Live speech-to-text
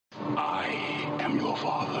the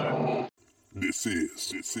Father. This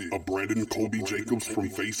is a Brandon Colby Jacobs from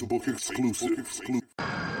Facebook exclusive.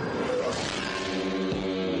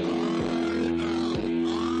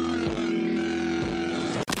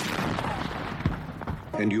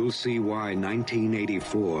 And you'll see why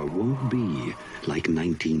 1984 won't be like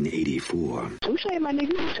 1984. Touche, my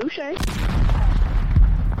nigga. Touche.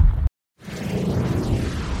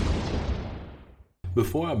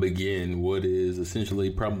 Before I begin what is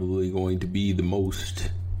essentially probably going to be the most,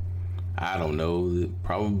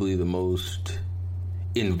 probably the most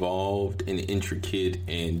involved and intricate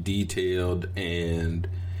and detailed and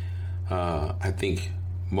I think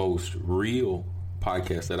most real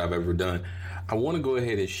podcast that I've ever done, I want to go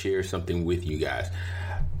ahead and share something with you guys.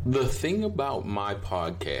 The thing about my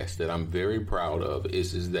podcast that I'm very proud of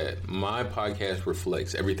is that my podcast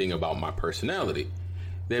reflects everything about my personality.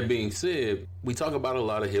 That being said, we talk about a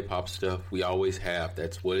lot of hip hop stuff. We always have.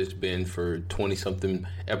 That's what it's been for 20 something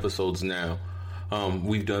episodes now.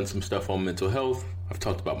 We've done some stuff on mental health. I've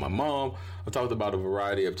talked about my mom. I've talked about a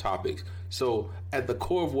variety of topics. So at the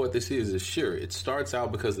core of what this is sure, it starts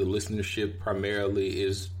out because the listenership primarily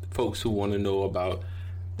is folks who want to know about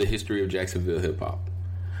the history of Jacksonville hip hop.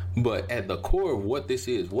 But at the core of what this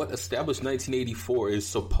is, what Established 1984 is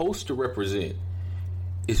supposed to represent,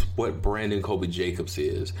 is what Brandon Colby Jacobs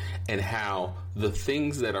is, and how the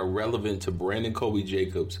things that are relevant to Brandon Colby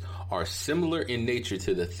Jacobs are similar in nature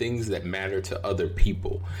to the things that matter to other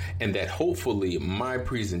people, and that hopefully my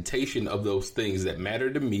presentation of those things that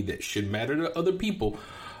matter to me, that should matter to other people,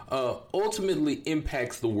 ultimately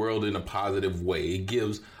impacts the world in a positive way. It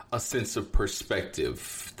gives a sense of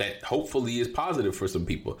perspective that hopefully is positive for some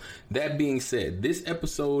people. That being said, this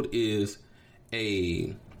episode is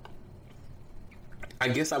I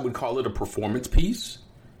guess I would call it a performance piece,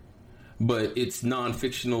 but it's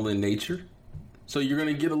non-fictional in nature. So you're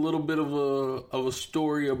going to get a little bit of a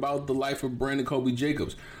story about the life of Brandon Colby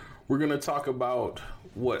Jacobs. We're going to talk about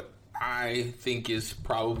what I think is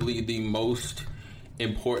probably the most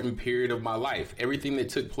important period of my life. Everything that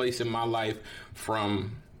took place in my life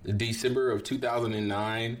from December of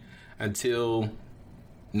 2009 until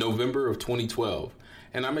November of 2012.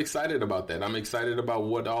 And I'm excited about that. I'm excited about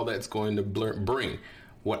what all that's going to bring.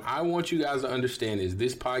 What I want you guys to understand is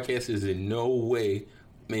this podcast is in no way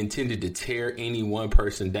intended to tear any one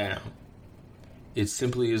person down. It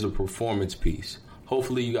simply is a performance piece.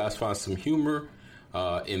 Hopefully you guys find some humor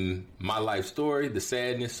in my life story, the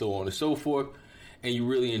sadness, so on and so forth, and you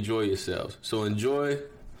really enjoy yourselves. So enjoy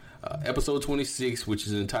episode 26, which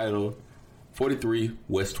is entitled 43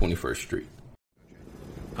 West 21st Street.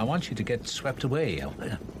 I want you to get swept away. I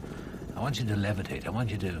want you to levitate. I want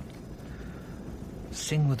you to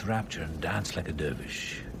sing with rapture and dance like a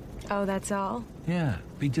dervish. Oh, that's all? Yeah,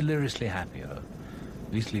 be deliriously happy, or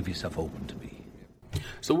at least leave yourself open to be.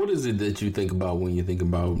 So what is it that you think about when you think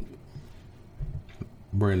about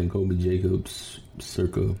Brandon Colby Jacobs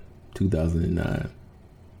circa 2009?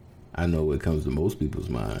 I know what comes to most people's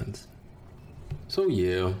minds. So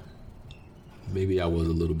yeah, maybe I was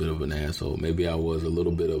a little bit of an asshole. Maybe I was a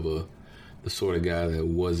little bit of the sort of guy that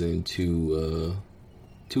wasn't too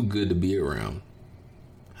good to be around.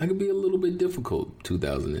 I could be a little bit difficult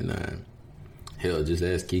 2009. Hell, just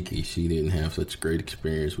ask Kiki. She didn't have such a great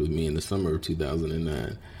experience with me in the summer of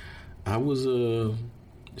 2009. I was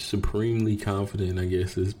supremely confident, I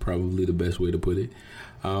guess is probably the best way to put it.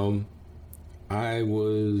 I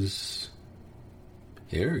was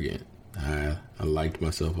arrogant. I liked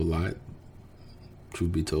myself a lot.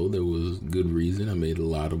 Truth be told, there was good reason. I made a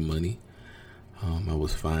lot of money. I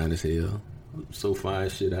was fine as hell. So fine,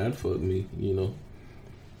 shit, I'd fuck me, you know.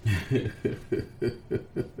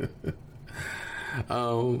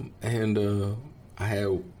 And I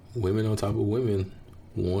had women on top of women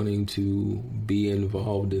wanting to be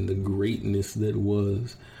involved in the greatness that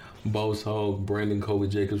was Boss Hog Brandon Colby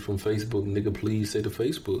Jacobs from Facebook. Nigga, please say the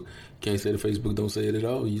Facebook. Can't say the Facebook, don't say it at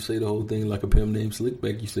all. You say the whole thing like a pimp named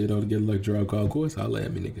Slickback. You say it all together like Drop Call Course. Holla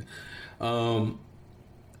at me, nigga.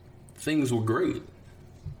 Things were great.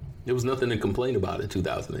 There was nothing to complain about in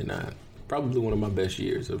 2009. Probably one of my best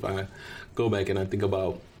years. If I go back and I think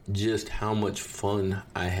about just how much fun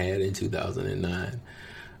I had in 2009.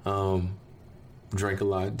 Drank a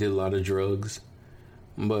lot, did a lot of drugs.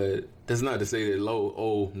 But that's not to say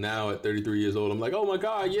that now at 33 years old, I'm like, oh my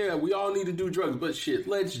God, yeah, we all need to do drugs. But shit,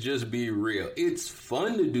 let's just be real. It's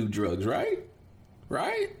fun to do drugs, right?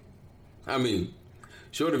 Right? I mean,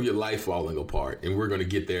 short of your life falling apart, and we're going to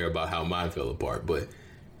get there about how mine fell apart, but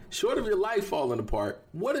short of your life falling apart,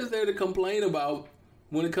 what is there to complain about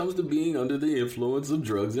when it comes to being under the influence of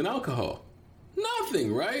drugs and alcohol?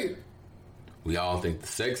 Nothing, right? We all think the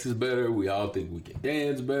sex is better. We all think we can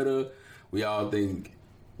dance better. We all think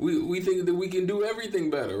we think that we can do everything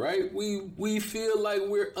better, right? We feel like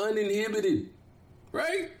we're uninhibited,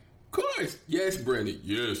 right? Of course. Yes, Brandon.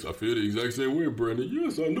 Yes, I feel the exact same way, Brandon.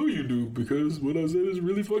 Yes, I know you do, because what I said is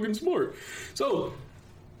really fucking smart. So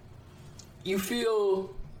you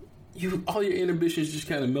feel all your inhibitions just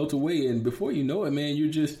kind of melt away, and before you know it, man,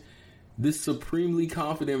 you're just this supremely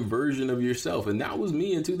confident version of yourself. And that was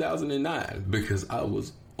me in 2009, because I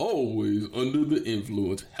was always under the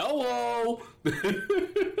influence. Hello.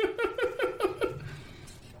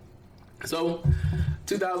 So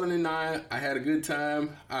 2009, I had a good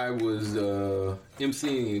time. I was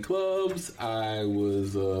emceeing in clubs. I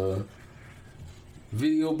was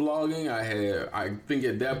video blogging. I think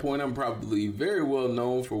at that point I'm probably very well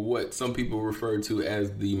known for what some people refer to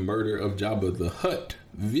as the Murder of Jabba the Hutt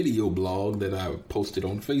video blog that I posted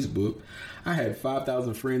on Facebook. I had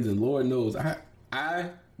 5,000 friends, and Lord knows I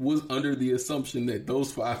was under the assumption that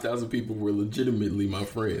those 5,000 people were legitimately my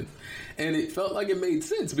friends. And it felt like it made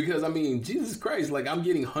sense, because I mean, Jesus Christ, like, I'm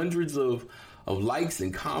getting hundreds of likes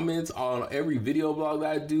and comments on every video blog that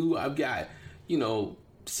I do. I've got,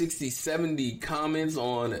 60, 70 comments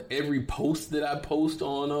on every post that I post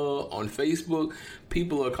on Facebook.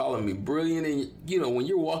 People are calling me brilliant. And, when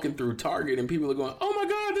you're walking through Target and people are going, oh my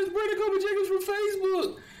God, this Brandon Colby Jacobs from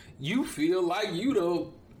Facebook, you feel like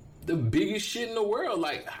you the biggest shit in the world.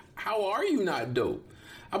 Like, how are you not dope?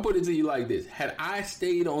 I put it to you like this. Had I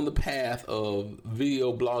stayed on the path of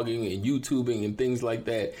video blogging and YouTubing and things like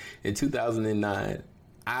that in 2009,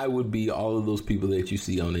 I would be all of those people that you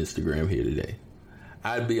see on Instagram here today.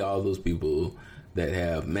 I'd be all those people that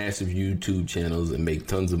have massive YouTube channels and make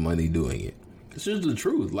tons of money doing it. It's just the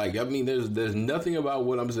truth. Like, I mean, there's nothing about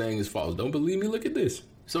what I'm saying is false. Don't believe me? Look at this.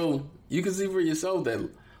 So you can see for yourself that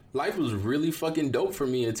life was really fucking dope for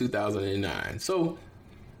me in 2009. So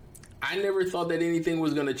I never thought that anything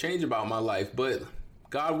was going to change about my life, but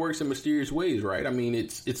God works in mysterious ways, right? I mean,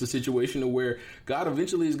 it's a situation where God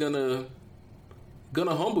eventually is gonna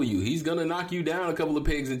humble you. He's gonna knock you down a couple of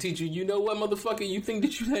pegs and teach you, you know what, motherfucker, you think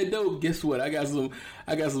that you that dope? Guess what? I got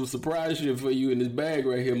some surprise shit for you in this bag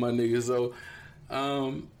right here, my nigga. So,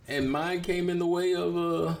 and mine came in the way of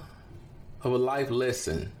a life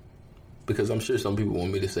lesson, because I'm sure some people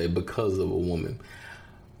want me to say because of a woman.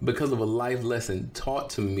 Because of a life lesson taught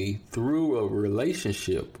to me through a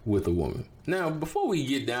relationship with a woman. Now, before we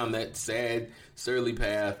get down that sad, surly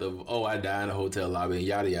path of, oh, I died in a hotel lobby and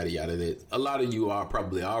yada, yada, yada, that a lot of you are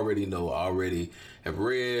probably already have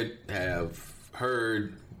read, have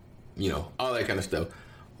heard, all that kind of stuff.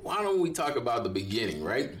 Why don't we talk about the beginning,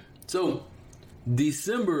 right? So,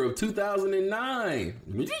 December of 2009.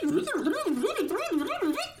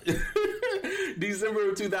 December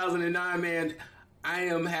of 2009, man. I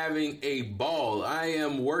am having a ball. I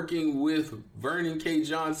am working with Vernon K.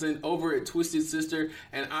 Johnson over at Twisted Sister,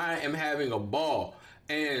 and I am having a ball.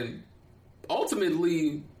 And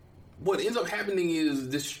ultimately, what ends up happening is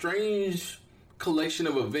this strange collection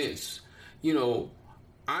of events.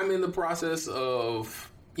 I'm in the process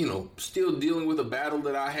of, still dealing with a battle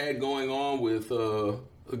that I had going on with a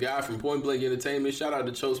guy from Point Blank Entertainment. Shout out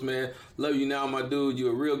to Chose, man. Love you now, my dude.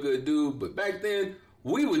 You're a real good dude. But back then,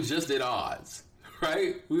 we were just at odds.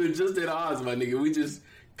 Right? We were just at odds, my nigga. We just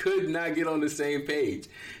could not get on the same page.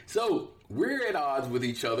 So we're at odds with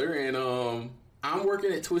each other, and I'm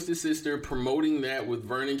working at Twisted Sister, promoting that with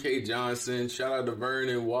Vernon K. Johnson. Shout out to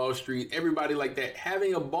Vernon, Wall Street, everybody like that,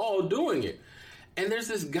 having a ball doing it. And there's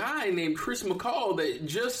this guy named Chris McCall that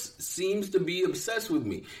just seems to be obsessed with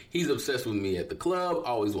me. He's obsessed with me at the club,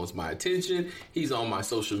 always wants my attention. He's on my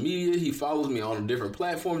social media. He follows me on different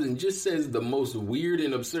platforms and just says the most weird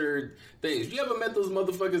and absurd things. You ever met those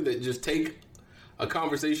motherfuckers that just take a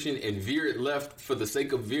conversation and veer it left for the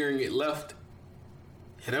sake of veering it left?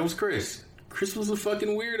 And that was Chris. Chris was a fucking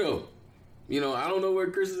weirdo. I don't know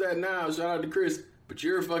where Chris is at now. Shout out to Chris. But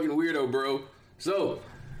you're a fucking weirdo, bro. So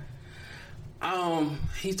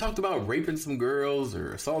he talked about raping some girls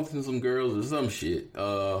or assaulting some girls or some shit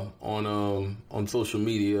on social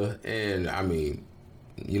media. And I mean,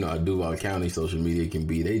 how Duval County social media can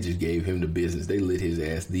be. They just gave him the business. They lit his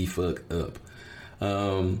ass the fuck up.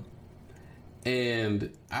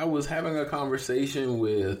 And I was having a conversation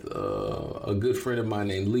with a good friend of mine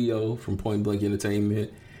named Leo from Point Blank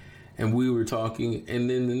Entertainment, and we were talking. And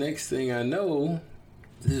then the next thing I know,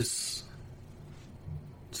 this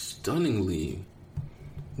stunningly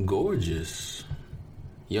gorgeous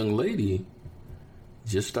young lady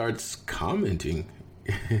just starts commenting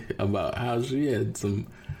about how she had some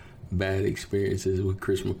bad experiences with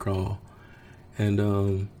Chris McCall.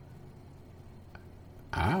 And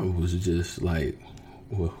I was just like,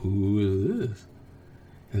 well, who is this?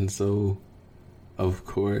 And so, of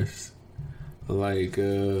course, like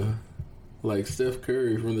Steph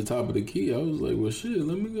Curry from the top of the key, I was like, well, shit,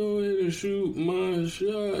 let me go ahead and shoot my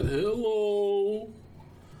shot. Hello.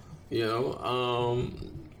 You know,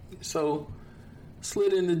 so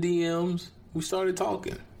slid in the DMs. We started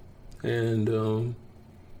talking. And,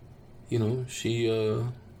 you know, she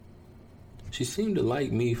seemed to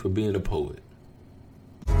like me for being a poet.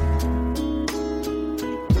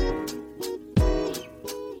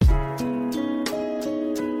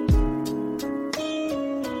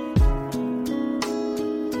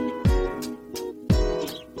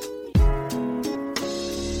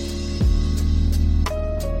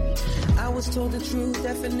 Told the true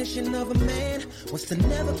definition of a man was to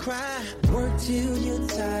never cry, work till you're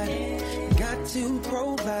tired, got to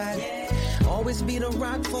provide, always be the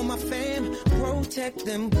rock for my fam, protect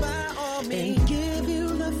them by all means, and give you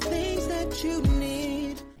the things that you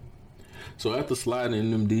need. So after sliding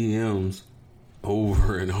in them DMs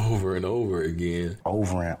over and over and over again,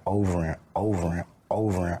 over and over and over and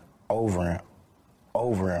over and over and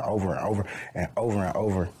over and over and over and over and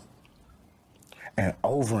over and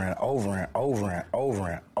over and over and over and over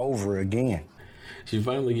and over again, she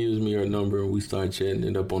finally gives me her number and we start chatting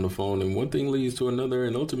it up on the phone, and one thing leads to another,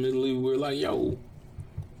 and ultimately we're like, yo,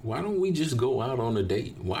 why don't we just go out on a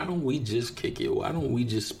date? Why don't we just kick it? Why don't we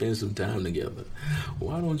just spend some time together?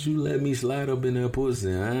 Why don't you let me slide up in that pussy?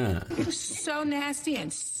 You're so nasty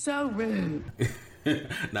and so rude.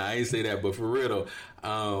 Nah, I ain't say that, but for real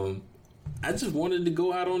though, I just wanted to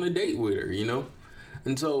go out on a date with her, you know?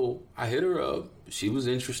 And so I hit her up. She was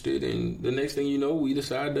interested, and the next thing you know, we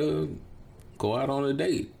decided to go out on a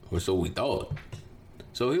date, or so we thought.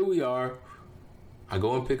 So here we are. I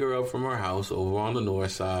go and pick her up from her house over on the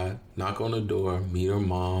north side, knock on the door, meet her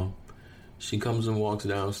mom. She comes and walks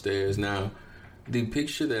downstairs. Now, the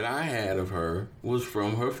picture that I had of her was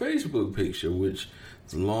from her Facebook picture, which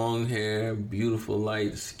is long hair, beautiful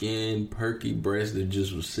light skin, perky breasts that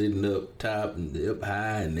just was sitting up top and up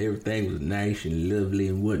high, and everything was nice and lovely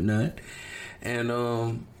and whatnot.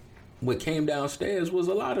 And what came downstairs was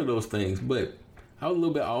a lot of those things, but I was a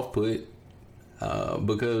little bit off-put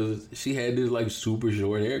because she had this like super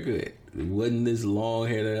short haircut. It wasn't this long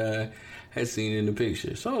hair that I had seen in the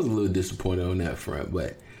picture. So I was a little disappointed on that front,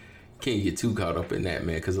 but can't get too caught up in that,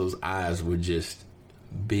 man, because those eyes were just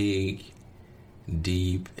big,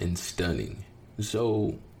 deep, and stunning.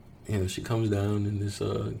 So, you know, she comes down in this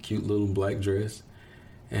cute little black dress,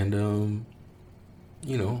 and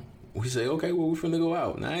you know, we say, okay, well, we're finna go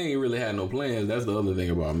out. Now, I ain't really had no plans. That's the other thing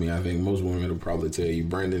about me. I think most women will probably tell you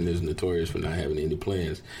Brandon is notorious for not having any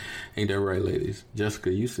plans. Ain't that right, ladies?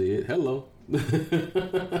 Jessica, you said hello.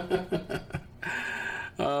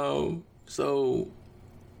 So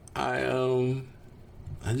I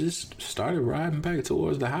just started riding back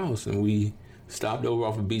towards the house, and we stopped over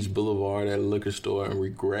off of Beach Boulevard at a liquor store, and we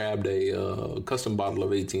grabbed a custom bottle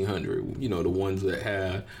of 1800. You know, the ones that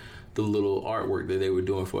had the little artwork that they were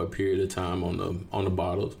doing for a period of time on the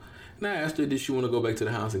bottles. And I asked her, did she want to go back to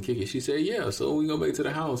the house and kick it? She said, yeah. So we go back to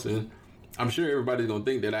the house, and I'm sure everybody's going to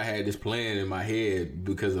think that I had this plan in my head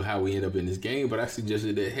because of how we end up in this game, but I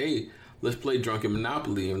suggested that, hey, let's play Drunken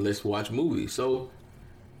Monopoly and let's watch movies. So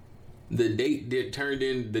the date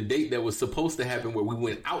the date that was supposed to happen where we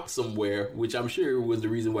went out somewhere, which I'm sure was the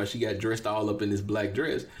reason why she got dressed all up in this black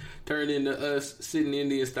dress, turned into us sitting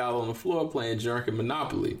Indian style on the floor playing Drunken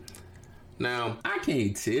Monopoly. Now, I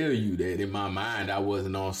can't tell you that in my mind I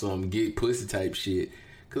wasn't on some get pussy type shit.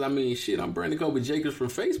 Cause I mean, shit, I'm Brandon Colby Jacobs from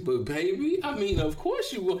Facebook, baby. I mean, of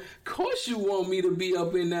course you want me to be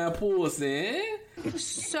up in that pussy, eh? You're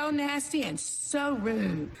so nasty and so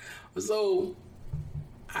rude. So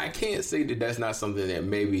I can't say that that's not something that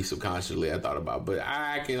maybe subconsciously I thought about, but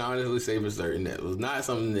I can honestly say for certain that it was not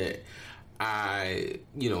something that I,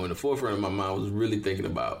 you know, in the forefront of my mind was really thinking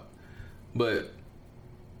about. But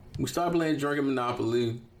we started playing Drunken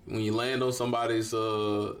Monopoly. When you land on somebody's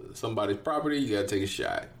property, you gotta take a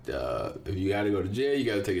shot. If you gotta go to jail, you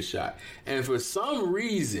gotta take a shot. And for some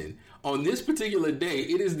reason, on this particular day,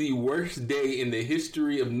 it is the worst day in the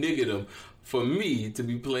history of niggerdom for me to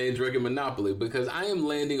be playing Drunken Monopoly, because I am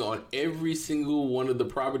landing on every single one of the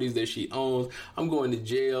properties that she owns. I'm going to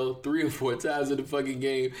jail 3 or 4 times in the fucking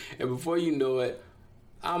game, and before you know it,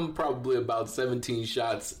 I'm probably about 17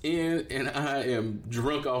 shots in, and I am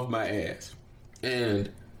drunk off my ass.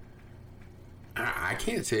 And I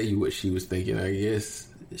can't tell you what she was thinking. I guess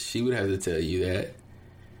she would have to tell you that.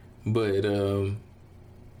 But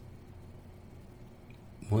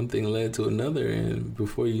one thing led to another, and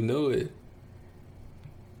before you know it,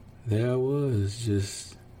 there I was,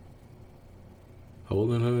 just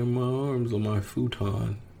holding her in my arms on my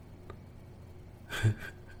futon.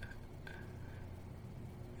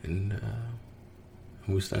 And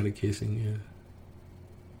we started kissing,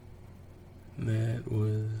 and that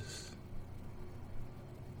was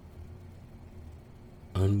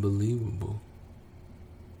unbelievable.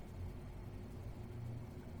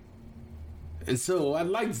 And so I'd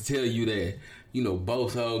like to tell you that,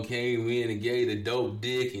 both of them came in and gave the dope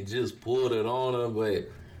dick and just pulled it on her, but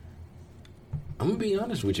I'm gonna be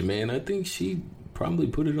honest with you, man. I think she probably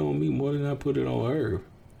put it on me more than I put it on her,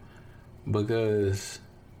 because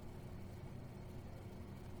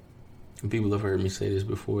people have heard me say this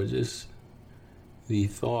before, just the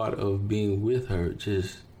thought of being with her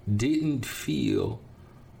just didn't feel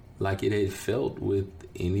like it had felt with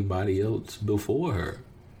anybody else before her.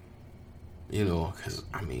 Because,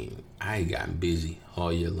 I had gotten busy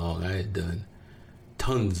all year long. I had done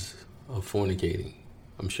tons of fornicating.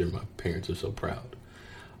 I'm sure my parents are so proud.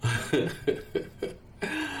 I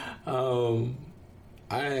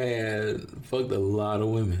had fucked a lot of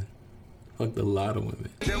women.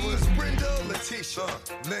 There was Brenda, Letitia,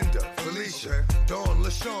 Linda, Felicia, Dawn,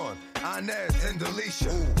 LaShawn, Inez, and Alicia,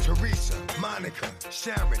 Teresa, Monica,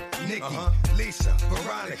 Sharon, Nikki, Lisa,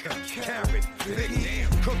 Veronica, Karen, Vicky,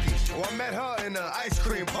 Cookies. I met her in the ice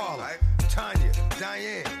cream parlor. Tanya,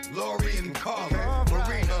 Diane, Lori, and Carla,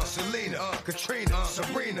 Marina, Selena, Katrina,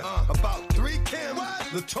 Sabrina, about 3 Kim,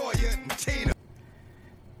 Latoya, and Tina.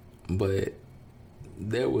 But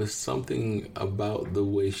there was something about the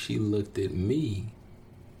way she looked at me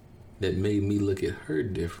that made me look at her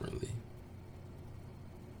differently.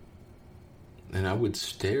 And I would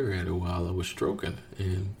stare at her while I was stroking her,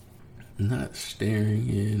 and not staring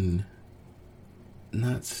in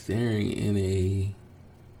a,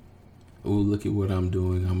 oh, look at what I'm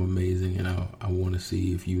doing, I'm amazing, and I want to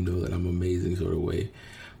see if you know that I'm amazing sort of way,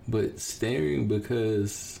 but staring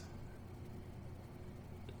because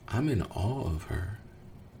I'm in awe of her.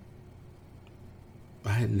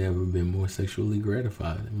 I had never been more sexually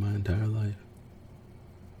gratified in my entire life.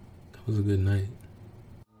 That was a good night.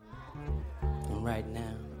 And right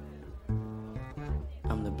now,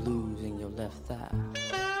 I'm the blues in your left thigh,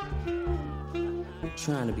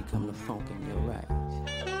 trying to become the funk in your right.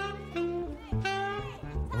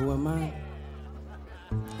 Who am I?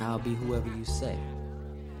 I'll be whoever you say.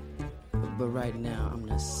 But right now, I'm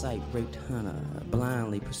the sight-raped hunter,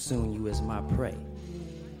 blindly pursuing you as my prey.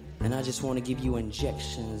 And I just want to give you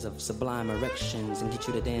injections of sublime erections and get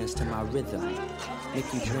you to dance to my rhythm.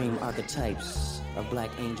 Make you dream archetypes of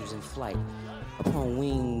black angels in flight upon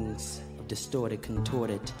wings of distorted,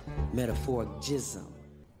 contorted, metaphoric jism.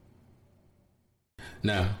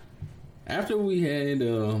 Now, after we had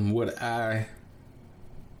what I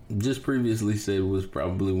just previously said was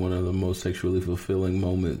probably one of the most sexually fulfilling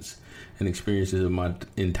moments and experiences of my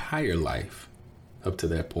entire life up to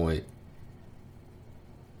that point,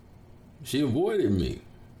 she avoided me.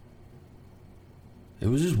 It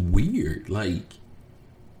was just weird. Like,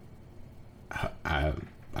 I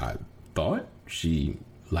thought she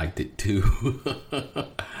liked it too.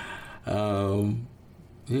 That's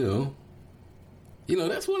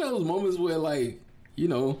one of those moments where, like,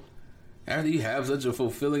 after you have such a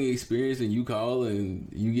fulfilling experience and you call and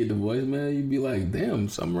you get the voicemail, you'd be like, damn,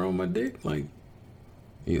 something wrong with my dick. Like,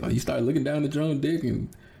 you start looking down at your own dick and,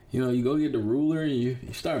 you go get the ruler and you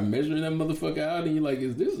start measuring that motherfucker out and you're like,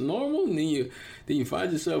 is this normal? And then you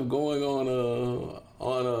find yourself going on a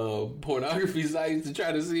pornography sites to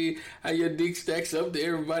try to see how your dick stacks up to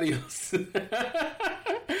everybody else. Don't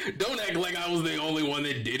act like I was the only one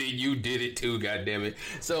that did it. You did it too, goddammit.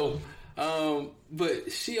 So,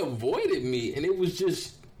 but she avoided me and it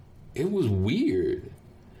was weird.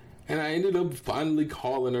 And I ended up finally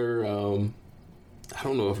calling her, I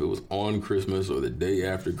don't know if it was on Christmas or the day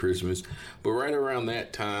after Christmas, but right around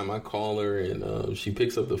that time, I call her and she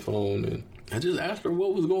picks up the phone and I just asked her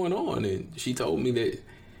what was going on. And she told me that,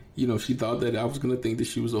 she thought that I was going to think that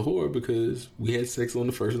she was a whore because we had sex on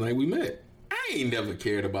the first night we met. I ain't never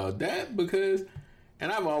cared about that because,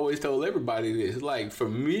 and I've always told everybody this, like, for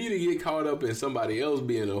me to get caught up in somebody else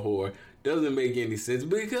being a whore doesn't make any sense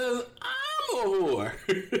because I'm a whore.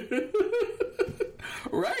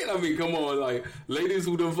 Right? I mean, come on, like, ladies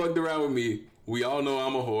who done fucked around with me, we all know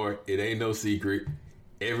I'm a whore. It ain't no secret.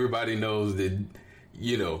 Everybody knows that,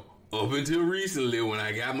 up until recently when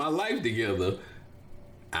I got my life together,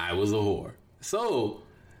 I was a whore. So,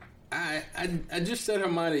 I just set her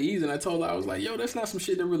mind at ease and I told her, I was like, yo, that's not some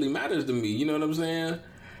shit that really matters to me. You know what I'm saying?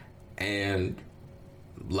 And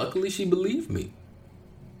luckily she believed me.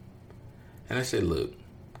 And I said, look,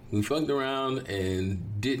 We fucked around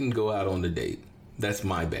and didn't go out on the date. That's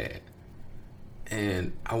my bad.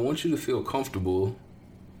 And I want you to feel comfortable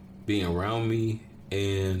being around me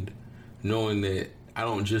and knowing that I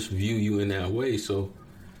don't just view you in that way. So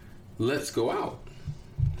let's go out.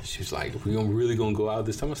 She was like, we really gonna go out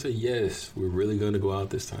this time? I said, yes, we're really gonna go out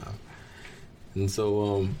this time. And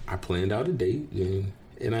so I planned out a date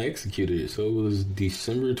and I executed it. So it was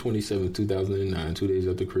December 27th, 2009, 2 days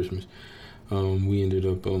after Christmas. We ended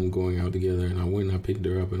up going out together, and I went and I picked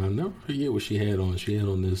her up, and I'll never forget what she had on. She had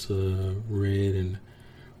on this red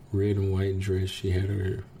and white dress. She had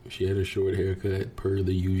her short haircut per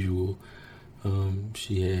the usual.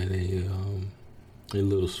 She had a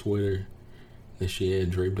little sweater that she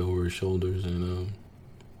had draped over her shoulders, and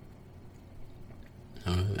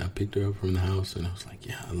I picked her up from the house, and I was like,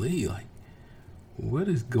 yeah, Lee, like, what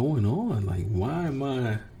is going on? Like, why am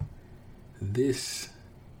I this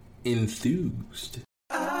enthused?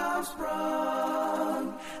 I'm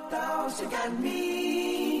sprung, thought you got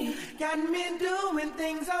me doing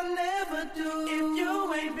things I'll never do. If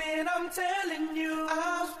you ain't been, I'm telling you,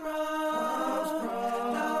 I'm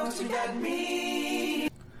sprung, thought you got me.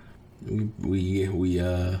 We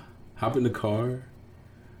hop in the car.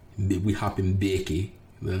 We hop in Becky,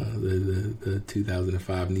 the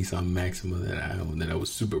 2005 Nissan Maxima that I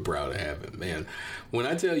was super proud of having. Man, when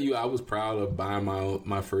I tell you I was proud of buying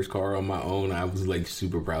my first car on my own, I was like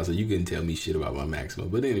super proud. So you couldn't tell me shit about my Maxima.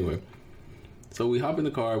 But anyway, so we hop in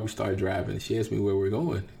the car, we start driving. She asked me where we're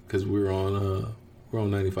going because we're on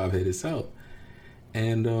 95 headed south,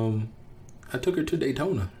 and I took her to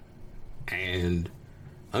Daytona, and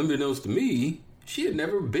unbeknownst to me, she had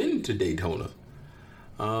never been to Daytona.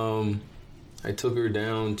 I took her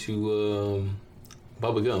down to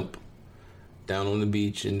Bubba Gump, down on the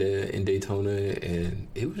beach in Daytona, and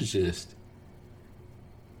it was just,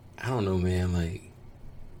 I don't know, man, like,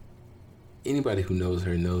 anybody who knows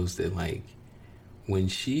her knows that, like, when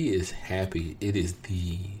she is happy, it is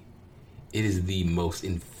the most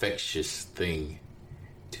infectious thing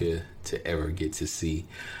to ever get to see,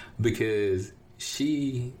 because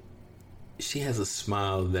she has a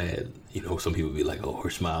smile that, you know, some people be like, oh, her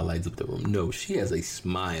smile lights up the room. No, she has a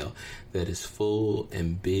smile that is full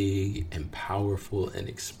and big and powerful and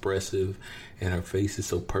expressive, and her face is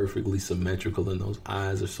so perfectly symmetrical, and those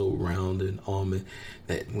eyes are so round and almond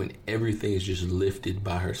that when everything is just lifted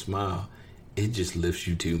by her smile, it just lifts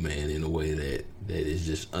you too, man, in a way that is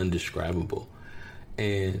just undescribable.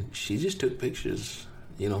 And she just took pictures,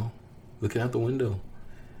 you know, looking out the window.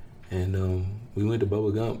 And we went to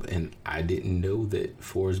Bubba Gump, and I didn't know that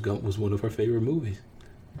Forrest Gump was one of her favorite movies.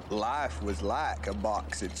 Life was like a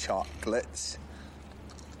box of chocolates.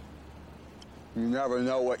 You never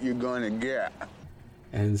know what you're going to get.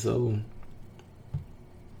 And so,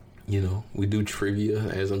 you know, we do trivia,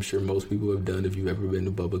 as I'm sure most people have done if you've ever been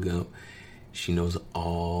to Bubba Gump. She knows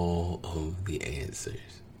all of the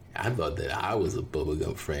answers. I thought that I was a Bubba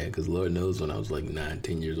Gump fan, because Lord knows when I was like 9,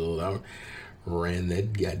 10 years old, I ran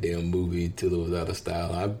that goddamn movie till it was out of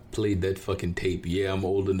style. I played that fucking tape. Yeah, I'm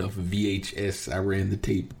old enough. VHS. I ran the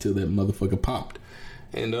tape till that motherfucker popped.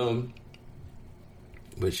 And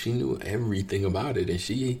but she knew everything about it, and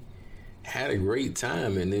she had a great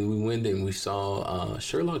time. And then we went and we saw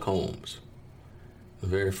Sherlock Holmes, the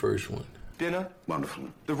very first one. Dinner? Wonderful.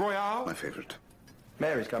 The Royale? My favorite.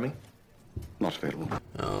 Mary's coming. Not available.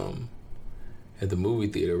 At the movie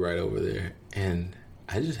theater right over there, and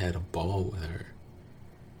I just had a ball with her,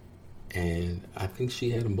 and I think she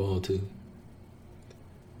had a ball too,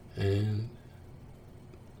 and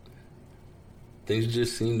things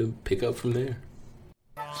just seemed to pick up from there.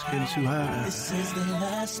 It's getting too high. This is the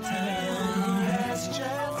last time.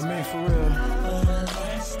 I mean, for real,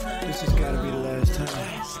 this has got to be the last time.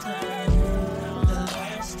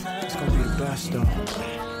 It's gonna be the best though.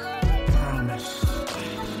 Promise.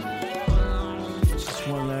 Just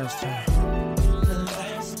one last time.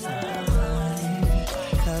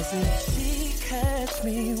 Cause if she catch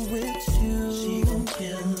me with you, she gon'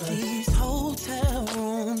 kill us. These hotel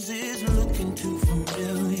rooms is looking too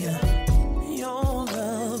familiar. Your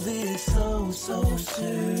love is so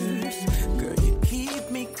serious. Girl, you keep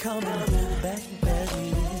me coming back,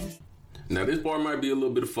 baby. Now this part might be a little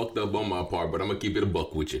bit fucked up on my part, but I'm gonna keep it a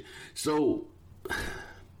buck with you. So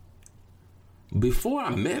before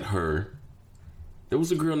I met her, there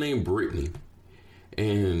was a girl named Brittany,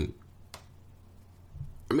 and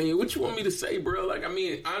I mean, what you want me to say, bro? Like, I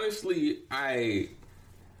mean, honestly, I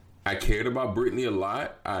cared about Brittany a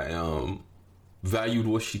lot. I valued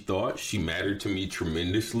what she thought. She mattered to me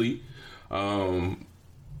tremendously. I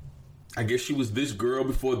guess she was this girl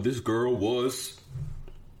before this girl was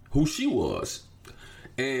who she was.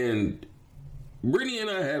 And Brittany and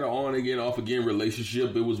I had an on again, off again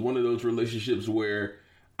relationship. It was one of those relationships where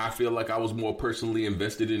I feel like I was more personally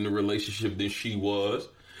invested in the relationship than she was.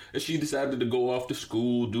 And she decided to go off to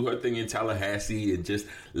school, do her thing in Tallahassee, and just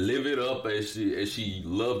live it up as she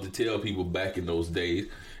loved to tell people back in those days.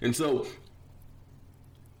 And so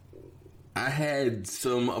I had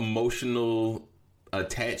some emotional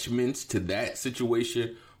attachments to that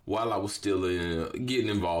situation while I was still getting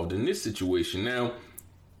involved in this situation. Now,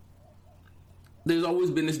 there's always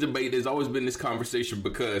been this debate, there's always been this conversation,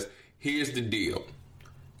 because here's the deal.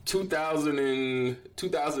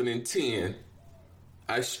 2010,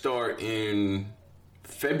 I start in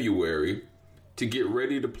February to get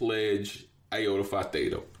ready to pledge Iota Phi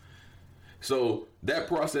Theta. So that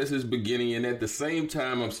process is beginning, and at the same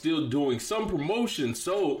time, I'm still doing some promotion.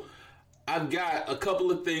 So I've got a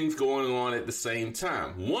couple of things going on at the same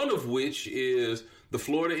time. One of which is the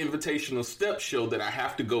Florida Invitational Step Show that I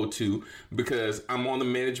have to go to because I'm on the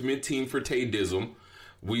management team for Taydism.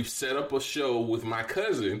 We've set up a show with my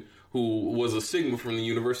cousin, who was a Sigma from the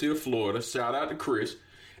University of Florida. Shout out to Chris.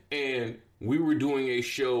 And we were doing a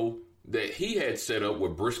show that he had set up where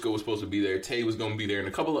Briscoe was supposed to be there, Tay was going to be there, and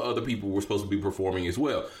a couple of other people were supposed to be performing as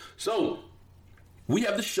well. So we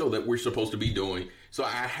have the show that we're supposed to be doing. So I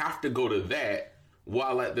have to go to that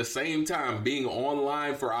while at the same time being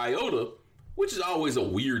online for Iota, which is always a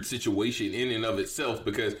weird situation in and of itself,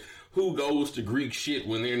 because who goes to Greek shit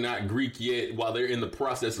when they're not Greek yet while they're in the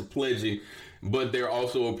process of pledging, but they're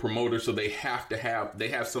also a promoter, so they have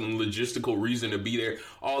some logistical reason to be there,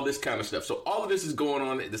 all this kind of stuff. So all of this is going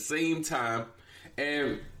on at the same time,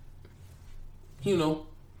 and, you know,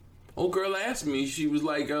 old girl asked me, she was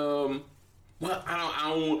like, well, I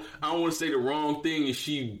don't want to say the wrong thing, and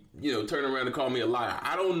she, you know, turned around and called me a liar.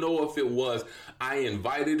 I don't know if it was I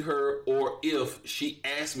invited her or if she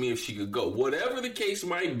asked me if she could go. Whatever the case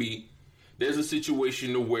might be, there's a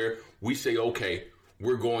situation to where we say, okay,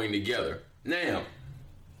 we're going together. Now,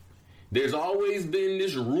 there's always been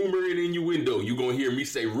this rumor and innuendo. You're going to hear me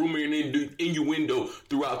say rumor and innuendo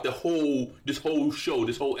throughout this whole show,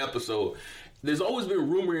 this whole episode. There's always been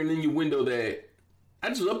rumor and innuendo that I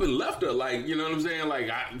just up and left her, like, you know what I'm saying? Like,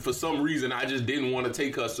 for some reason, I just didn't want to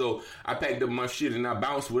take her, so I packed up my shit and I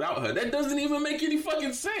bounced without her. That doesn't even make any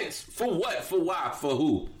fucking sense. For what? For why? For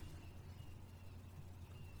who?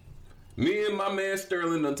 Me and my man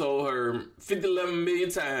Sterling done told her 11 million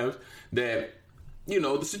times that, you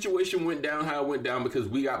know, the situation went down how it went down because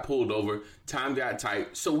we got pulled over, time got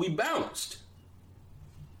tight, so we bounced.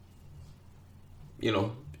 You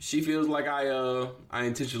know, she feels like I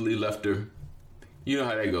intentionally left her. You know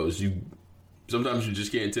how that goes. Sometimes you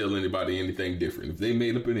just can't tell anybody anything different. If they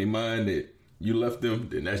made up in their mind that you left them,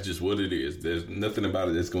 then that's just what it is. There's nothing about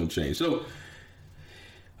it that's going to change. So,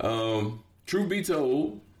 truth be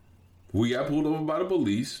told, we got pulled over by the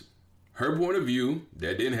police. Her point of view,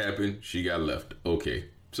 that didn't happen. She got left. Okay.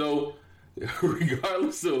 So,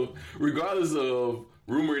 regardless of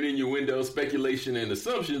rumor and innuendo, speculation and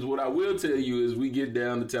assumptions, what I will tell you is we get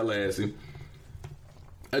down to Tallahassee.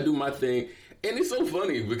 I do my thing. And it's so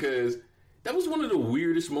funny because that was one of the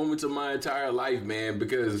weirdest moments of my entire life, man,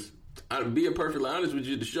 because being perfectly honest with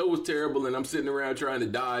you, the show was terrible and I'm sitting around trying to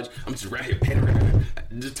dodge. I'm just right here,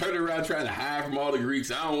 just turning around trying to hide from all the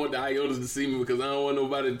Greeks. I don't want the Iotas to see me because I don't want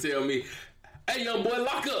nobody to tell me, hey, young boy,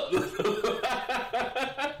 lock up.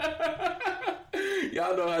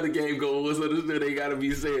 Y'all know how the game goes, so this they got to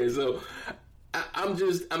be said. So I'm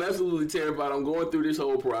absolutely terrified. I'm going through this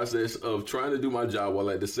whole process of trying to do my job while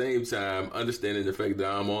at the same time understanding the fact that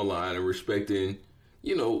I'm online and respecting,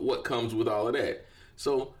 you know, what comes with all of that.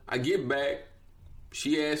 So I get back.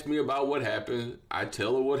 She asked me about what happened. I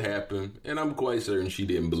tell her what happened, and I'm quite certain she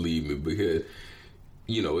didn't believe me because,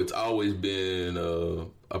 you know, it's always been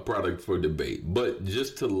a product for debate. But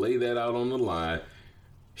just to lay that out on the line,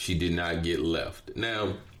 she did not get left.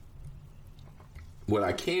 Now, what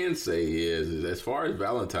I can say is as far as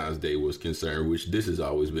Valentine's Day was concerned, which this has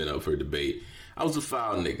always been up for debate, I was a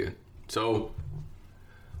foul nigga. So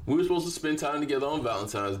we were supposed to spend time together on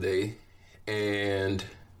Valentine's Day, and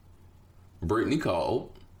Brittany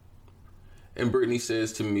called, and Brittany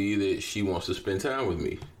says to me that she wants to spend time with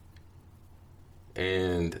me.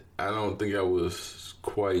 And I don't think I was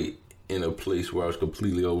quite in a place where I was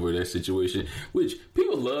completely over that situation, which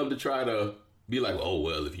people love to try to be like, oh,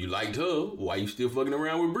 well, if you liked her, why you still fucking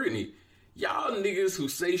around with Brittany? Y'all niggas who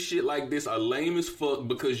say shit like this are lame as fuck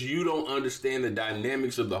because you don't understand the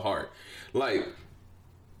dynamics of the heart. Like,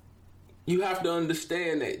 you have to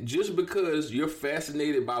understand that just because you're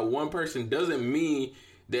fascinated by one person doesn't mean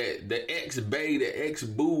that the ex-bae, the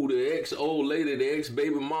ex-boo, the ex-old lady, the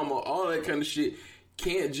ex-baby mama, all that kind of shit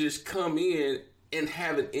can't just come in and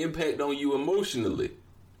have an impact on you emotionally.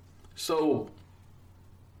 So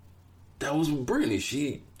that was with Brittany.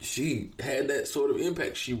 She had that sort of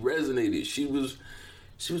impact. She resonated. She was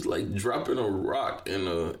like dropping a rock in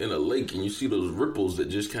a lake, and you see those ripples that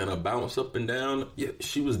just kind of bounce up and down. Yeah,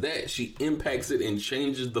 she was that. She impacts it and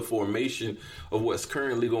changes the formation of what's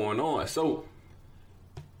currently going on. So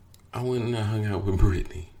I went and I hung out with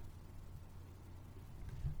Brittany,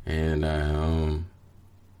 and I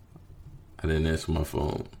didn't answer my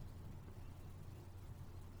phone.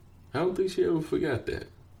 I don't think she ever forgot that.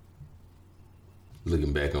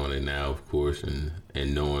 Looking back on it now, of course, and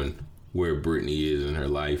knowing where Brittany is in her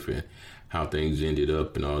life and how things ended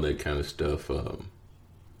up and all that kind of stuff.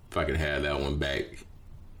 If I could have that one back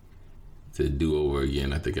to do over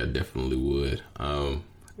again, I think I definitely would.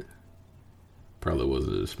 Probably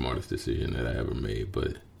wasn't the smartest decision that I ever made,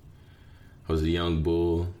 but I was a young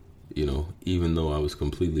bull, you know, even though I was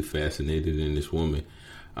completely fascinated in this woman.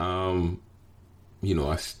 You know,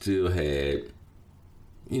 I still had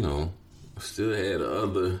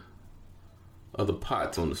other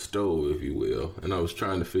pots on the stove, if you will, and I was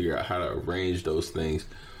trying to figure out how to arrange those things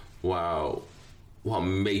while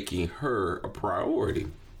making her a priority.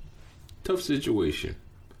 Tough situation.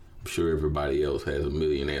 I'm sure everybody else has a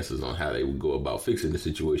million answers on how they would go about fixing a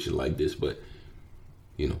situation like this, but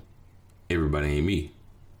you know, everybody ain't me,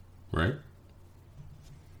 right?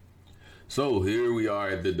 So here we are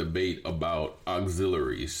at the debate about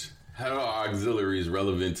auxiliaries. How are auxiliaries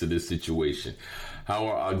relevant to this situation? How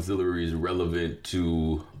are auxiliaries relevant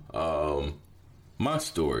to my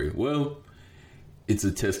story? Well, it's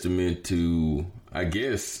a testament to, I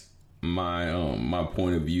guess, my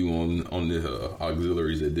point of view on the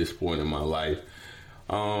auxiliaries at this point in my life.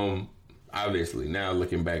 Obviously, now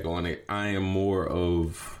looking back on it, I'm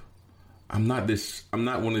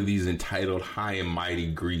not one of these entitled high and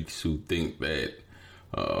mighty Greeks who think that,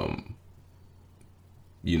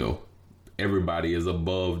 you know, everybody is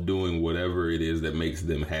above doing whatever it is that makes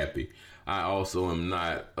them happy. I also am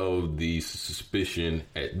not of the suspicion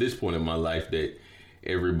at this point in my life that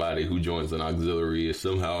everybody who joins an auxiliary is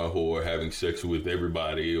somehow a whore having sex with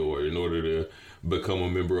everybody, or in order to become a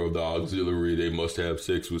member of the auxiliary, they must have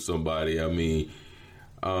sex with somebody. I mean,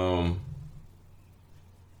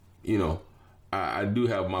 you know, I do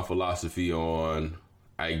have my philosophy on,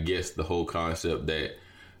 I guess, the whole concept that,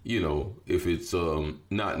 you know, if it's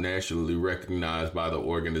not nationally recognized by the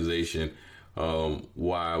organization,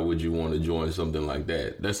 why would you want to join something like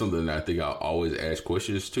that? That's something that I think I'll always ask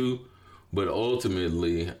questions to. But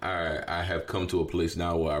ultimately, I have come to a place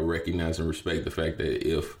now where I recognize and respect the fact that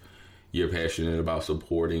if you're passionate about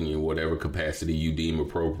supporting in whatever capacity you deem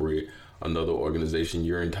appropriate another organization,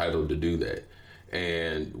 you're entitled to do that.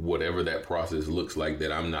 And whatever that process looks like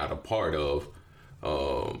that I'm not a part of,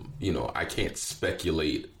 you know, I can't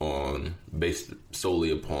speculate on based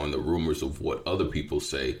solely upon the rumors of what other people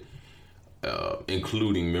say,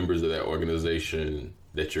 including members of that organization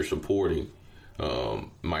that you're supporting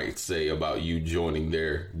might say about you joining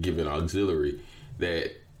their given auxiliary,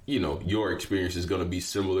 that, you know, your experience is going to be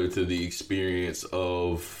similar to the experience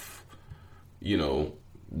of, you know,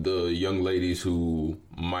 the young ladies who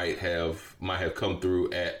might have come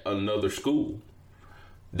through at another school.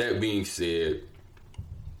 That being said,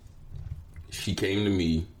 she came to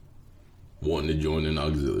me wanting to join an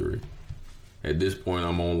auxiliary. At this point,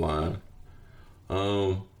 I'm online.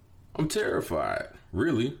 I'm terrified,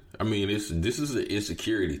 really. I mean, this is an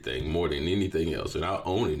insecurity thing more than anything else, and I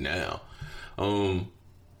own it now. I'm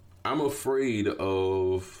afraid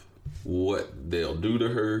of what they'll do to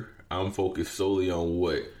her. I'm focused solely on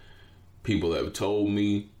what people have told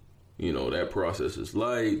me, you know, that process is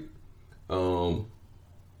like, you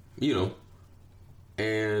know,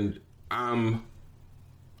 and I'm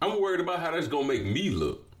worried about how that's gonna make me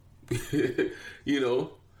look. You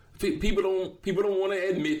know, people don't want to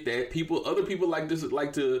admit that. Other people like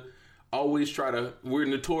to always try to. We're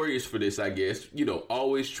notorious for this, I guess. You know,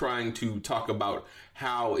 always trying to talk about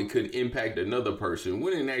how it could impact another person,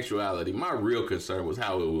 when in actuality, my real concern was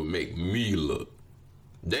how it would make me look.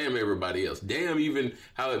 Damn everybody else. Damn even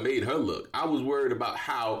how it made her look. I was worried about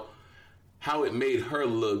how it made her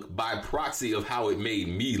look by proxy of how it made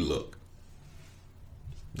me look.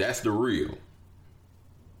 That's the real.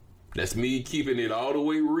 That's me keeping it all the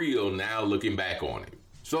way real now, looking back on it.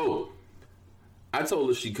 So I told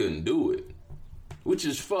her she couldn't do it, which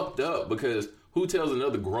is fucked up, because who tells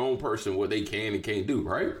another grown person what they can and can't do,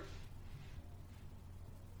 right?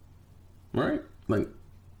 Right? Like,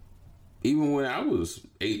 even when I was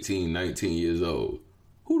 18, 19 years old,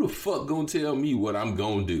 who the fuck gonna tell me what I'm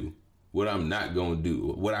gonna do, what I'm not gonna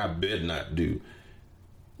do, what I better not do?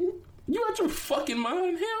 You out your fucking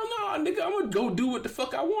mind? Hell no, nigga. I'm gonna go do what the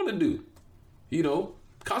fuck I want to do. You know,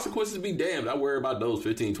 consequences be damned. I worry about those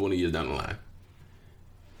 15, 20 years down the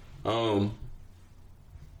line.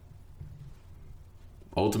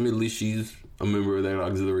 Ultimately, she's a member of that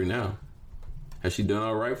auxiliary now. Has she done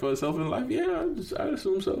all right for herself in life? Yeah, I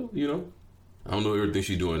assume so, you know. I don't know everything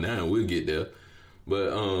she's doing now. We'll get there.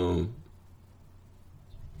 But,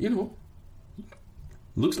 you know,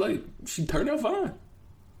 looks like she turned out fine.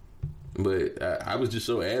 But I was just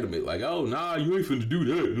so adamant, like, oh, nah, you ain't finna do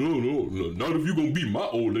that. No. Not if you gonna be my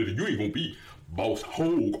old lady. You ain't gonna be Boss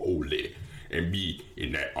Hogg old lady and be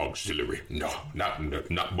in that auxiliary. No, not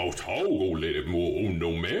Boss Hogg old lady. Oh,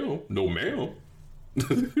 no, ma'am. No, ma'am.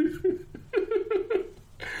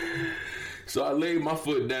 So I laid my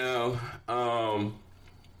foot down,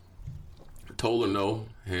 told her no,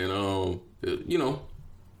 and, you know,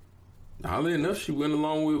 oddly enough, she went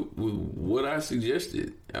along with what I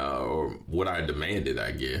suggested, or what I demanded,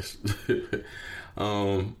 I guess.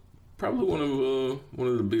 Probably one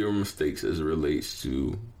of the bigger mistakes as it relates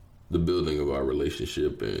to the building of our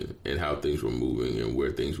relationship and how things were moving and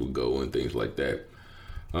where things would go and things like that.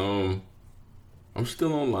 I'm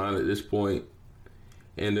still online at this point,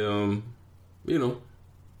 and you know,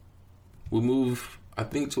 we'll move, I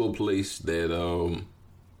think, to a place that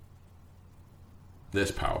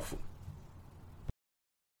that's powerful.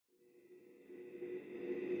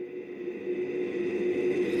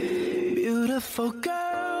 Beautiful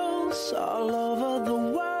girls all over the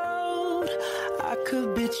world. I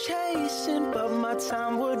could be chasing, but my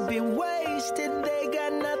time would be wasted. They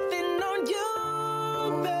got nothing on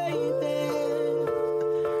you, baby.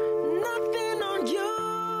 Nothing on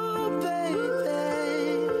you, baby.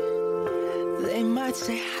 They might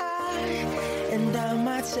say hi, and I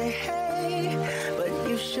might say hey, but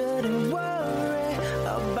you shouldn't worry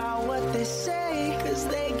about what they say, 'cause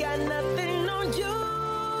they got nothing on you.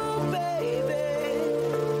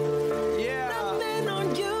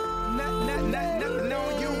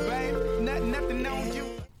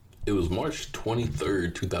 It was March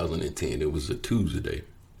 23rd, 2010. It was a Tuesday.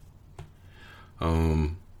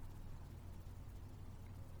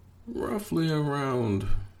 Roughly around,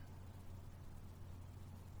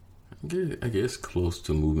 I guess close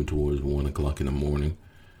to moving towards 1 o'clock in the morning.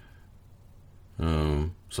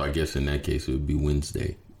 So I guess in that case it would be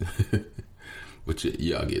Wednesday. But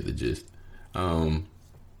y'all get the gist.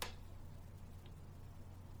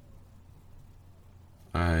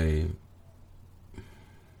 I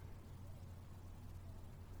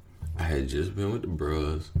had just been with the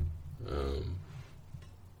bros. I'm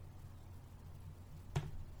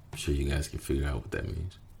sure you guys can figure out what that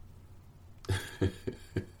means.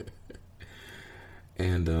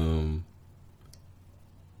 And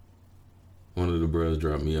one of the bros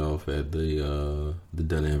dropped me off at the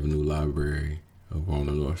Dunn Avenue Library over on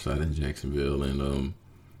the north side of Jacksonville, and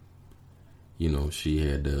you know, she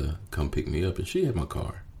had to come pick me up, and she had my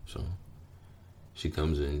car, so she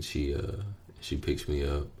comes in, she picks me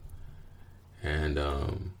up, and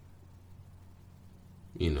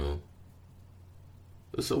you know,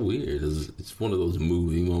 it's so weird. It's one of those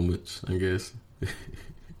movie moments, I guess.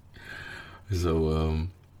 So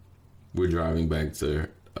we're driving back to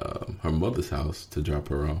her mother's house to drop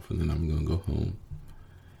her off, and then I'm gonna go home.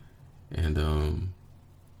 And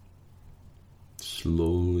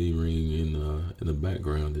slowly ringing in the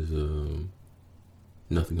background is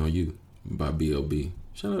 "Nothing on You" by B.O.B.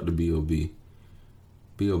 Shout out to B.O.B.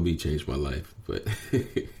 B.O.B. changed my life, but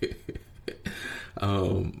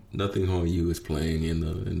 "Nothing on You" is playing in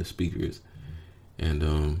the speakers, and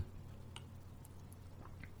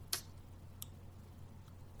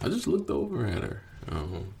I just looked over at her,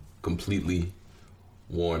 completely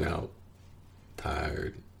worn out,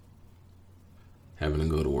 tired, having to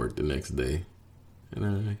go to work the next day. And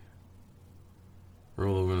I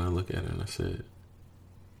roll over and I look at her and I said,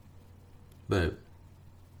 "Babe,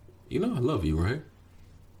 you know I love you, right?"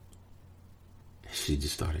 And she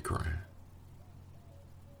just started crying.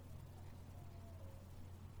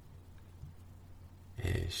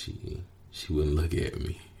 And she wouldn't look at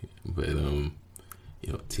me. But you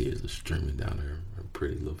know, tears are streaming down her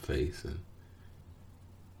pretty little face, and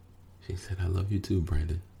she said, "I love you too,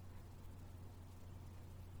 Brandon."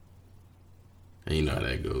 And you know how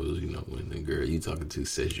that goes, you know, when the girl you talking to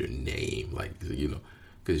says your name, like, you know,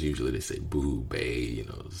 because usually they say boo, bae, you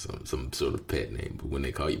know, some sort of pet name, but when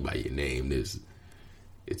they call you by your name, there's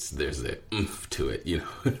that oomph to it, you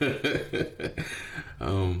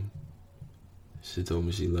know. She told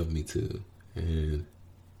me she loved me too, and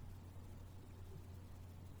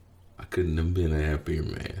I couldn't have been a happier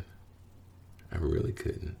man. I really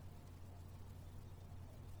couldn't.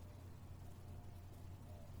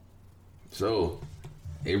 So,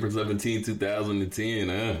 April 17,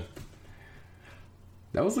 2010,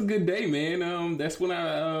 that was a good day, man. That's when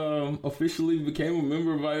I officially became a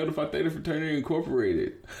member of Iota Phi Theta Fraternity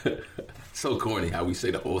Incorporated. So corny how we say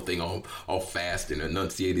the whole thing all fast and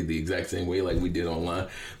enunciated the exact same way like we did online.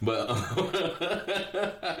 But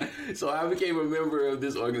so I became a member of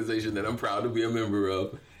this organization that I'm proud to be a member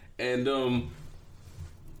of. And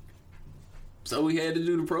so we had to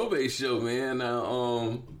do the probate show, man.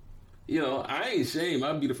 You know, I ain't ashamed.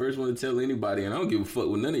 I'll be the first one to tell anybody, and I don't give a fuck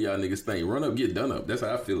what none of y'all niggas think. Run up, get done up. That's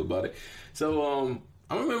how I feel about it. So,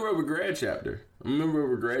 I'm a member of a grad chapter. I'm a member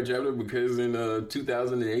of a grad chapter because in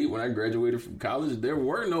 2008, when I graduated from college, there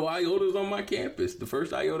were no IOTAs on my campus. The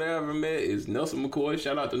first IOTA I ever met is Nelson McCoy.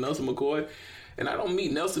 Shout out to Nelson McCoy. And I don't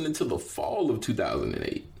meet Nelson until the fall of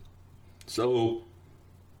 2008. So,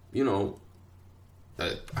 you know,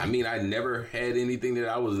 I mean, I never had anything that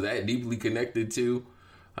I was that deeply connected to.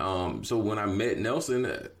 So when I met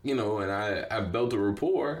Nelson, you know, and I built a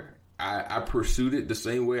rapport, I pursued it the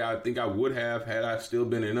same way I think I would have had I still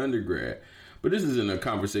been in undergrad. But this isn't a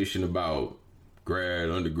conversation about grad,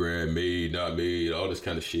 undergrad, made, not made, all this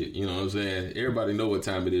kind of shit. You know what I'm saying? Everybody know what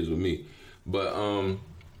time it is with me. But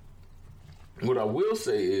what I will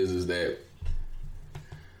say is that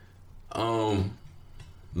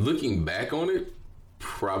looking back on it,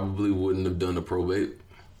 probably wouldn't have done a probate.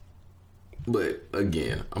 But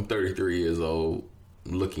again, I'm 33 years old,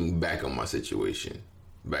 looking back on my situation.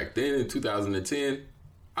 Back then in 2010,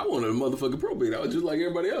 I wanted a motherfucking probate. I was just like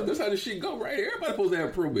everybody else. That's how this shit go, right? Everybody's supposed to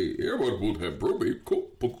have probate. Everybody's supposed to have probate. Cool.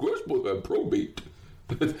 Of course, supposed to have probate.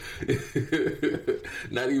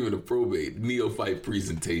 Not even a probate. Neophyte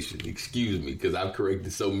presentation. Excuse me, because I've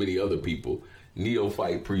corrected so many other people.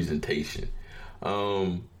 Neophyte presentation.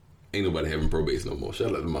 Ain't nobody having probates no more.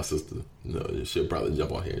 Shout out to my sister. No, she'll probably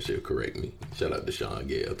jump on here and she'll correct me. Shout out to Sean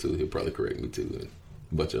Gale, too. He'll probably correct me, too. And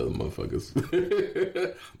a bunch of other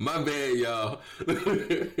motherfuckers. My bad, y'all.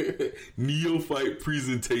 Neophyte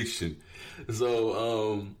presentation.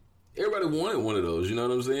 So, everybody wanted one of those, you know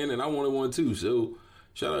what I'm saying? And I wanted one, too. So,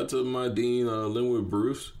 shout out to my dean, Linwood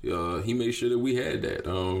Bruce. He made sure that we had that.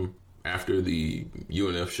 After the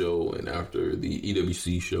UNF show and after the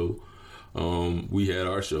EWC show, we had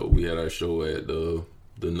our show. We had our show at the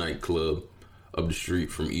nightclub up the street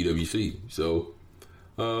from EWC. So,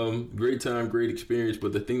 great time, great experience.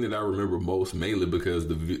 But the thing that I remember most, mainly because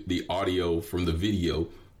the audio from the video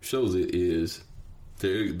shows it, is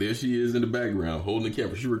there she is in the background holding the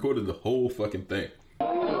camera. She recorded the whole fucking thing.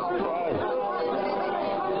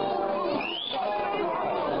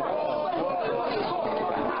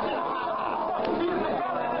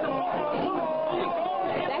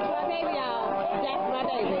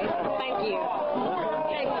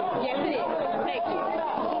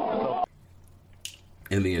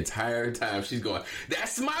 And the entire time she's going,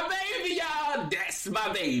 "That's my baby, y'all. That's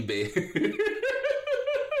my baby."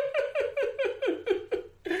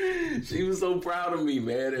 She was so proud of me,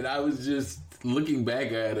 man. And I was just looking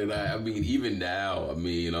back at it. I mean, even now,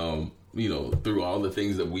 you know, through all the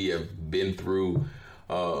things that we have been through,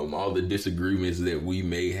 all the disagreements that we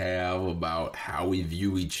may have about how we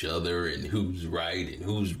view each other and who's right and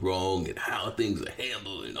who's wrong and how things are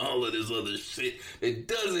handled and all of this other shit. It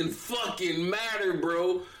doesn't fucking matter,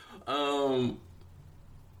 bro.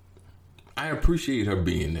 I appreciate her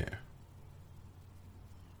being there.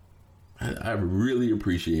 I really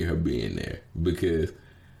appreciate her being there because,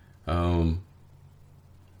 you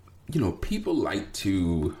know, people like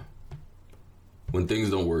to, when things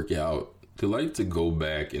don't work out, they like to go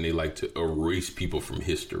back and they like to erase people from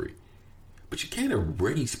history. But you can't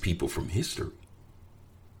erase people from history.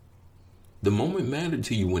 The moment mattered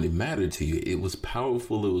to you when it mattered to you. It was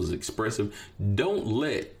powerful. It was expressive. Don't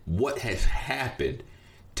let what has happened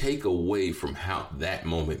take away from how that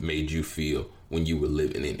moment made you feel when you were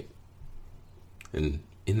living in it. And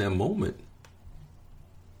in that moment,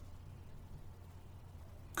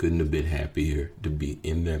 couldn't have been happier to be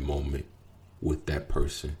in that moment with that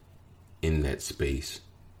person, in that space,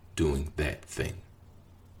 doing that thing.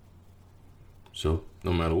 So,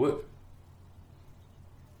 no matter what,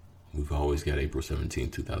 we've always got April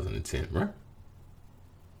 17, 2010, right?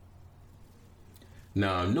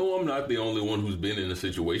 Now, I know I'm not the only one who's been in a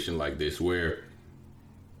situation like this where,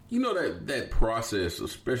 you know, that process,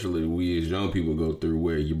 especially we as young people go through,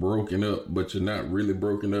 where you're broken up, but you're not really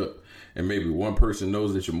broken up. And maybe one person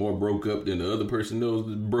knows that you're more broke up than the other person knows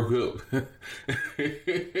that broke up.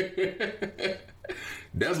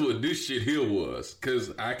 That's what this shit here was.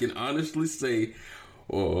 Because I can honestly say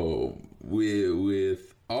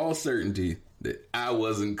with all certainty that I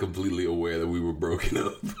wasn't completely aware that we were broken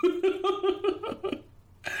up.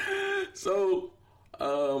 So,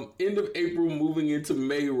 end of April, moving into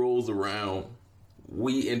May rolls around.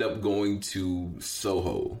 We end up going to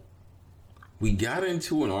Soho. We got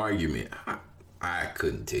into an argument. I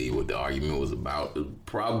couldn't tell you what the argument was about. It was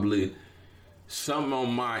probably something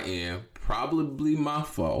on my end. Probably my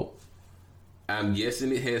fault. I'm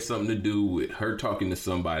guessing it had something to do with her talking to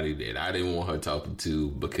somebody that I didn't want her talking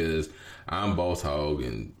to because I'm boss hog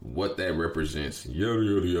and what that represents. Yada,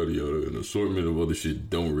 yada, yada, yada. An assortment of other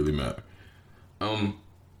shit don't really matter.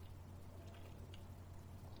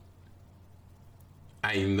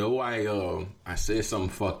 I know I said something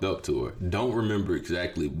fucked up to her. Don't remember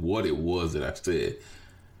exactly what it was that I said.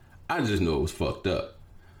 I just know it was fucked up.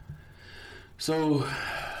 So,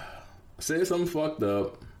 I said something fucked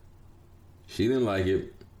up. She didn't like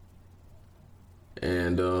it.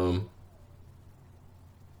 And,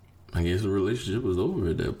 I guess the relationship was over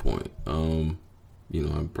at that point. You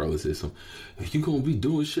know, I probably said something. If you gonna be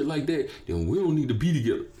doing shit like that, then we don't need to be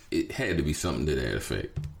together. It had to be something to that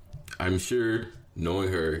effect. I'm sure, knowing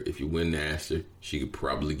her, if you went and asked her, she could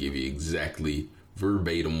probably give you exactly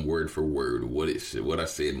verbatim, word for word, what I said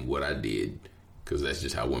and what I did, because that's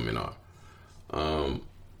just how women are.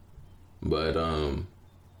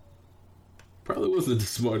 Probably wasn't the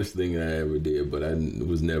smartest thing I ever did, but I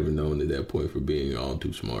was never known at that point for being all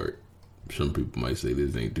too smart. Some people might say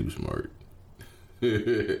this ain't too smart.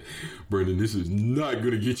 Brandon, this is not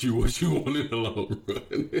going to get you what you want in the long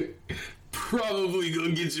run. Probably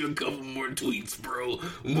going to get you a couple more tweets, bro.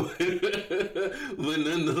 But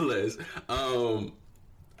nonetheless, I'm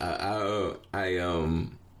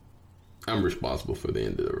responsible for the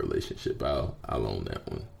end of the relationship. I'll own that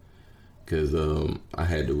one. Because I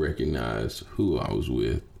had to recognize who I was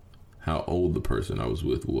with, how old the person I was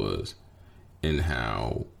with was, and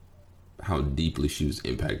how deeply she was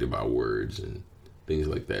impacted by words and things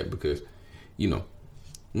like that. Because, you know,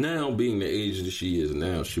 now being the age that she is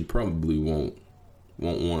now, she probably won't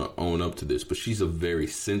want to own up to this, but she's a very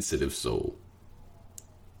sensitive soul.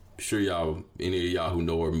 I'm sure any of y'all who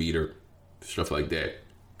know her, meet her, stuff like that,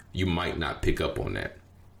 you might not pick up on that.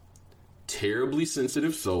 Terribly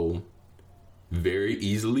sensitive soul, very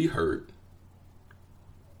easily hurt,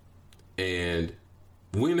 and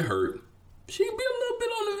when hurt, she can be a little bit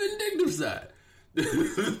on the vindictive side.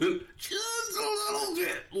 Just a little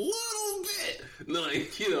bit.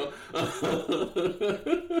 Like, you know.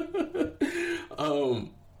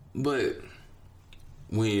 But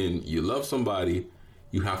when you love somebody,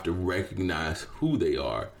 you have to recognize who they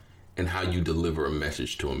are and how you deliver a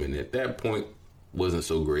message to them. And at that point, wasn't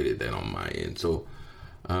so great at that on my end. So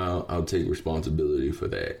I'll take responsibility for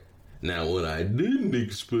that. Now, what I didn't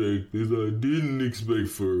expect is I didn't expect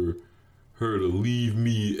for her to leave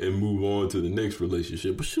me and move on to the next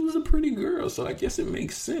relationship. But she was a pretty girl, so I guess it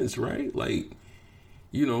makes sense, right? Like,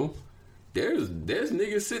 you know, there's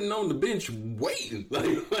niggas sitting on the bench waiting. Like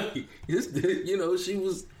you know, she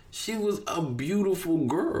was a beautiful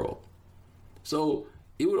girl. So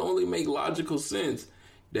it would only make logical sense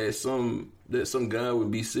that some guy would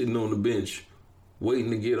be sitting on the bench waiting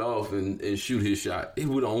to get off and shoot his shot. It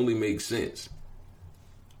would only make sense.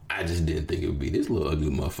 I just didn't think it would be this little ugly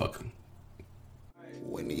motherfucker.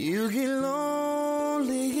 When you get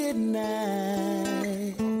lonely at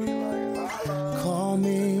night, call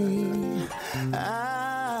me,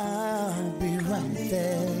 I'll be right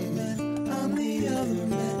there.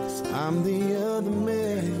 I'm the other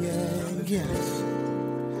man, yes.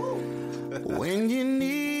 When you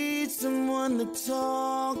need someone to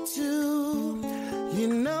talk to, you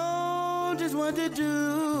know just what to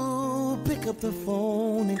do. Pick up the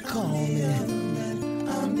phone and call me.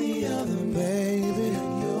 I'm the other baby.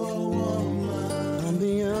 You're woman. I'm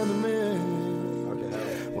the other man.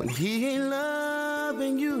 When he ain't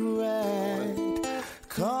loving you right,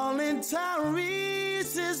 calling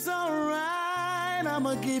Tyrese is alright.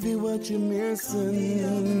 I'ma give you what you're missing.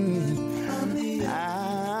 I'm the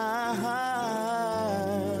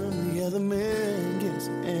other man. Yes,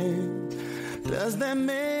 and does that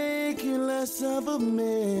make you less of a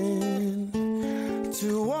man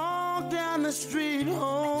to walk down the street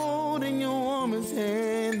holding your woman's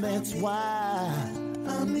hand? That's why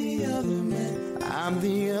I'm the other man. I'm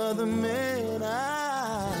the other man.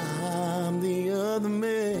 I'm the other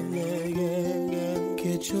man. Yeah, yeah, yeah.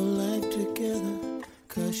 Get your life together,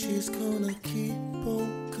 'cause she's gonna keep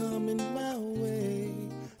on coming my way,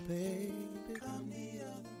 baby. I'm the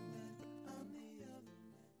other man. I'm the other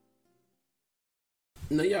man.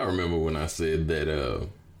 Now, y'all remember when I said that,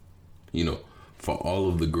 you know, for all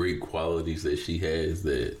of the great qualities that she has,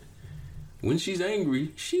 that when she's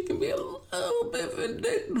angry, she can be a little bit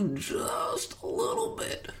vindictive, just a little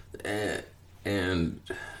bit. And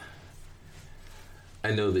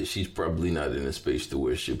I know that she's probably not in a space to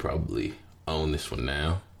where she'll probably own this one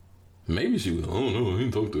now. Maybe she will. I don't know. I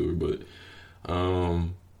didn't talk to her, but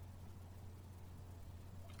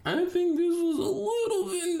I think this was a little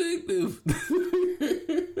vindictive.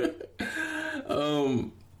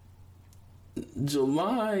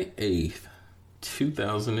 July 8th,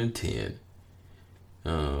 2010.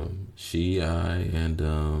 She, I, and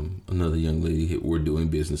another young lady were doing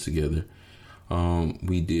business together.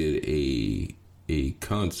 We did a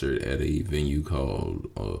concert at a venue called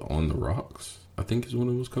On the Rocks, I think is what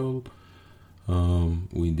it was called.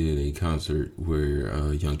 We did a concert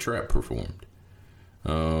where Young Trap performed.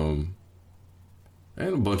 And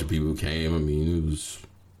a bunch of people came. I mean, it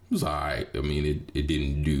was alright. I mean, it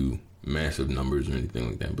didn't do massive numbers or anything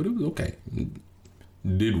like that, but it was okay. It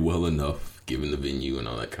did well enough given the venue and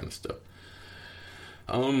all that kind of stuff.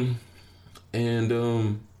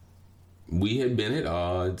 We had been at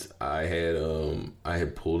odds. I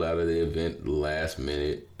had pulled out of the event last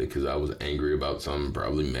minute because I was angry about something,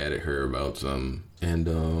 probably mad at her about something,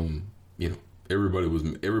 and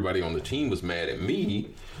everybody on the team was mad at me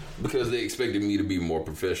because they expected me to be more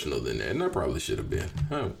professional than that, and I probably should have been.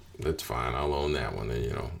 Oh, that's fine. I'll own that one.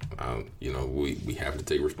 And we have to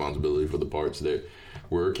take responsibility for the parts that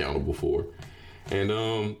we're accountable for, and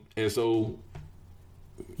so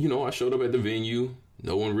I showed up at the venue.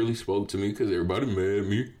 No one really spoke to me because everybody mad at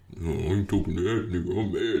me. I ain't talking to that nigga.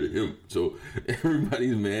 I'm mad at him. So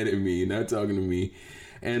everybody's mad at me, not talking to me.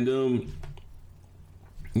 And,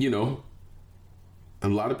 a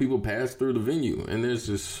lot of people pass through the venue. And there's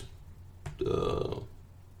just,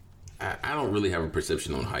 I don't really have a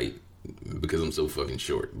perception on height because I'm so fucking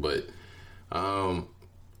short. But I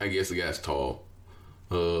guess the guy's tall.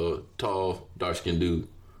 Tall, dark-skinned dude.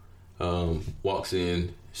 Walks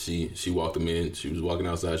in. She walked him in. She was walking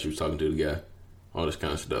outside. She was talking to the guy. All this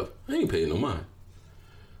kind of stuff. I ain't paying no mind.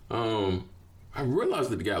 I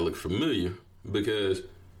realized that the guy looked familiar because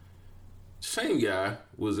same guy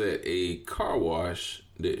was at a car wash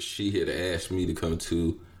that she had asked me to come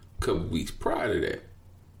to a couple weeks prior to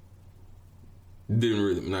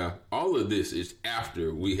that. Now, all of this is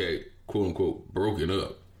after we had, quote unquote, broken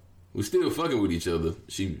up. We still fucking with each other.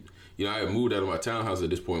 I had moved out of my townhouse at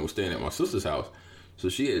this point. Was staying at my sister's house. So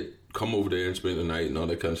she had come over there and spent the night and all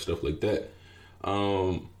that kind of stuff like that.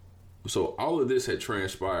 So all of this had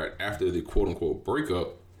transpired after the quote-unquote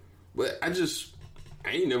breakup. But I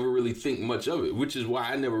ain't never really think much of it, which is why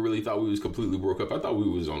I never really thought we was completely broke up. I thought we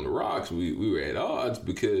was on the rocks. We were at odds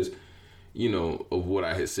because, of what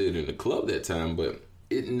I had said in the club that time. But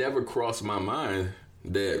it never crossed my mind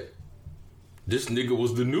that this nigga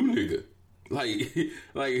was the new nigga. Like,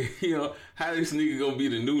 how this nigga gonna be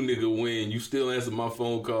the new nigga when you still answer my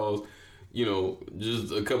phone calls,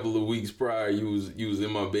 just a couple of weeks prior, you was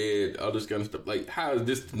in my bed, all this kind of stuff. Like, how is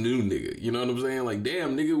this the new nigga? You know what I'm saying? Like,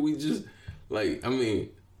 damn, nigga, we just, let a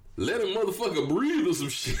motherfucker breathe or some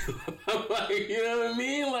shit. Like, you know what I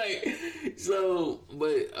mean? Like, so,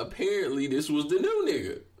 but apparently this was the new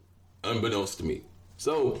nigga, unbeknownst to me.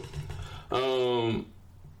 So,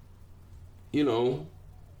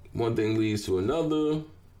 one thing leads to another,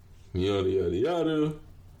 yada, yada, yada.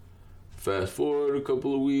 Fast forward a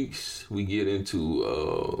couple of weeks, we get into,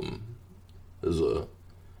 I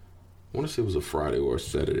want to say it was a Friday or a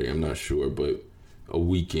Saturday, I'm not sure, but a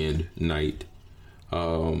weekend night.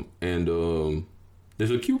 And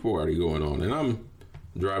there's a Q party going on, and I'm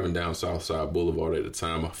driving down Southside Boulevard at the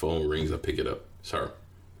time. My phone rings, I pick it up. It's her.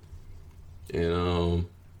 And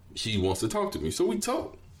she wants to talk to me, so we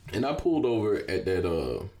talk. And I pulled over at that,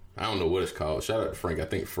 I don't know what it's called. Shout out to Frank. I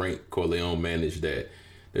think Frank Corleone managed that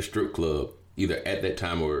strip club either at that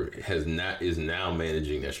time or is now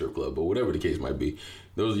managing that strip club, but whatever the case might be.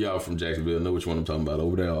 Those of y'all from Jacksonville know which one I'm talking about,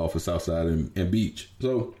 over there off of Southside and Beach.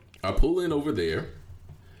 So I pull in over there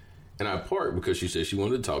and I park because she said she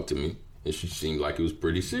wanted to talk to me and she seemed like it was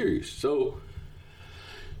pretty serious. So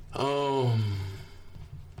I'm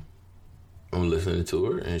listening to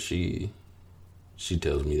her and she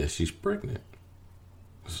tells me that she's pregnant.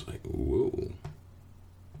 It's like, whoa.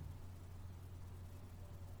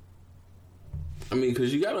 I mean,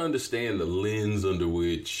 because you got to understand the lens under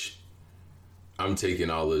which I'm taking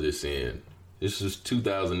all of this in. This is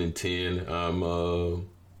 2010. I'm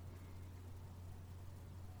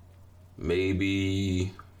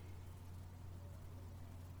maybe,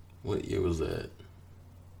 what year was that?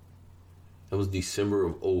 That was December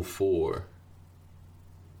of 2004.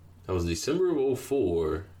 That was December of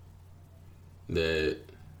 2004 that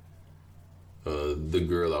the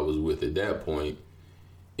girl I was with at that point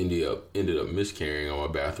ended up miscarrying on my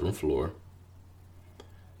bathroom floor.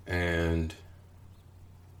 And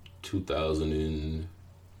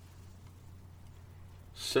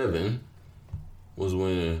 2007 was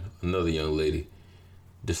when another young lady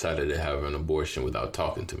decided to have an abortion without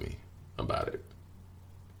talking to me about it.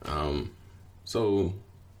 So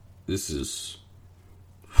this is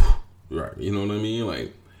right, you know what I mean?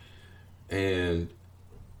 Like, and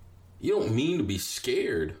you don't mean to be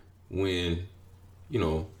scared when, you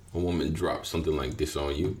know, a woman drops something like this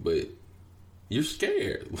on you, but you're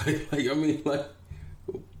scared. Like,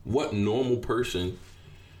 what normal person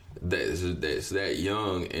that's that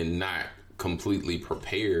young and not completely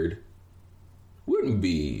prepared wouldn't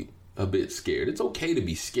be a bit scared? It's okay to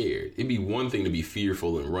be scared. It'd be one thing to be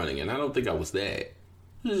fearful and running, and I don't think I was that.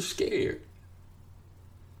 I was just scared.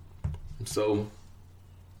 So,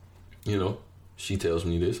 you know, she tells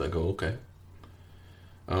me this. I go, okay.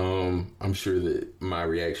 I'm sure that my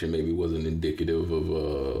reaction maybe wasn't indicative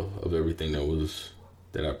of everything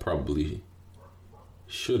that I probably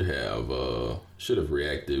should have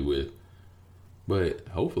reacted with, but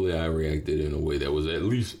hopefully I reacted in a way that was at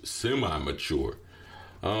least semi-mature.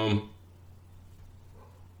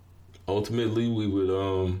 Ultimately, we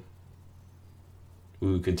would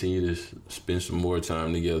continue to spend some more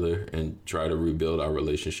time together and try to rebuild our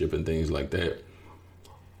relationship and things like that.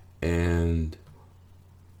 And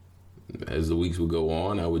as the weeks would go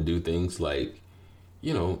on, I would do things like,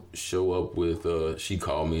 you know, show up with, she'd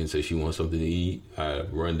call me and say she wants something to eat.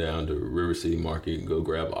 I'd run down to River City Market and go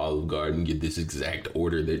grab Olive Garden, get this exact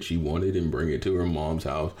order that she wanted and bring it to her mom's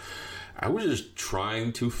house. I was just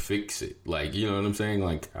trying to fix it. Like, you know what I'm saying?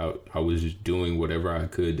 Like, I was just doing whatever I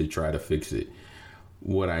could to try to fix it.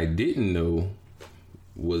 What I didn't know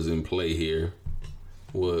was in play here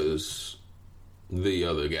was the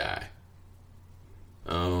other guy.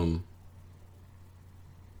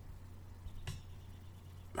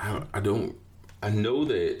 I know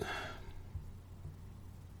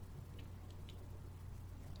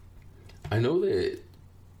that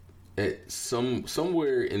at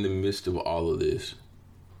somewhere in the midst of all of this,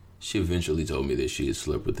 she eventually told me that she had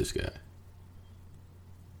slept with this guy.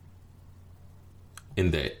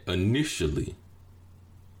 And that initially,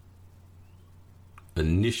 I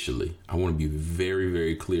want to be very,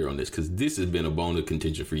 very clear on this, because this has been a bone of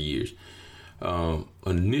contention for years.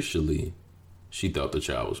 Initially, she thought the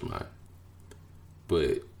child was mine.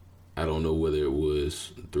 But I don't know whether it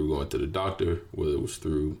was through going to the doctor, whether it was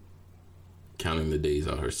through counting the days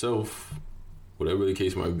out herself, whatever the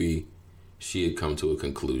case might be, she had come to a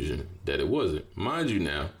conclusion that it wasn't. Mind you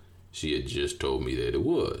now, she had just told me that it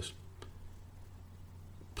was.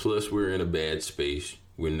 Plus, we're in a bad space.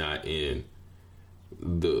 We're not in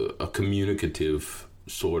a communicative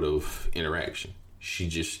sort of interaction. She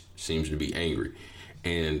just seems to be angry.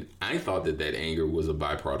 And I thought that anger was a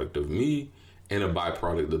byproduct of me and a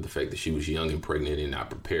byproduct of the fact that she was young and pregnant and not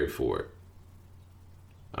prepared for it.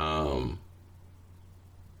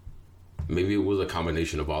 Maybe it was a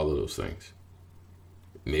combination of all of those things.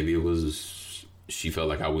 Maybe it was she felt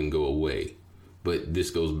like I wouldn't go away. But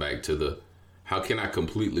this goes back to how can I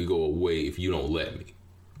completely go away if you don't let me?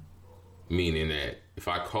 Meaning that if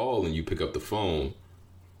I call and you pick up the phone,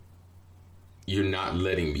 you're not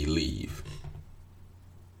letting me leave.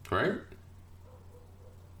 Right?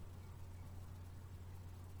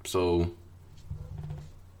 So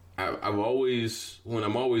I've always, when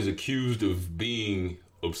I'm always accused of being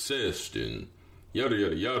obsessed and yada,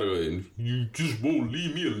 yada, yada, and you just won't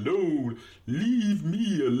leave me alone. Leave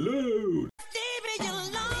me alone. Leave me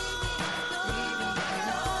alone.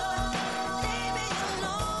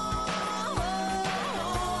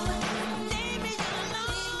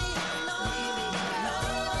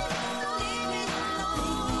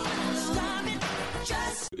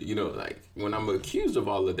 You know, like when I'm accused of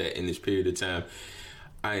all of that in this period of time,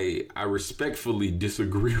 I respectfully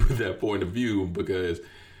disagree with that point of view, because,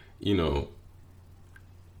 you know,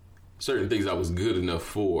 certain things I was good enough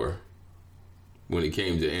for when it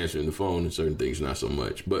came to answering the phone, and certain things not so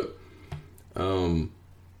much. But, you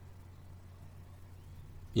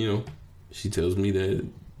know, she tells me that,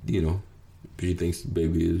 you know, she thinks the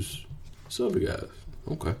baby is Silverguy's.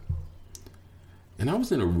 Okay. And I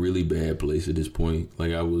was in a really bad place at this point.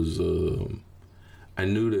 Like I was, I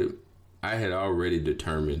knew that I had already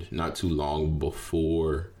determined not too long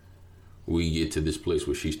before we get to this place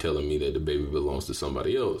where she's telling me that the baby belongs to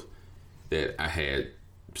somebody else, that I had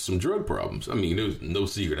some drug problems. I mean, there was no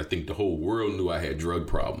secret. I think the whole world knew I had drug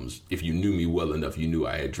problems. If you knew me well enough, you knew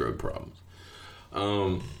I had drug problems.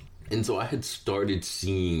 And so I had started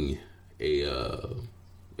seeing a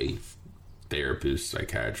therapist,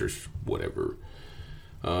 psychiatrist, whatever,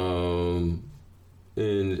 and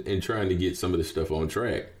trying to get some of this stuff on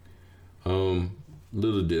track.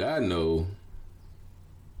 little did I know,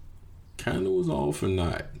 kind of was all for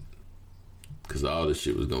naught. Because all this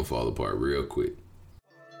shit was going to fall apart real quick.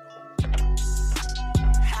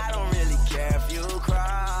 I don't really care if you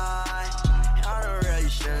cry. I don't really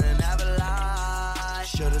shouldn't have a lie.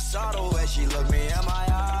 Should've saw the way she looked me in my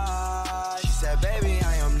eyes. She said, baby,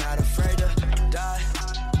 I am not afraid to die.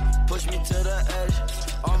 Push me to the edge.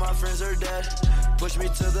 All my friends are dead. Push me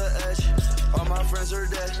to the edge. All my friends are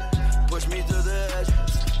dead. Push me to the edge.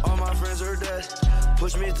 All my friends are dead.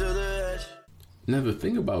 Push me to the edge. Now, the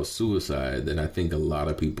thing about suicide that I think a lot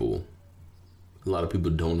of people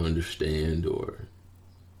don't understand or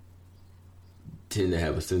tend to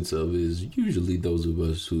have a sense of is usually those of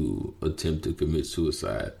us who attempt to commit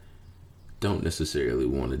suicide don't necessarily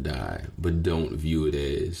want to die, but don't view it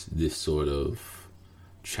as this sort of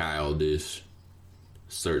childish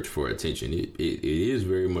search for attention. It is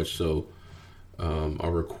very much so a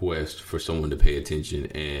request for someone to pay attention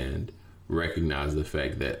and recognize the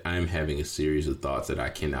fact that I'm having a series of thoughts that I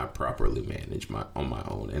cannot properly manage on my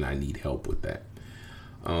own, and I need help with that.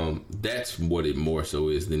 That's what it more so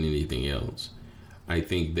is than anything else. I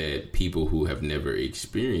think that people who have never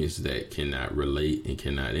experienced that cannot relate and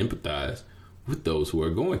cannot empathize with those who are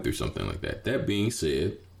going through something like that. That being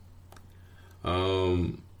said,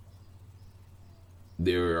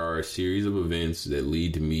 there are a series of events that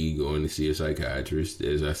lead to me going to see a psychiatrist,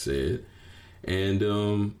 as I said. And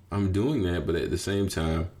I'm doing that, but at the same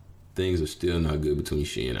time, things are still not good between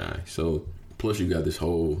she and I. So, plus you got this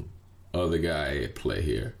whole other guy at play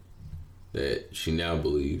here that she now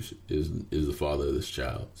believes is the father of this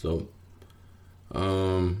child. So,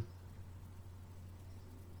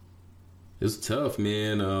 it's tough,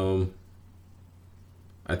 man.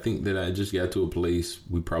 I think that I just got to a place,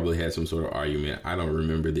 we probably had some sort of argument. I don't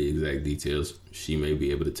remember the exact details. She may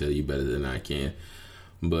be able to tell you better than I can.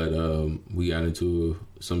 But we got into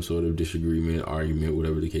some sort of disagreement, argument,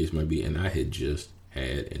 whatever the case might be, and I had just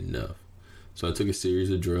had enough. So I took a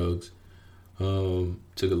series of drugs,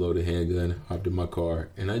 took a loaded handgun, hopped in my car,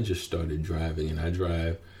 and I just started driving. And I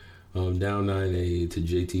drive down 9A to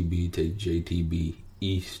JTB, take JTB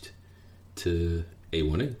east to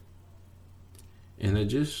A1A. And I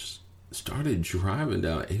just started driving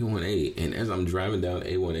down A1A. And as I'm driving down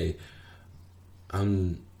A1A,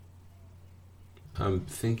 I'm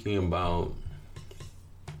thinking about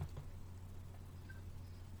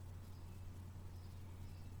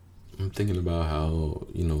how,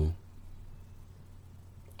 you know,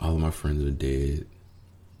 all of my friends are dead.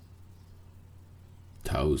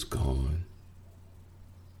 Tao's gone.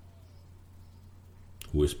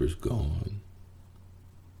 Whisper's gone.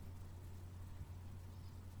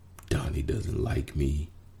 Donnie doesn't like me.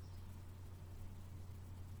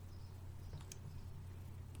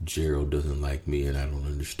 Gerald doesn't like me, and I don't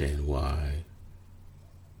understand why.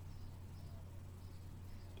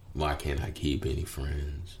 Why can't I keep any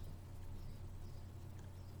friends?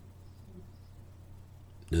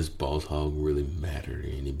 Does Boss Hog really matter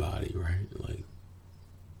to anybody, right?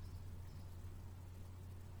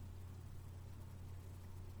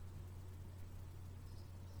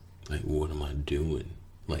 Like, what am I doing?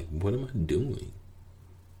 What am I doing?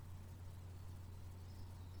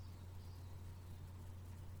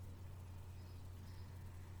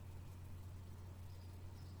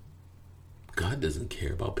 God doesn't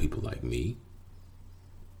care about people like me.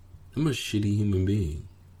 I'm a shitty human being.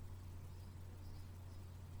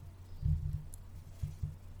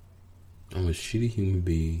 I'm a shitty human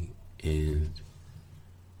being, and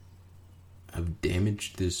I've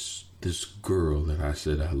damaged this girl that I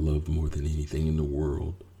said I loved more than anything in the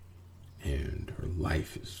world, and her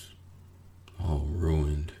life is all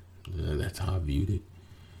ruined. That's how I viewed it.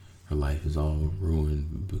 Her life is all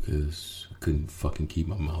ruined because I couldn't fucking keep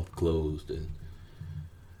my mouth closed. And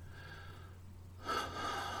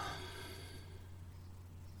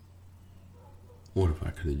what if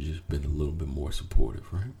I could have just been a little bit more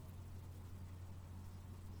supportive, right?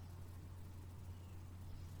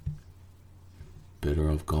 Better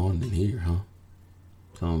off gone than here, huh?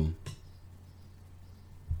 So I'm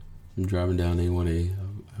driving down A1A.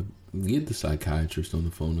 I get the psychiatrist on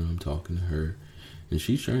the phone, and I'm talking to her. And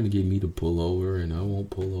she's trying to get me to pull over, and I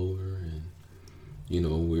won't pull over. And, you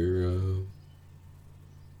know,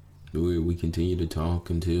 we continue to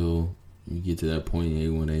talk until we get to that point in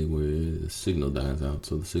A1A where the signal dies out.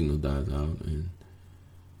 So the signal dies out, and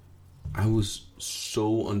I was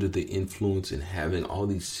so under the influence and having all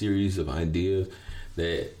these series of ideas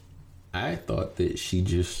that I thought that she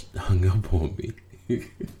just hung up on me.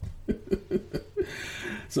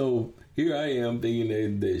 So here I am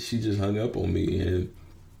thinking that she just hung up on me, and,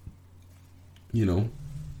 you know,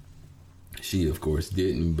 She, of course,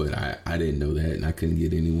 didn't, but I didn't know that, and I couldn't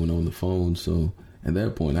get anyone on the phone. So at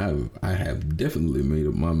that point, I have definitely made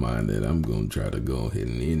up my mind that I'm going to try to go ahead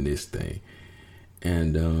and end this thing.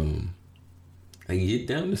 And I get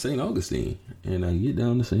down to St. Augustine, and I get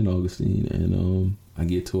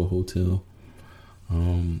to a hotel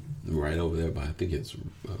right over there by, I think it's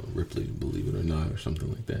Ripley, believe it or not, or something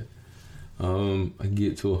like that. I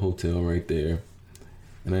get to a hotel right there,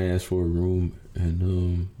 and I ask for a room, and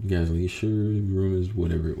you guys are like, sure, the room is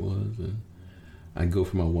whatever it was, and I go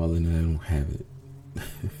for my wallet, and I don't have it.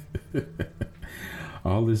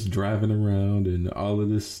 All this driving around and all of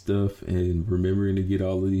this stuff and remembering to get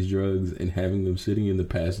all of these drugs and having them sitting in the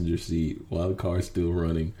passenger seat while the car's still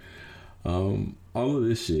running. All of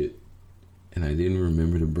this shit. And I didn't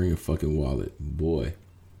remember to bring a fucking wallet. Boy.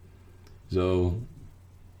 So,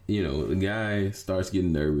 you know, the guy starts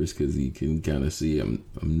getting nervous because he can kind of see I'm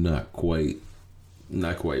not quite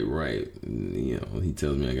right. You know, he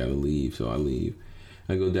tells me I gotta leave, so I leave.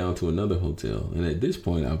 I go down to another hotel, and at this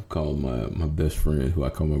point, I've called my best friend, who I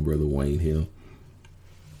call my brother Wayne Hill,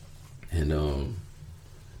 and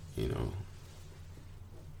you know,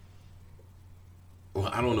 well,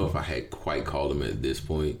 I don't know if I had quite called him at this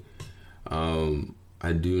point.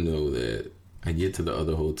 I do know that I get to the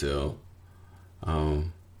other hotel,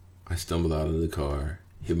 I stumble out of the car,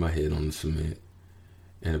 hit my head on the cement,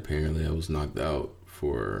 and apparently I was knocked out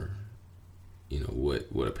for, you know,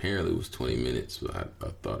 what apparently was 20 minutes. But I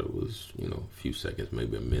thought it was, you know, a few seconds,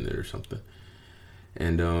 maybe a minute or something.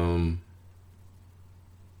 And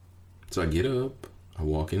so I get up, I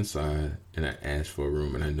walk inside, and I ask for a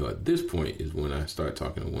room. And I know at this point is when I start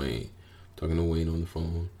talking to Wayne on the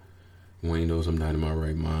phone. Wayne knows I'm not in my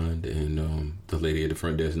right mind, and the lady at the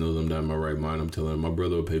front desk knows I'm not in my right mind. I'm telling her my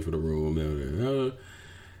brother will pay for the room,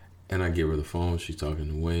 and I give her the phone. She's talking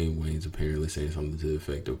to Wayne. Wayne's apparently saying something to the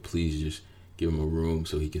effect of, please just give him a room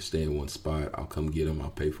so he can stay in one spot. I'll come get him.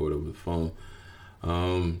 I'll pay for it over the phone.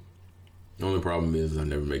 The only problem is I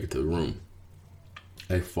never make it to the room.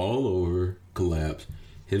 I fall over, collapse,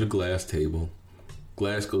 hit a glass table.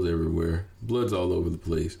 Glass goes everywhere. Blood's all over the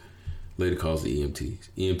place. Later calls the EMTs.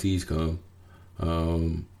 EMTs come.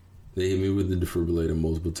 They hit me with the defibrillator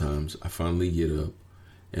multiple times. I finally get up.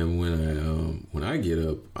 And when I get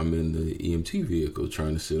up, I'm in the EMT vehicle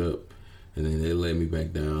trying to sit up. And then they lay me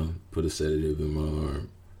back down, put a sedative in my arm,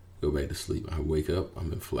 go back to sleep. I wake up,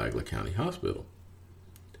 I'm in Flagler County Hospital.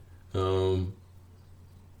 The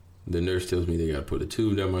nurse tells me they got to put a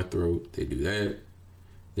tube down my throat. They do that.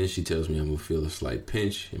 Then she tells me I'm going to feel a slight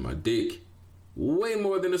pinch in my dick. Way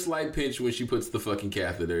more than a slight pinch when she puts the fucking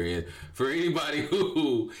catheter in. For anybody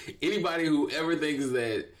who ever thinks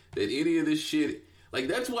that any of this shit, like,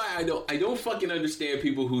 that's why I don't fucking understand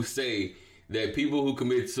people who say that people who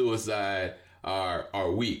commit suicide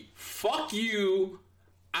are weak. Fuck you.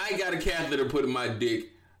 I got a catheter put in my dick.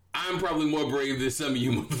 I'm probably more brave than some of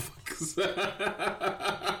you motherfuckers.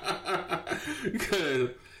 Because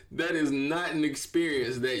that is not an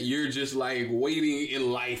experience that you're just like waiting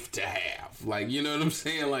in life to have. Like, you know what I'm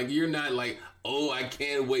saying? Like, you're not like, oh, I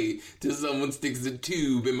can't wait till someone sticks a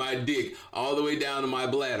tube in my dick all the way down to my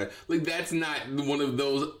bladder. Like, that's not one of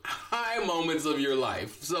those high moments of your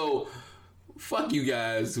life. So fuck you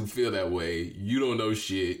guys who feel that way. You don't know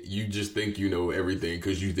shit. You just think you know everything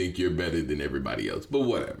because you think you're better than everybody else. But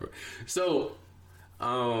whatever. So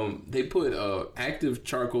they put active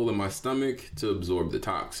charcoal in my stomach to absorb the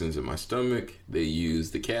toxins in my stomach. They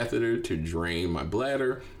used the catheter to drain my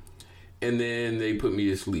bladder. And then they put me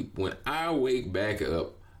to sleep. When I wake back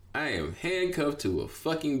up, I am handcuffed to a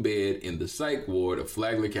fucking bed in the psych ward of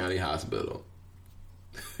Flagler County Hospital.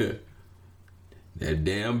 That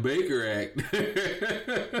damn Baker Act.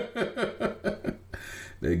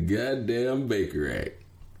 That goddamn Baker Act.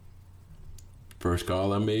 First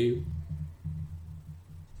call I made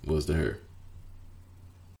was to her.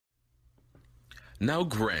 Now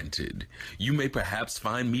granted, you may perhaps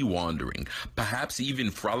find me wandering, perhaps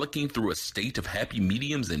even frolicking through a state of happy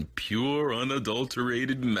mediums and pure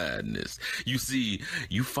unadulterated madness. You see,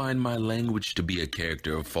 you find my language to be a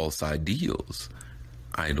character of false ideals,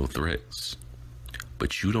 idle threats.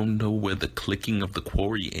 But you don't know where the clicking of the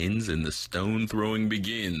quarry ends and the stone throwing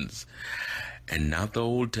begins. And not the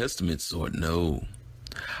Old Testament sort, no.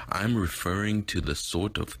 I'm referring to the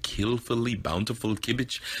sort of killfully bountiful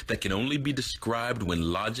kibbutz that can only be described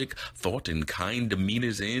when logic, thought, and kind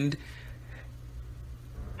demeanors end,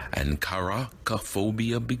 and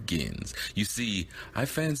karakophobia begins. You see, I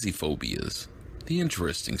fancy phobias, the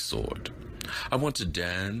interesting sort. I want to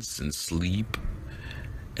dance and sleep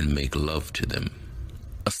and make love to them,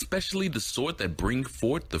 especially the sort that bring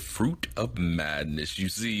forth the fruit of madness. You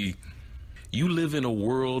see, You live in a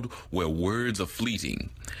world where words are fleeting.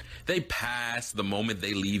 They pass the moment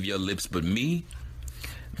they leave your lips, but me,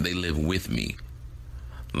 they live with me.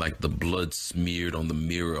 Like the blood smeared on the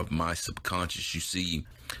mirror of my subconscious, you see,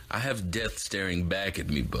 I have death staring back at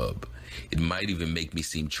me, bub. It might even make me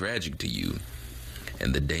seem tragic to you.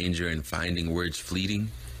 And the danger in finding words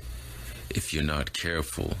fleeting, if you're not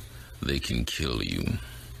careful, they can kill you.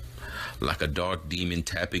 Like a dark demon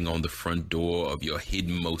tapping on the front door of your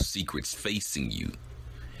hiddenmost secrets, facing you,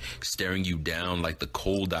 staring you down like the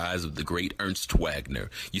cold eyes of the great Ernst Wagner.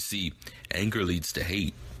 You see, anger leads to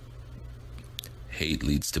hate. Hate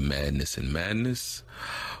leads to madness, and madness,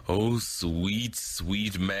 oh sweet,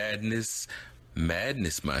 sweet madness.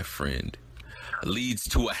 Madness, my friend, leads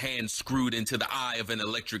to a hand screwed into the eye of an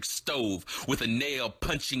electric stove with a nail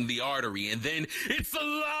punching the artery, and then it's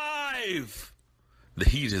alive! The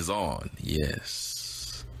heat is on,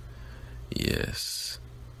 yes. Yes.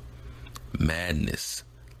 Madness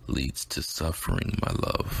leads to suffering, my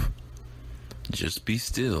love. Just be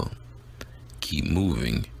still. Keep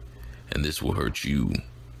moving, and this will hurt you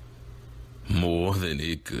more than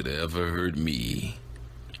it could ever hurt me.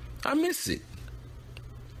 I miss it.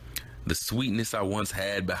 The sweetness I once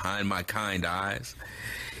had behind my kind eyes,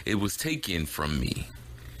 it was taken from me,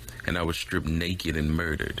 and I was stripped naked and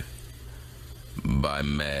murdered by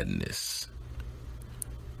madness.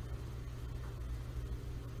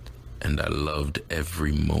 And I loved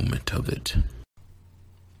every moment of it.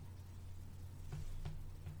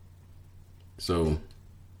 So,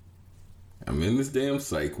 I'm in this damn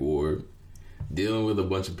psych ward, dealing with a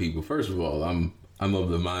bunch of people. First of all, I'm of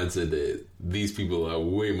the mindset that these people are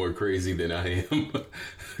way more crazy than I am.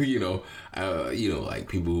 Like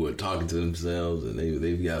people who are talking to themselves and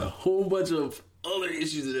they've got a whole bunch of other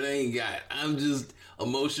issues that I ain't got. I'm just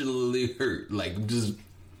emotionally hurt, like just a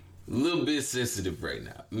little bit sensitive right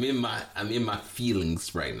now. I'm in my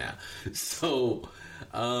feelings right now. So,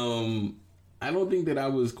 I don't think that I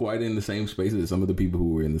was quite in the same space as some of the people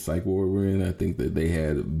who were in the psych ward were in. I think that they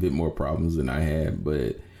had a bit more problems than I had,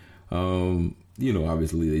 but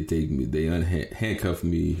obviously they handcuff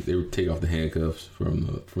me. They would take off the handcuffs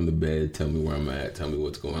from the bed, tell me where I'm at, tell me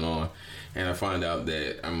what's going on. And I find out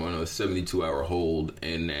that I'm on a 72-hour hold,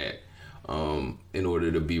 and that in order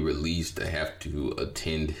to be released, I have to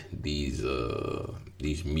attend these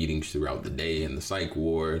meetings throughout the day in the psych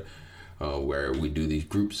ward, where we do these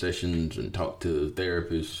group sessions and talk to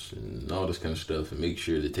therapists and all this kind of stuff, and make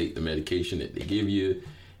sure to take the medication that they give you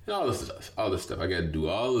and all this stuff. I got to do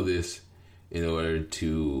all of this in order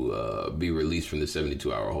to be released from the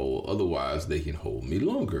 72-hour hold. Otherwise, they can hold me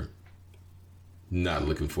longer. Not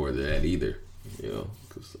looking forward to that either,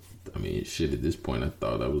 because, shit, at this point, I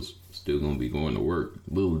thought I was still going to be going to work.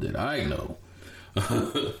 Little did I know.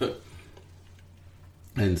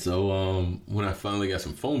 And so when I finally got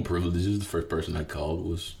some phone privileges, the first person I called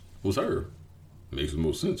was her. Makes the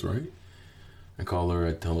most sense, right? I call her,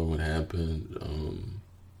 I tell her what happened,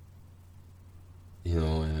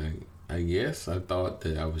 and I guess I thought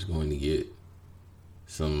that I was going to get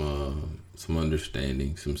some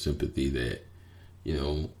understanding, some sympathy that,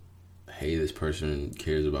 hey, this person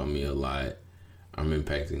cares about me a lot. I'm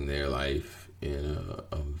impacting their life in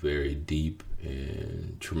a very deep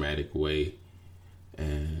and traumatic way.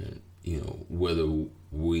 And, whether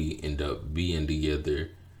we end up being together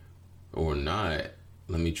or not,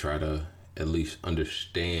 let me try to at least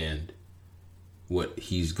understand what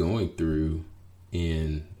he's going through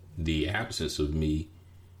in the absence of me,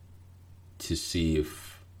 to see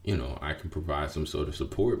if, I can provide some sort of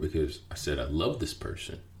support, because I said I love this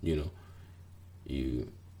person,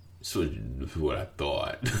 so what I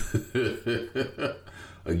thought.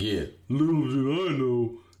 Again, little did I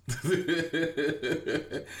know.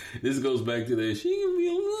 This goes back to that she can be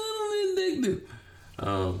a little indignant.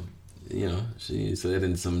 She said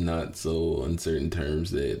in some not so uncertain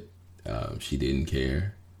terms that she didn't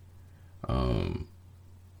care.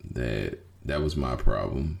 That was my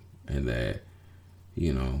problem, and that,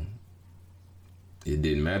 it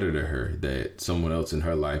didn't matter to her that someone else in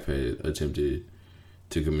her life had attempted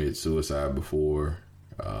to commit suicide before,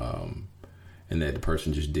 and that the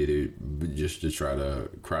person just did it just to try to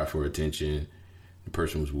cry for attention. The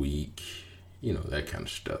person was weak, that kind of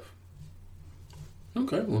stuff.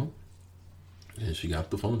 Okay, well, and she got off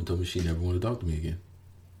the phone and told me she never wanted to talk to me again.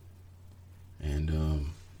 And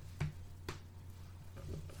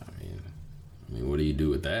what do you do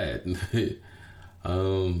with that?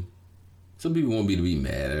 Some people want me to be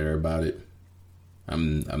mad at her about it.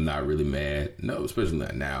 I'm not really mad. No, especially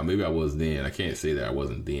not now. Maybe I was then. I can't say that I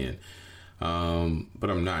wasn't then. But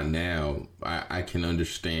I'm not now. I can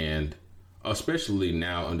understand especially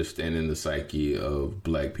now understanding the psyche of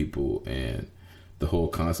black people and the whole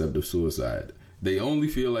concept of suicide. They only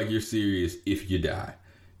feel like you're serious if you die.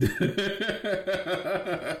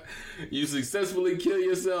 You successfully kill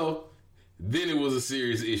yourself, then it was a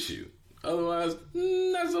serious issue. Otherwise,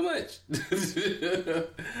 not so much.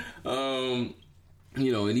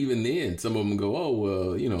 And even then, some of them go, oh,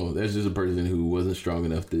 well, that's just a person who wasn't strong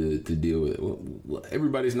enough to deal with it. Well,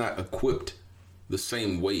 everybody's not equipped the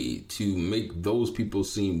same way to make those people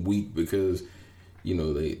seem weak because,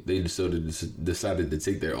 they decided to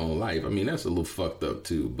take their own life. I mean, that's a little fucked up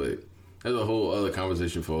too, but that's a whole other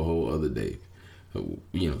conversation for a whole other day.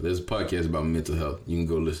 There's a podcast about mental health. You can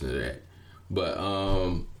go listen to that. But,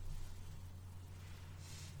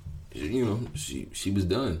 she was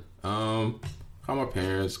done. Call my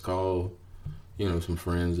parents, call, some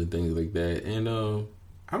friends and things like that. And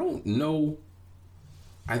I don't know.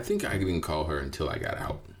 I think I didn't call her until I got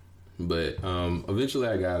out. But eventually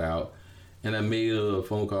I got out and I made a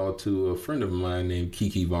phone call to a friend of mine named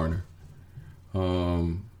Kiki Varner.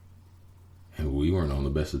 And we weren't on the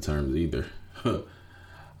best of terms either.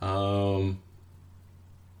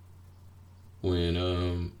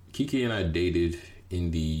 When Kiki and I dated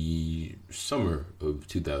in the summer of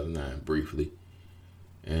 2009 briefly.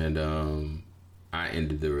 And I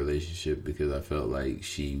ended the relationship because I felt like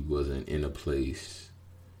she wasn't in a place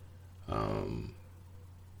from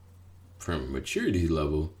a maturity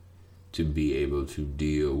level to be able to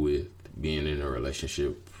deal with being in a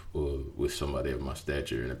relationship with somebody of my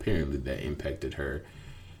stature. And apparently that impacted her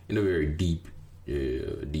in a very deep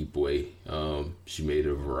way. She made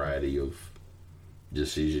a variety of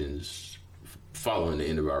decisions following the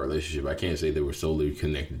end of our relationship. I can't say they were solely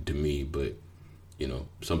connected to me, but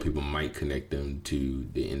some people might connect them to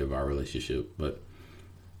the end of our relationship. But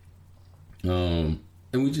and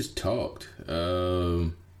we just talked.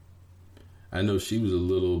 I know she was a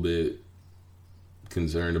little bit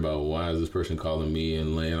concerned about why is this person calling me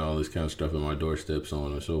and laying all this kind of stuff at my doorstep, so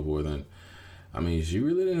on and so forth. And I mean, she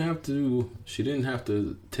didn't have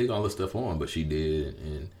to take all this stuff on, but she did,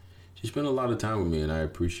 and she spent a lot of time with me, and I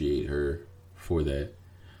appreciate her for that.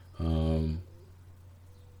 And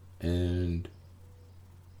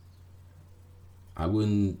I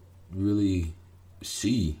wouldn't really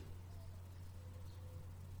see,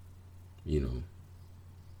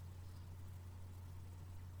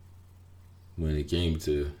 when it came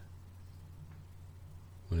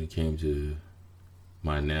to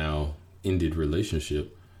my now ended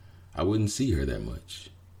relationship, I wouldn't see her that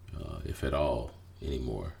much, if at all,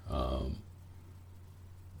 anymore.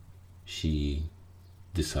 She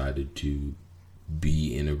decided to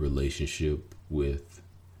be in a relationship with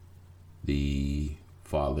the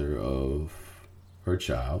father of her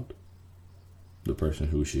child, the person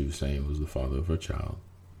who she was saying was the father of her child.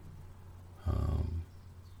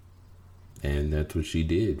 And that's what she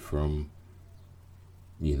did from,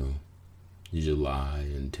 July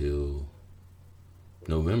until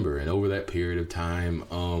November. And over that period of time,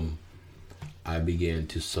 I began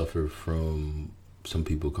to suffer from, some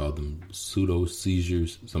people call them pseudo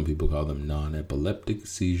seizures, some people call them non-epileptic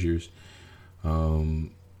seizures,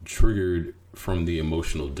 triggered from the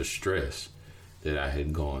emotional distress that I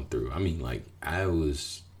had gone through. I mean, like, I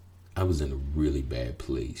was in a really bad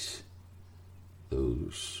place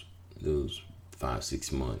those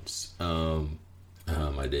 5-6 months.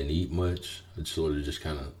 I didn't eat much. I sort of just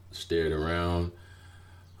kind of stared around.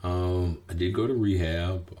 I did go to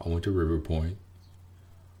rehab. I went to River Point.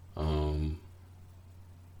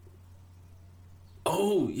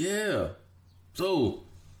 Oh yeah. So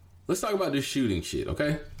let's talk about this shooting shit,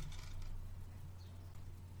 okay?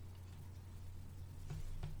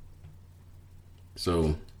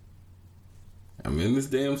 So I'm in this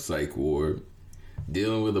damn psych ward,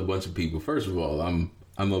 dealing with a bunch of people. First of all, I'm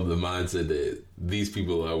of the mindset that these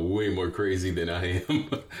people are way more crazy than I am.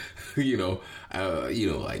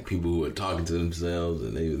 Like people who are talking to themselves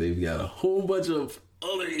and they've got a whole bunch of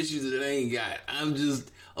other issues that they ain't got. I'm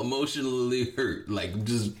just emotionally hurt, like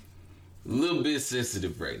just a little bit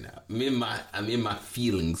sensitive right now. I'm in my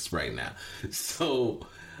feelings right now. So,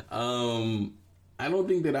 I don't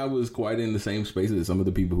think that I was quite in the same space as some of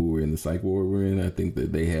the people who were in the psych ward were in. I think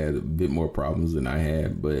that they had a bit more problems than I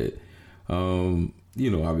had, but,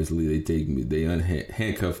 obviously they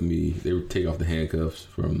handcuff me. They would take off the handcuffs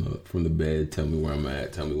from the bed, tell me where I'm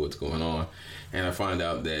at, tell me what's going on. And I find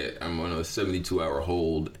out that I'm on a 72-hour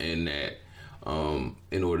hold and that,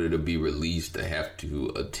 in order to be released, I have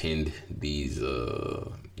to attend these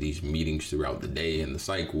meetings throughout the day in the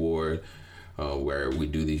psych ward, where we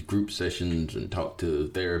do these group sessions and talk to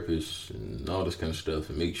therapists and all this kind of stuff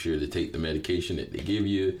and make sure to take the medication that they give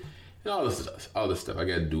you and all this stuff. I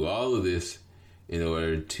got to do all of this in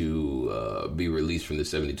order to be released from the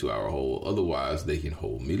 72-hour hold. Otherwise, they can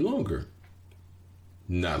hold me longer.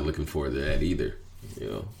 Not looking forward to that either.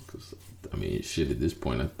 Because, I mean, shit, at this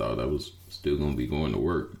point, I thought I was still going to be going to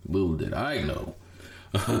work. Little did I know.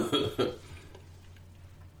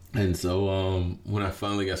 And so, when I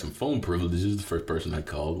finally got some phone privileges, the first person I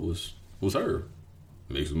called was her.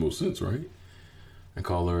 Makes the most sense, right? I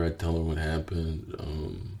call her, I tell her what happened,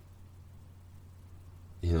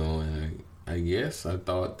 and I guess I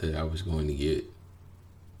thought that I was going to get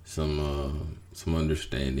some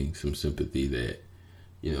understanding, some sympathy that,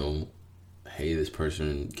 hey, this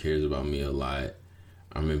person cares about me a lot.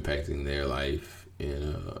 I'm impacting their life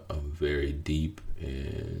in a very deep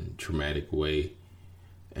and traumatic way.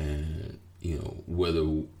 And, whether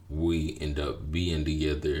we end up being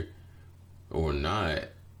together or not,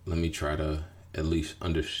 let me try to at least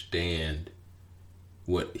understand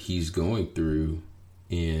what he's going through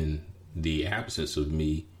in the absence of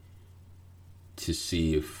me, to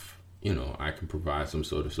see if, I can provide some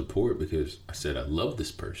sort of support, because I said I love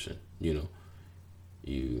this person,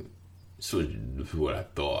 so that's what I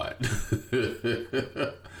thought.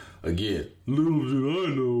 Again, little did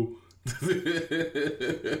I know.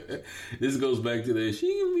 This goes back to that she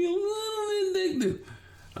can be a little vindictive.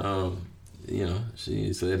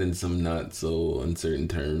 She said in some not so uncertain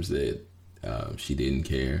terms that she didn't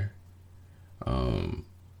care,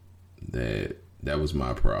 that was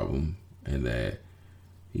my problem, and that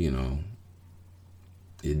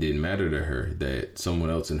it didn't matter to her that someone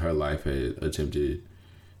else in her life had attempted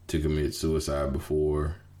to commit suicide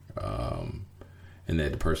before, and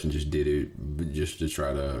that the person just did it just to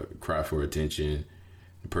try to cry for attention.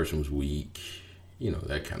 The person was weak,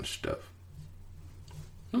 that kind of stuff.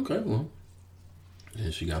 Okay, well,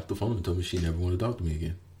 and she got off the phone and told me she never wanted to talk to me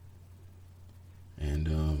again. And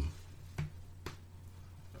I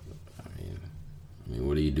mean,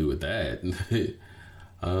 what do you do with that?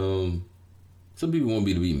 Some people want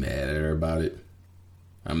me to be mad at her about it.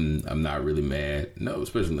 I'm not really mad. No,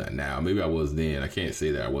 especially not now. Maybe I was then. I can't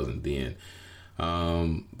say that I wasn't then.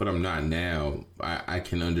 But I'm not now. I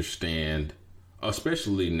can understand,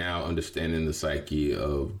 especially now, understanding the psyche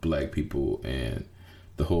of Black people and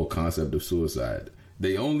the whole concept of suicide.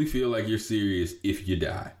 They only feel like you're serious if you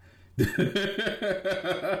die.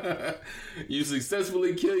 You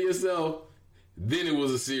successfully kill yourself, then it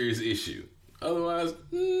was a serious issue. Otherwise,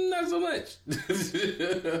 not so much.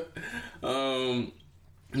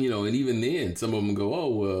 And even then, some of them go, oh,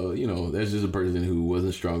 well, that's just a person who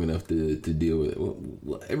wasn't strong enough to deal with it.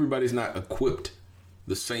 Well, everybody's not equipped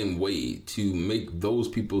the same way to make those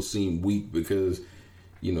people seem weak because,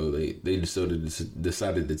 they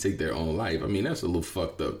decided to take their own life. I mean, that's a little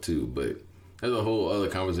fucked up too, but that's a whole other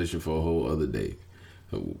conversation for a whole other day.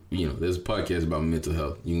 There's a podcast about mental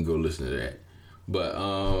health. You can go listen to that. But,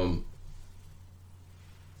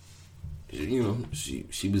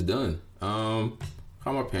 she was done. Call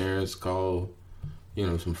my parents, call,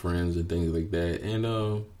 some friends and things like that. And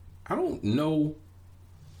I don't know.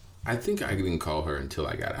 I think I didn't call her until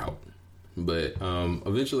I got out. But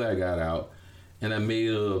eventually I got out, and I made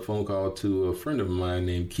a phone call to a friend of mine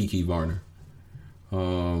named Kiki Varner.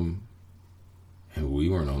 And we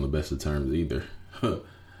weren't on the best of terms either.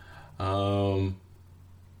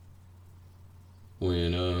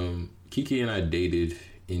 When Kiki and I dated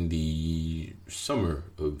in the summer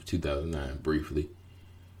of 2009, briefly.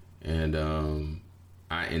 And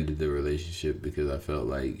I ended the relationship because I felt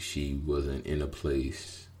like she wasn't in a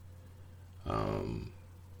place from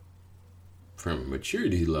a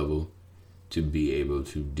maturity level to be able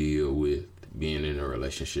to deal with being in a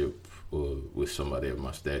relationship with somebody of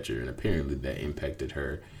my stature. And apparently that impacted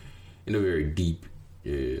her in a very deep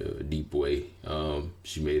way.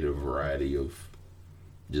 She made a variety of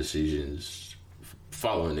decisions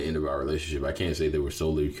following the end of our relationship. I can't say they were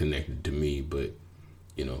solely connected to me, but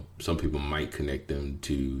some people might connect them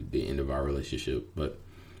to the end of our relationship. But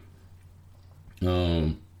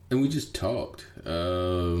and we just talked.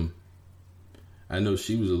 I know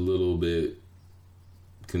she was a little bit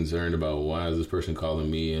concerned about why is this person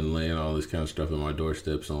calling me and laying all this kind of stuff on my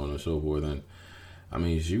doorstep, so on and so forth. And I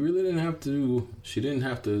mean, she really didn't have to. She didn't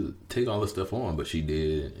have to take all this stuff on, but she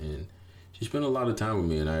did, and she spent a lot of time with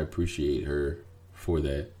me, and I appreciate her for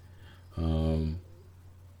that.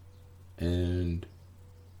 And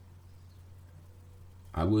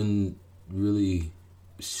I wouldn't really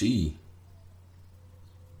see,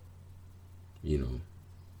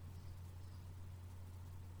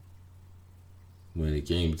 when it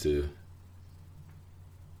came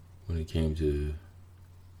to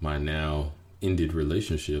my now ended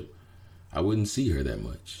relationship, I wouldn't see her that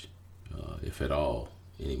much. if at all,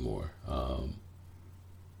 anymore.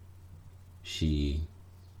 She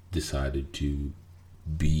decided to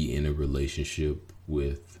be in a relationship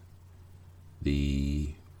with the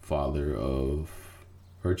father of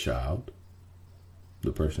her child,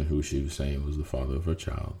 the person who she was saying was the father of her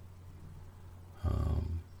child.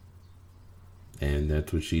 And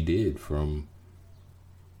that's what she did from,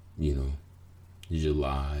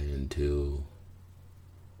 July until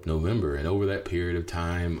November. And over that period of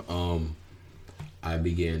time, I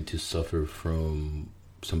began to suffer from,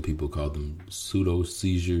 some people call them pseudo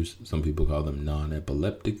seizures, some people call them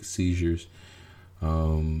non-epileptic seizures,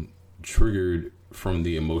 triggered from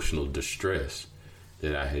the emotional distress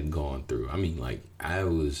that I had gone through. I mean, like, I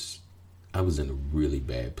was in a really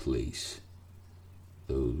bad place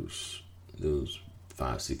those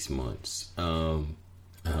 5-6 months.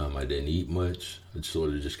 I didn't eat much. I sort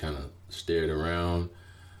of just kind of stared around.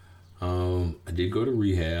 I did go to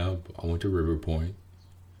rehab. I went to River Point.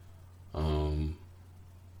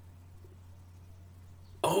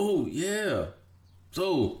 Oh yeah.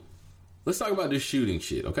 So let's talk about this shooting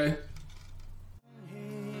shit, okay?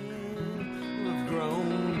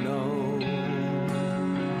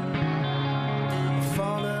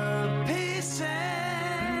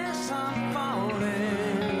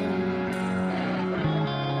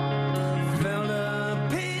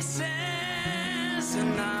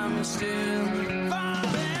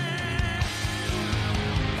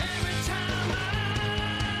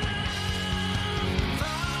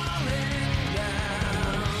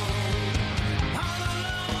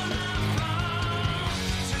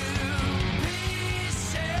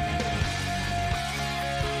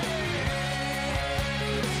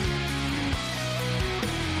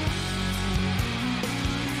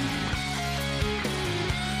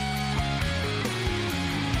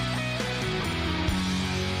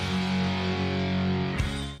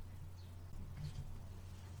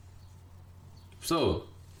 So,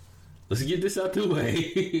 let's get this out the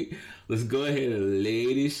way. Let's go ahead and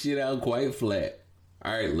lay this shit out quite flat.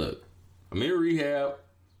 All right, look. I'm in rehab,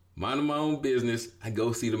 minding my own business. I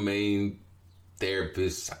go see the main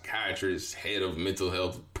therapist, psychiatrist, head of mental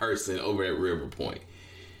health person over at River Point.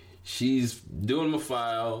 She's doing my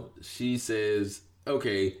file. She says,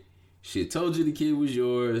 okay, she had told you the kid was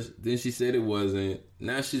yours. Then she said it wasn't.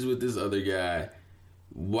 Now she's with this other guy.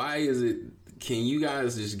 Why is it? Can you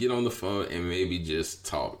guys just get on the phone and maybe just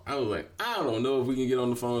talk? I was like, I don't know if we can get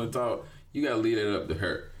on the phone and talk. You got to leave that up to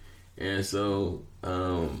her. And so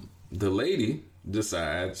the lady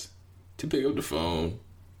decides to pick up the phone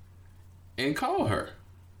and call her.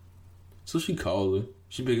 So she calls her.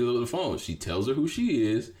 She picks up the phone. She tells her who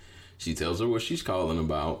she is. She tells her what she's calling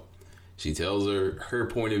about. She tells her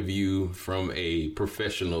point of view from a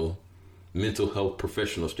professional, mental health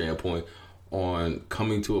professional standpoint on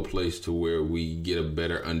coming to a place to where we get a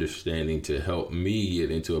better understanding to help me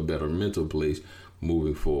get into a better mental place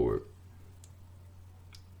moving forward.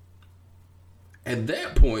 At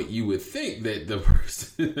that point, you would think that the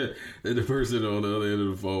person on the other end of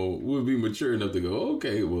the phone would be mature enough to go,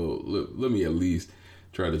 okay, well, let me at least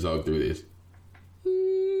try to talk through this.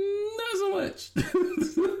 Not so much.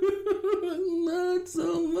 Not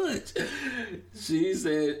so much. She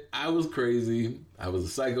said I was crazy. I was a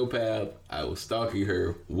psychopath. I was stalking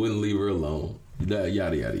her. Wouldn't leave her alone. Yada,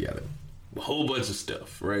 yada, yada. A whole bunch of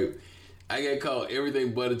stuff, right? I got called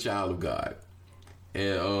everything but a child of God.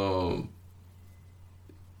 And,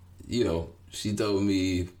 she told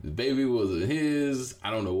me the baby wasn't his.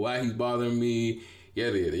 I don't know why he's bothering me.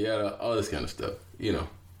 Yada, yada, yada. All this kind of stuff.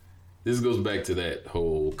 This goes back to that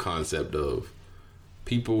whole concept of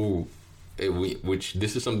people, which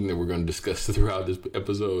this is something that we're going to discuss throughout this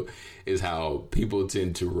episode, is how people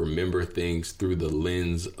tend to remember things through the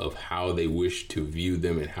lens of how they wish to view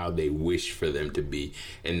them and how they wish for them to be,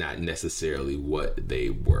 and not necessarily what they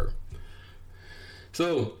were.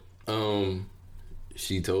 So,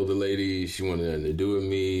 she told the lady she wanted nothing to do with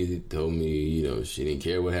me. Told me, she didn't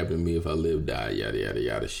care what happened to me if I lived, died, yada, yada,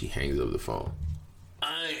 yada. She hangs up the phone.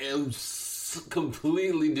 I am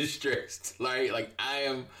completely distressed. Like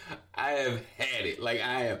I have had it. Like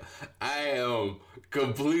I am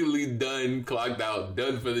completely done, clocked out,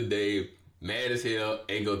 done for the day, mad as hell,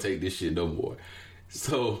 ain't gonna take this shit no more.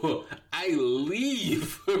 So I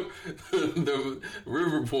leave the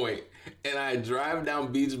River Point and I drive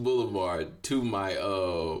down Beach Boulevard to my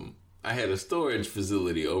I had a storage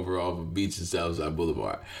facility over off of Beach and Southside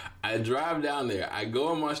Boulevard. I drive down there. I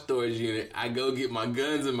go in my storage unit. I go get my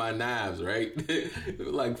guns and my knives, right?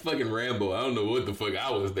 Like fucking Rambo. I don't know what the fuck I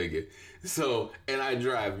was thinking. So, and I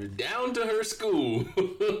drive down to her school.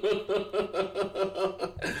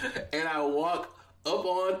 And I walk up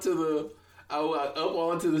onto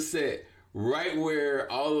the set, right where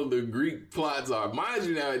all of the Greek plots are. Mind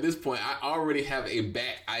you, now at this point, I already have a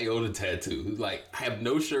back Iota tattoo. Like, I have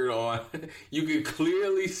no shirt on. You can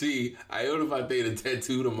clearly see Iota Phi Theta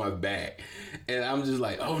tattooed on my back. And I'm just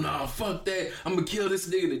like, oh no, fuck that. I'm gonna kill this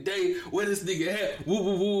nigga today. Where this nigga at? Woo,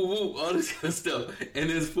 woo, woo, woo. All this kind of stuff. And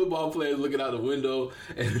there's football players looking out the window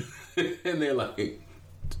and they're like,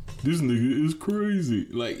 this nigga is crazy.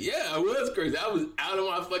 Like, yeah, I was crazy. I was out of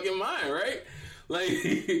my fucking mind, right? Like,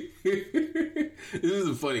 this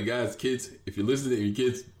is funny, guys. Kids, if you're listening to your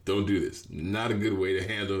kids, don't do this. Not a good way to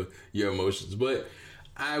handle your emotions. But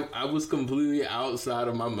I was completely outside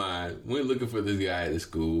of my mind. Went looking for this guy at the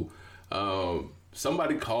school.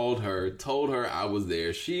 Somebody called her, told her I was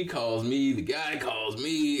there. She calls me. The guy calls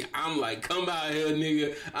me. I'm like, come out here,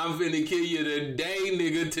 nigga. I'm finna kill you today,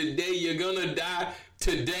 nigga. Today you're gonna die.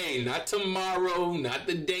 Today, not tomorrow, not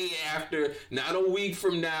the day after, not a week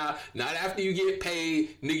from now, not after you get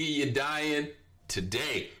paid, nigga, you're dying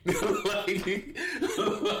today. Like,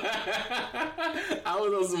 I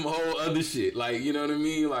was on some whole other shit, like, you know what I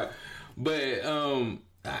mean? Like, but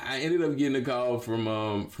I ended up getting a call from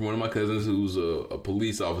one of my cousins who's a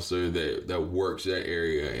police officer that works that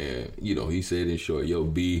area, and you know, he said in short, yo,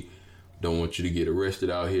 B, don't want you to get arrested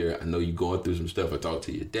out here. I know you're going through some stuff. I talked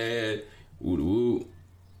to your dad. Woo.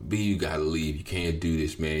 B, you gotta leave. You can't do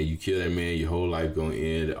this, man. You kill that man, your whole life gonna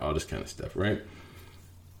end. All this kind of stuff, right?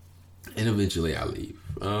 And eventually, I leave.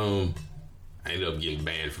 I ended up getting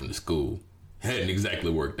banned from the school. Hadn't exactly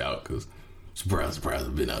worked out because, surprise,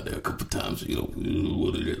 I've been out there a couple times. You know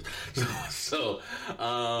what it is.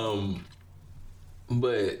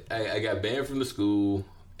 But I got banned from the school,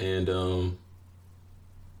 and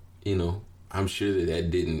you know, I'm sure that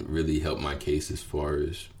didn't really help my case as far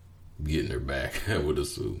as getting her back, I would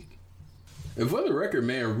assume. And for the record,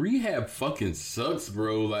 man, rehab fucking sucks,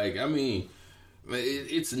 bro. Like, I mean,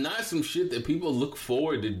 it's not some shit that people look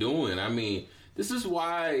forward to doing. I mean, this is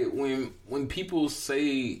why when people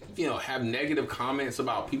say, you know, have negative comments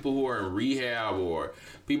about people who are in rehab or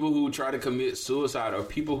people who try to commit suicide or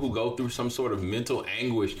people who go through some sort of mental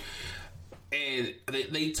anguish, and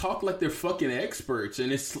they talk like they're fucking experts.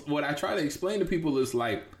 And it's what I try to explain to people is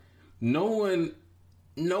like, no one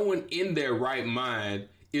in their right mind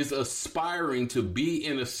is aspiring to be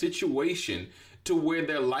in a situation to where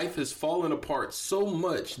their life has fallen apart so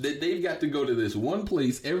much that they've got to go to this one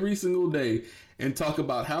place every single day and talk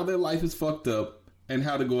about how their life is fucked up and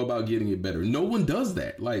how to go about getting it better. No one does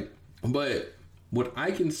that. Like, but what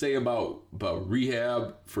I can say about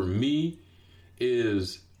rehab for me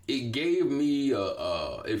is it gave me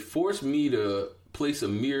it forced me to place a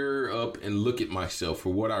mirror up and look at myself for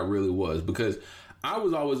what I really was, because I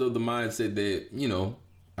was always of the mindset that, you know,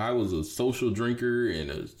 I was a social drinker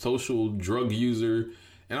and a social drug user,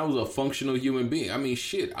 and I was a functional human being. I mean,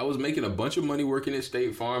 shit, I was making a bunch of money working at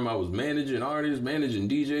State Farm. I was managing artists, managing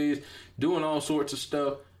DJs, doing all sorts of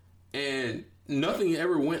stuff, and nothing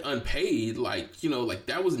ever went unpaid. Like, you know, like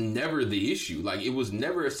that was never the issue. Like, it was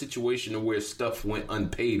never a situation where stuff went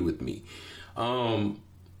unpaid with me.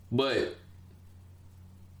 But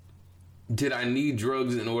did I need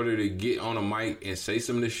drugs in order to get on a mic and say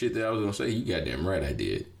some of the shit that I was going to say? You goddamn right I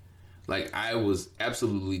did. Like, I was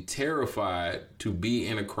absolutely terrified to be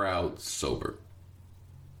in a crowd sober.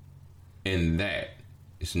 And that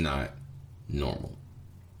is not normal.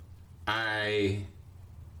 I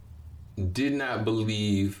did not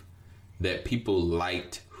believe that people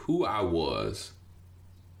liked who I was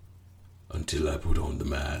until I put on the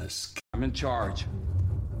mask. I'm in charge.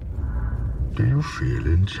 Do you feel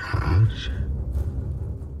in charge?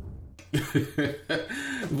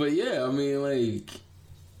 But yeah, I mean, like,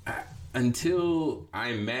 until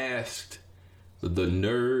I masked the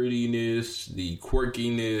nerdiness, the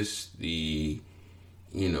quirkiness, the,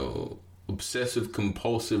 you know, obsessive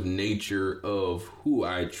compulsive nature of who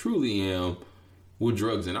I truly am with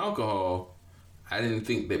drugs and alcohol, I didn't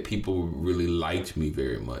think that people really liked me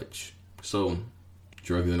very much. So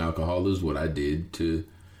drugs and alcohol is what I did to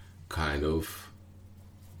kind of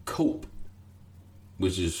cope,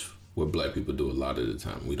 which is what black people do a lot of the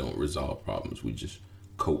time. We don't resolve problems, we just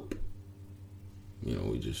cope. You know,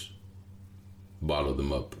 we just bottle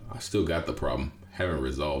them up. I still got the problem, haven't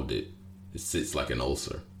resolved it. It sits like an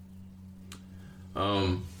ulcer.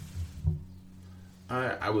 I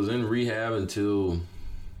was in rehab until,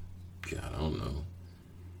 God, I don't know,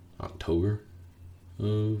 October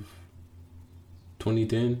of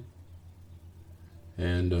 2010.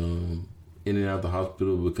 And in and out of the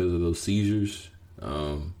hospital because of those seizures.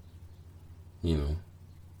 You know,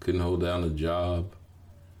 couldn't hold down a job.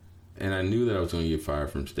 And I knew that I was going to get fired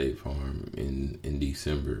from State Farm in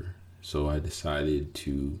December. So I decided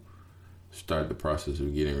to start the process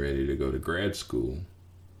of getting ready to go to grad school.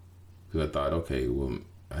 Because I thought, okay, well,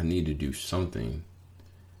 I need to do something.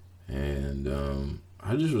 And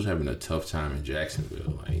I just was having a tough time in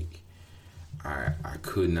Jacksonville. Like, I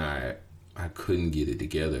couldn't get it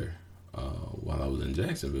together while I was in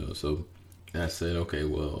Jacksonville. So I said, okay,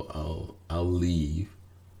 well, I'll leave,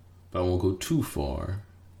 but I won't go too far.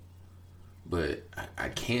 But I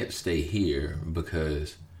can't stay here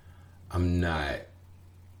because I'm not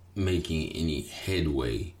making any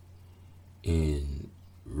headway in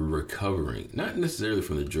recovering. Not necessarily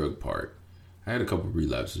from the drug part. I had a couple of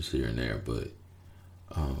relapses here and there, but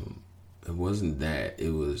it wasn't that. It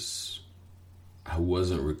was I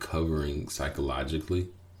wasn't recovering psychologically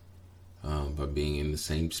by being in the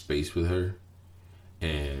same space with her.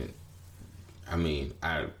 And I mean,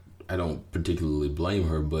 I don't particularly blame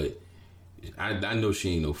her, but I know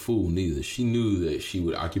she ain't no fool neither. She knew that she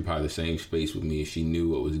would occupy the same space with me. She knew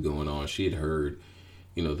what was going on. She had heard,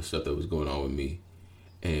 the stuff that was going on with me.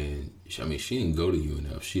 And she didn't go to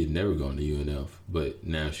UNF. She had never gone to UNF, but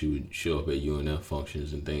now she would show up at UNF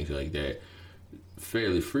functions and things like that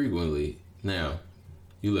fairly frequently. Now,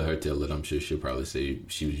 you let her tell it. I'm sure she'll probably say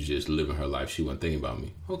she was just living her life. She wasn't thinking about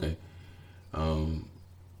me. Okay.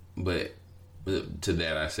 But to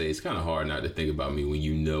that, I say it's kind of hard not to think about me when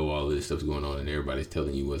you know all this stuff's going on and everybody's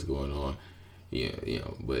telling you what's going on.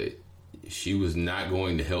 But she was not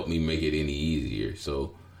going to help me make it any easier.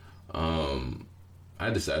 So, I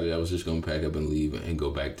decided I was just going to pack up and leave and go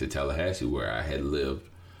back to Tallahassee, where I had lived,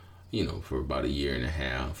 for about a year and a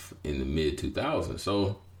half in the mid 2000s.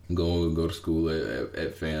 So go to school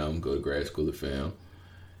at FAM, go to grad school at FAM.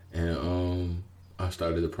 And I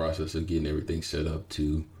started the process of getting everything set up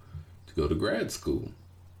to go to grad school.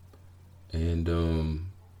 And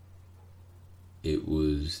it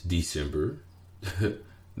was December, the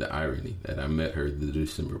irony that I met her the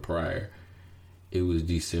December prior. It was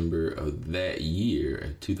December of that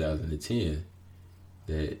year, 2010,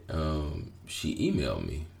 that she emailed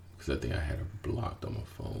me, because I think I had her blocked on my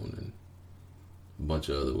phone and a bunch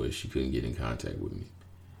of other ways she couldn't get in contact with me.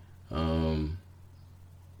 And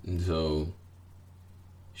so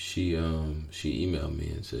she emailed me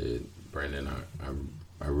and said, Brandon,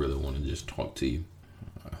 I really want to just talk to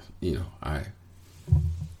you. I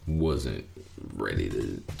wasn't ready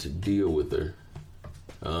to deal with her.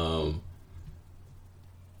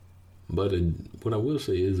 But what I will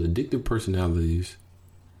say is addictive personalities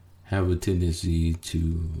have a tendency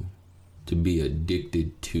to be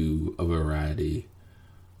addicted to a variety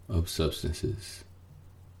of substances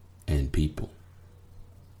and people.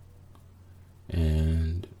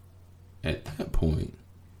 And at that point,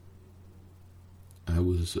 I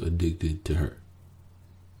was addicted to her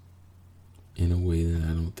in a way that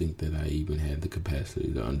I don't think that I even had the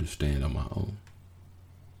capacity to understand on my own.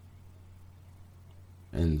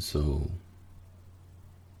 And so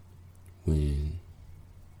when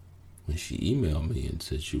she emailed me and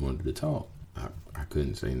said she wanted to talk, I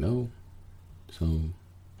couldn't say no. So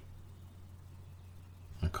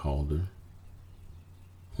I called her.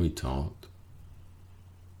 We talked.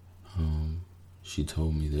 She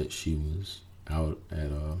told me that she was out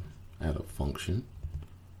at a function.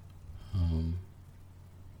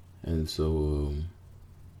 And so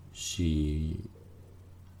she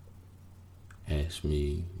asked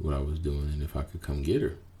me what I was doing and if I could come get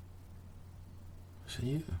her. I said,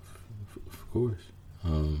 yeah, of course.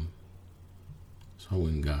 So I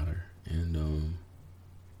went and got her and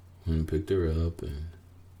went and picked her up, and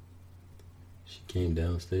she came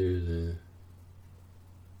downstairs, and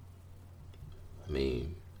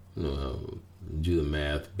do the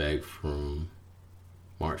math, back from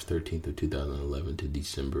March 13th of 2011 to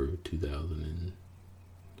December of 2000, and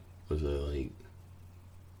was that like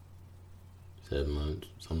 7 months,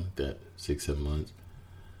 something like that, 6-7 months.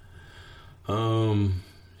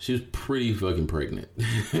 She was pretty fucking pregnant.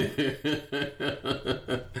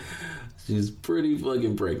 She was pretty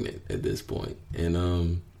fucking pregnant at this point,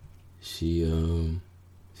 and she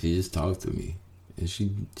just talked to me, and she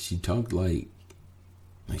talked like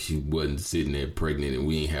she wasn't sitting there pregnant, and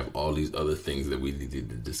we didn't have all these other things that we needed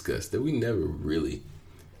to discuss that we never really.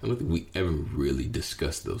 I don't think we ever really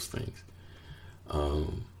discussed those things.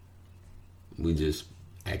 We just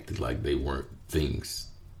acted like they weren't things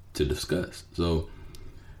to discuss. So,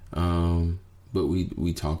 but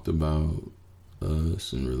we talked about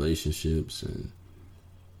us and relationships and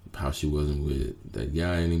how she wasn't with that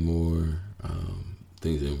guy anymore.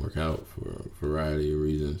 Things didn't work out for a variety of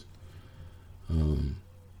reasons.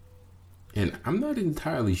 And I'm not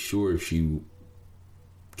entirely sure if she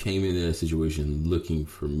came into that situation looking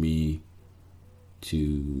for me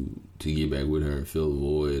to get back with her and fill a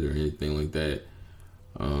void or anything like that.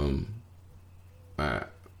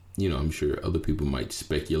 I'm sure other people might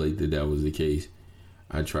speculate that was the case.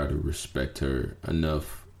 I try to respect her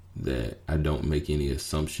enough that I don't make any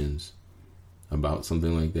assumptions about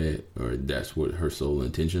something like that, or that's what her sole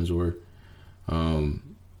intentions were.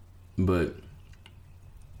 But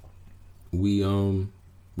we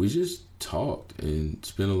just talked and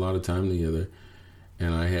spent a lot of time together,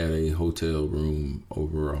 and I had a hotel room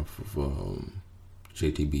over off of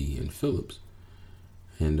JTB and Phillips,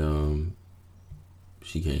 and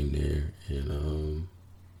she came there, and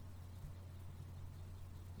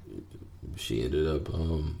she ended up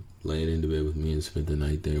laying into bed with me and spent the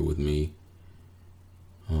night there with me.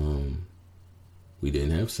 We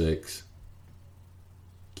didn't have sex.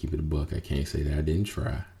 Keep it a buck. I can't say that I didn't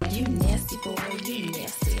try. You nasty boy, you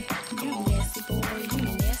nasty. You nasty boy, you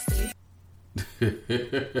nasty.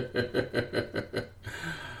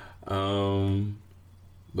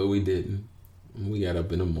 But we didn't. We got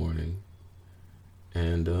up in the morning,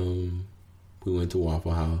 and we went to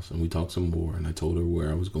Waffle House, and we talked some more, and I told her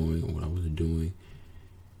where I was going and what I was doing,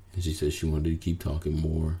 and she said she wanted to keep talking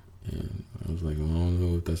more, and I was like, I don't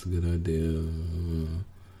know if that's a good idea,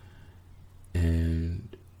 and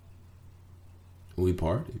we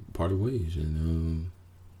parted ways, and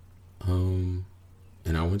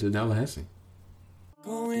I went to Tallahassee.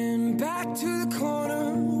 Going back to the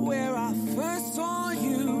corner where I first saw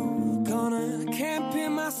you. Gonna camp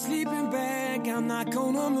in my sleeping bag, I'm not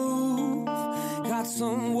gonna move. Got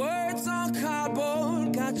some words on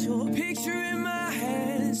cardboard, got your picture in my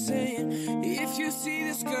hand, saying, if you see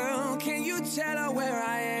this girl, can you tell her where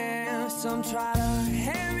I am? Some try to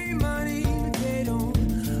hand me money, they don't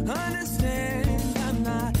understand. I'm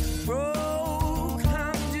not broke,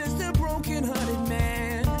 I'm just a broken-hearted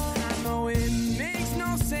man. I know it makes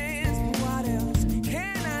no sense, but what else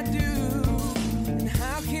can I do? And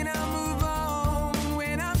how can I move on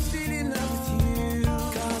when I'm still in love with you?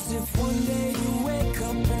 'Cause if one day you wake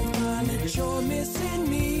up and find that you're missing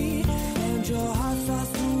me, and your heart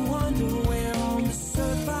starts to wonder where on this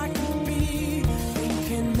earth I could be,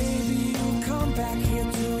 thinking maybe you'll come back here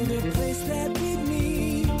to the place that beat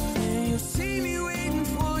me, and you'll see me waiting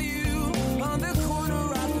for you on the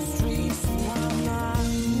corner of the street. So I'm not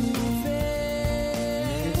moving,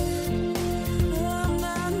 I'm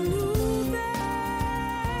not moving.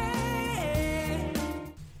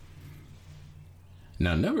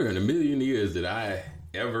 Now, never in a million years did I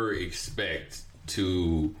ever expect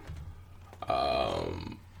to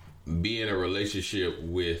be in a relationship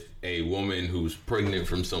with a woman who's pregnant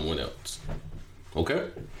from someone else. Okay?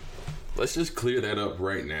 Let's just clear that up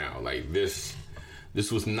right now. Like, this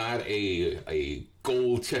was not a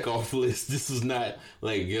goal check off list. This is not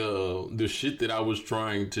like the shit that I was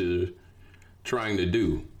trying to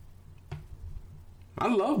do.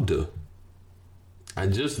 I loved her. I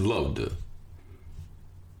just loved her.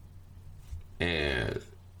 And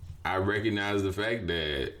I recognize the fact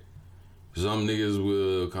that some niggas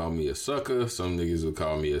will call me a sucker. Some niggas will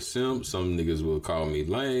call me a simp. Some niggas will call me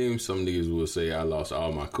lame. Some niggas will say I lost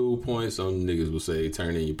all my cool points. Some niggas will say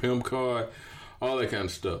turn in your pimp card. All that kind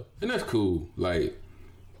of stuff. And that's cool. Like,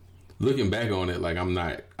 looking back on it, like, I'm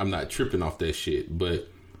not tripping off that shit. But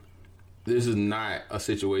this is not a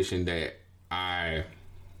situation that I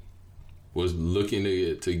was looking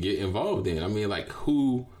to get involved in. I mean, like,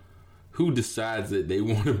 who decides that they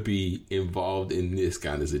want to be involved in this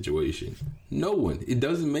kind of situation? No one. It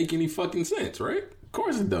doesn't make any fucking sense, right? Of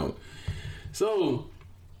course it don't. So,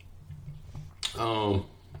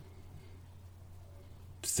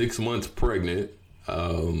 6 months pregnant,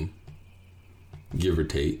 give or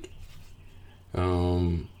take.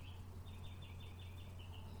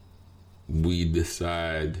 We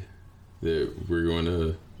decide that we're going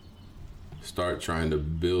to start trying to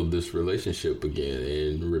build this relationship again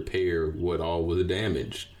and repair what all was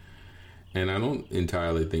damaged. And I don't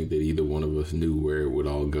entirely think that either one of us knew where it would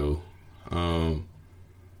all go.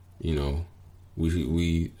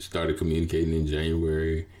 We started communicating in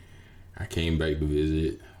January. I came back to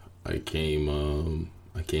visit. I came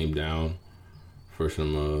down for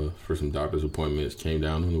some doctor's appointments. Came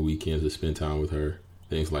down on the weekends to spend time with her,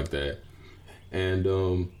 things like that. And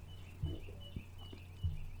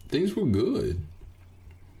things were good.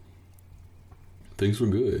 Things were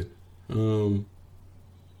good.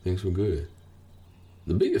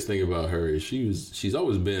 The biggest thing about her is she's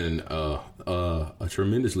always been a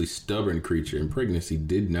tremendously stubborn creature, and pregnancy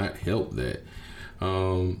did not help that.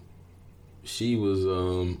 She was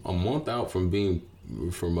a month out from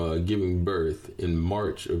giving birth in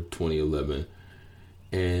March of 2011,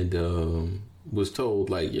 and was told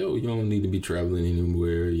like, yo, you don't need to be traveling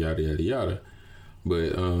anywhere, yada yada yada.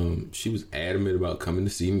 But she was adamant about coming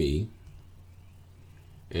to see me,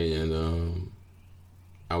 and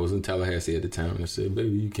I was in Tallahassee at the time, and I said, baby,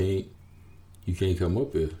 you can't come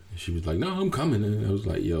up here. And she was like, no, I'm coming. And I was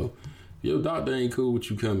like, yo, your doctor ain't cool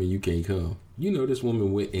with you coming, you can't come. You know, this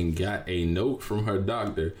woman went and got a note from her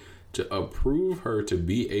doctor to approve her to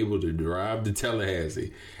be able to drive to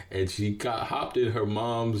Tallahassee. And she hopped in her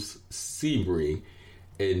mom's Sebring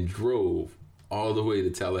and drove all the way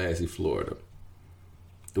to Tallahassee, Florida.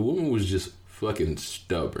 The woman was just fucking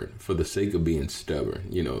stubborn for the sake of being stubborn.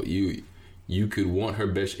 You know, you could want her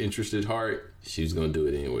best interest at heart, she's going to do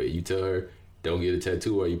it anyway. You tell her, don't get a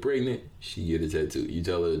tattoo while you're pregnant, she get a tattoo. You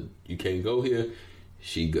tell her you can't go here,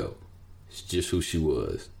 she go. It's just who she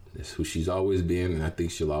was. That's who she's always been, and I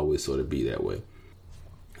think she'll always sort of be that way.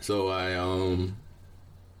 So I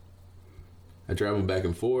traveled back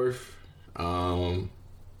and forth.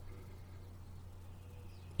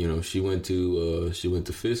 You know, she went to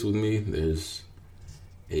Fisk with me. There's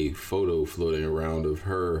a photo floating around of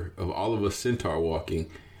all of us Centaur walking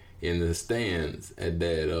in the stands at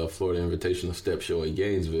that Florida Invitational Step Show in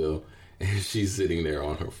Gainesville, and she's sitting there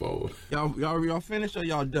on her phone. Y'all finished or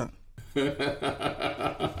y'all done? You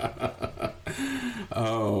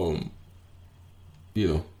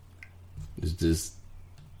know, it's just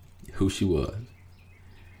who she was,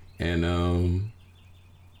 and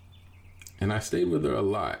I stayed with her a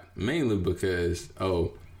lot, mainly because,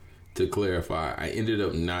 to clarify, I ended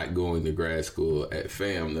up not going to grad school at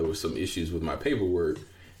FAM. There were some issues with my paperwork,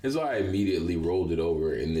 and so I immediately rolled it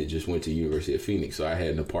over and then just went to University of Phoenix. So I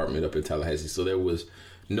had an apartment up in Tallahassee, so there was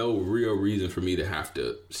no real reason for me to have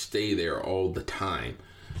to stay there all the time.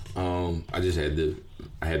 I just had the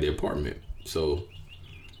apartment. So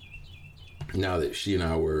now that she and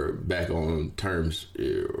I were back on terms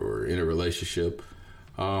or in a relationship,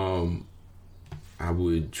 I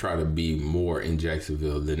would try to be more in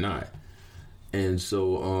Jacksonville than not. And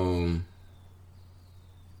so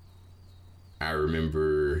I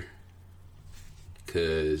remember,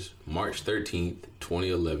 because March 13th,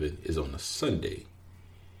 2011 is on a Sunday,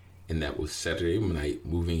 and that was Saturday night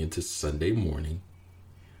moving into Sunday morning.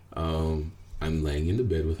 I'm laying in the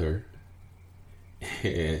bed with her,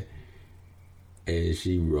 and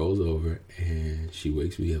she rolls over and she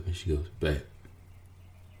wakes me up and she goes, babe.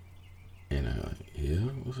 And I'm like, yeah,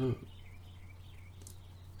 what's up?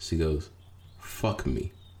 She goes, fuck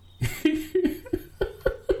me.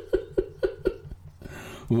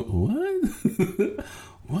 What?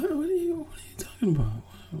 What are you talking about?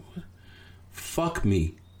 What? Fuck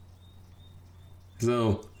me.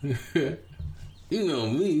 So, you know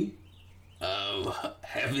me, I'm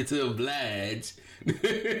happy to oblige.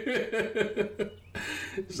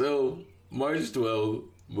 So, March 12th,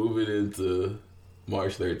 moving into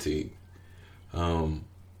March 13th.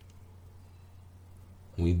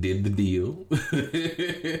 We did the deal.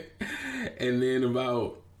 And then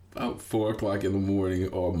about 4 o'clock in the morning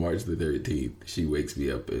on March the 13th, she wakes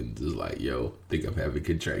me up and just like, yo, think I'm having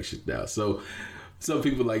contractions now. So some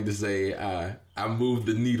people like to say I moved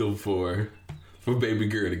the needle for baby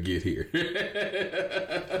girl to get here. I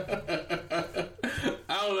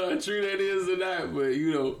don't know how true that is or not, but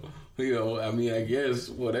you know, I mean, I guess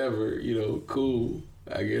whatever, cool.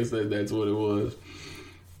 I guess that's what it was.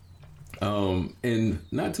 And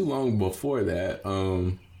not too long before that,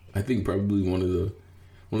 I think probably one of the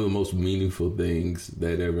most meaningful things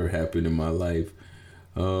that ever happened in my life.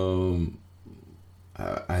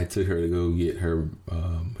 I took her to go get her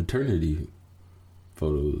maternity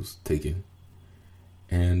photos taken,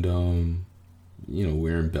 and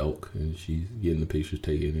we're in Belk, and she's getting the pictures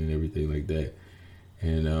taken and everything like that.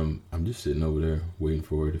 And I'm just sitting over there waiting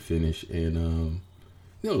for her to finish, and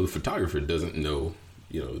the photographer doesn't know,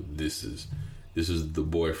 this is the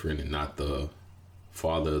boyfriend and not the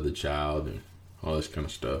father of the child and all this kind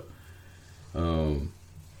of stuff. And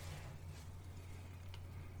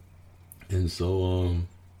so,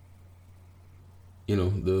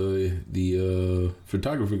 the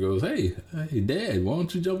photographer goes, hey, Dad, why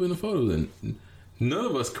don't you jump in the photos? And none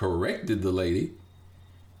of us corrected the lady.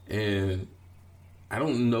 And I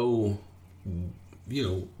don't know,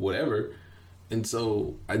 whatever. And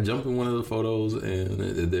so I jump in one of the photos, and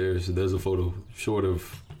there's a photo short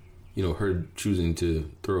of, her choosing to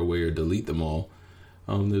throw away or delete them all.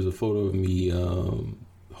 There's a photo of me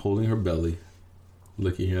holding her belly,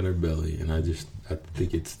 looking at her belly, and I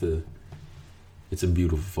think it's a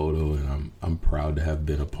beautiful photo, and I'm proud to have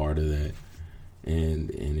been a part of that, and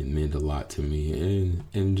it meant a lot to me,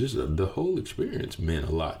 and just the whole experience meant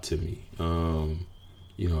a lot to me. I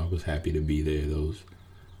was happy to be there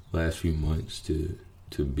last few months to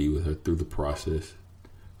be with her through the process,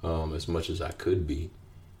 as much as I could be.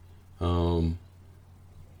 And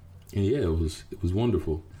yeah, it was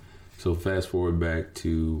wonderful. So fast forward back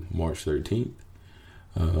to March 13th,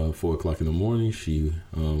 4 o'clock in the morning, she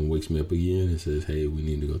wakes me up again and says, hey, we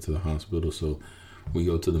need to go to the hospital. So we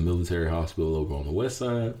go to the military hospital over on the west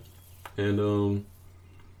side, and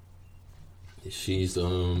she's,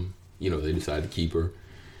 they decide to keep her,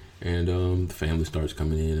 and the family starts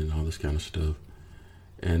coming in and all this kind of stuff.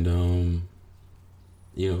 And,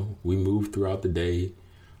 we move throughout the day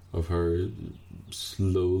of her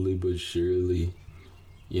slowly but surely,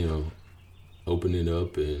 opening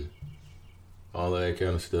up and all that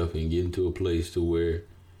kind of stuff, and getting to a place to where,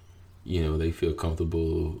 they feel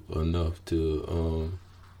comfortable enough to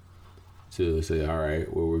say, all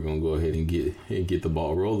right, well, we're going to go ahead and get the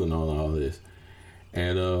ball rolling on all this.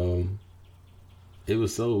 And it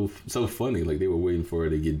was so funny. Like, they were waiting for her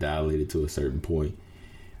to get dilated to a certain point.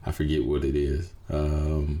 I forget what it is.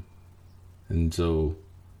 And so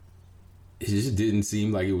it just didn't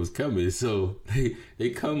seem like it was coming. So they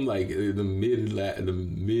come like in the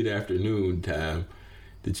mid-afternoon time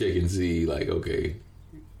to check and see, like, okay,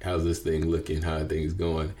 how's this thing looking? How are things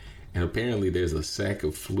going? And apparently there's a sac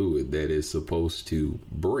of fluid that is supposed to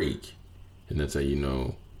break. And that's how you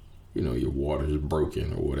know your water's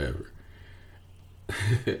broken or whatever.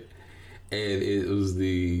 And it was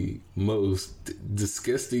the most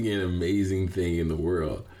disgusting and amazing thing in the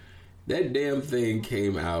world. That damn thing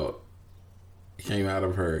came out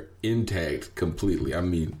of her intact completely. I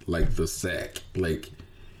mean, like the sack. Like,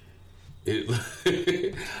 it.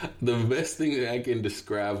 The best thing that I can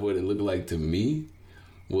describe what it looked like to me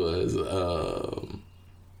was, like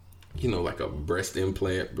a breast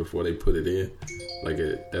implant before they put it in.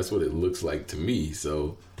 That's what it looks like to me.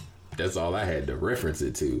 So that's all I had to reference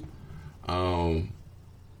it to.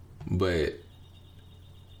 But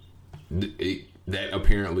that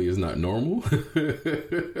apparently is not normal.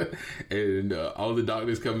 And all the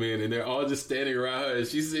doctors come in and they're all just standing around her, and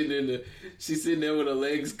she's sitting there with her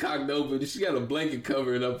legs cocked open. She got a blanket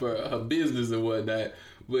covering up her business and whatnot.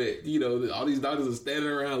 But all these doctors are standing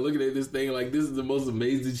around looking at this thing like this is the most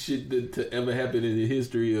amazing shit to ever happen in the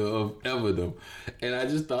history of Everdom. And I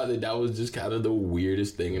just thought that was just kind of the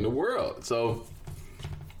weirdest thing in the world. So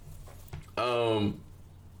during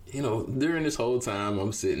this whole time,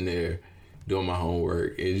 I'm sitting there doing my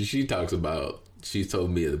homework, and she's told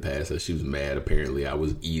me in the past that she was mad. Apparently, I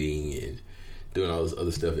was eating and doing all this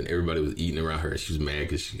other stuff, and everybody was eating around her, and she was mad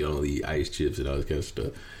because she could only eat ice chips and all this kind of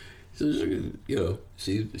stuff. So,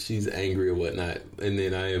 she's angry or whatnot. And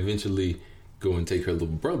then I eventually go and take her little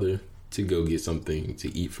brother to go get something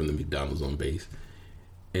to eat from the McDonald's on base.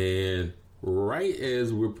 And right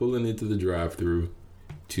as we're pulling into the drive-thru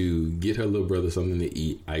to get her little brother something to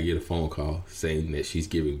eat, I get a phone call saying that she's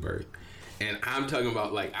giving birth. And I'm talking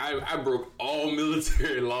about, like, I broke all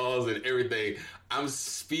military laws and everything. I'm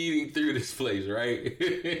speeding through this place, right?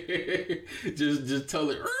 just tell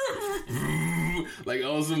it like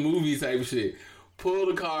on some movie type shit. Pull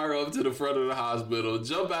the car up to the front of the hospital,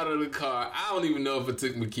 jump out of the car. I don't even know if I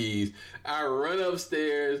took my keys. I run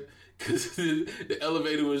upstairs because the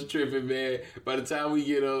elevator was tripping, man. By the time we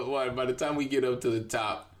get up to the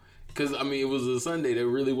top, because it was a Sunday, there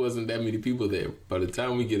really wasn't that many people there. By the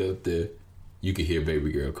time we get up there, you could hear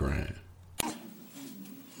baby girl crying.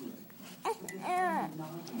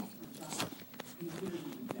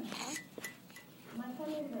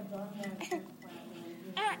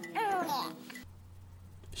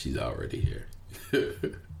 She's already here.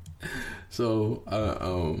 So,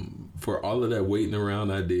 for all of that waiting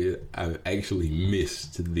around I actually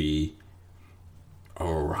missed the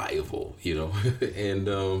arrival,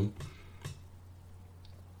 and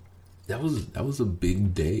that was a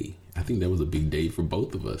big day. I think that was a big day for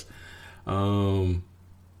both of us. And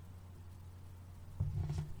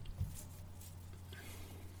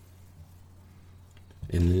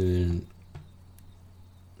then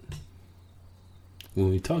when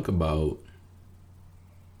we talk about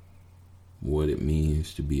what it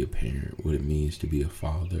means to be a parent, what it means to be a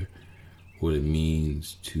father, what it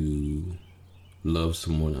means to love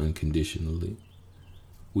someone unconditionally,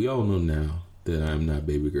 we all know now that I'm not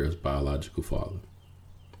baby girl's biological father.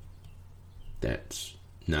 That's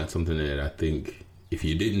not something that I think, if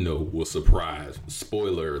you didn't know, will surprise.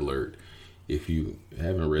 Spoiler alert, if you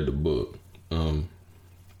haven't read the book,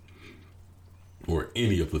 or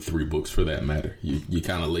any of the 3 books for that matter, you're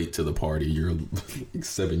kind of late to the party. You're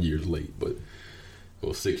 7 years late,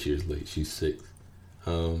 6 years late. She's 6.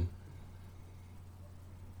 I'm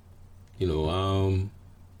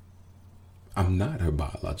not her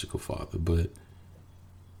biological father, but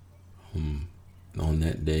on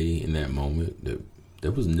that day, in that moment,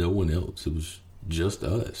 there was no one else. It was just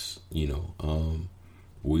us, you know.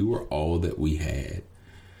 We were all that we had.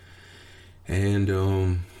 And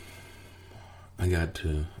I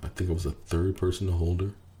think I was a third person to hold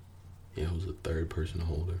her. Yeah, I was a third person to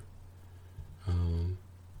hold her.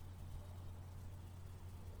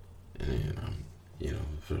 And you know,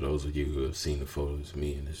 for those of you who have seen the photos of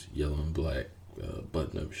me in this yellow and black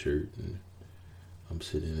button-up shirt, and I'm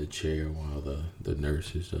sitting in a chair while the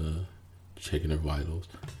nurse is checking her vitals,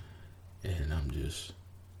 and I'm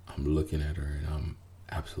looking at her, and I'm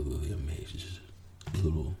absolutely amazed. Just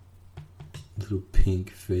little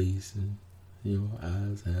pink face, and you know,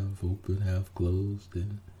 eyes half open, half closed,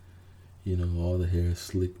 and you know, all the hair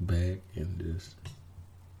slicked back, and just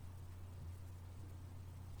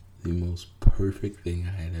the most perfect thing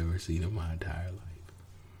I had ever seen in my entire life.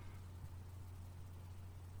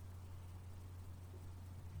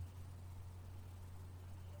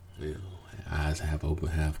 You know, eyes half open,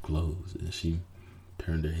 half closed, and she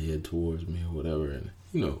turned her head towards me or whatever, and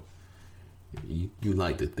you know, you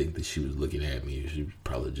like to think that she was looking at me. She was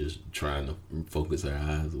probably just trying to focus her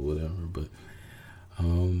eyes or whatever, but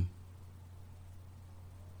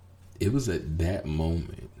it was at that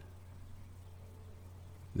moment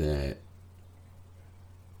that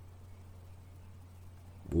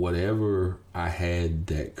whatever I had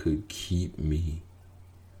that could keep me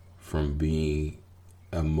from being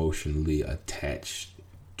emotionally attached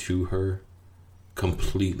to her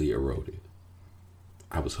completely eroded.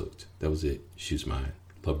 I was hooked. That was it. She was mine.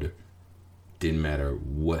 Loved her. Didn't matter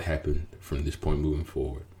what happened from this point moving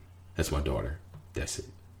forward. That's my daughter. That's it.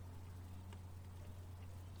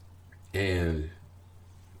 And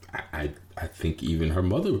I think even her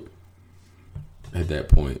mother at that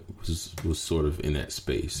point was sort of in that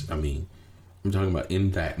space. I mean, I'm talking about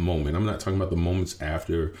in that moment. I'm not talking about the moments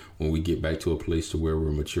after, when we get back to a place to where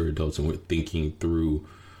we're mature adults and we're thinking through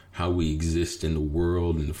how we exist in the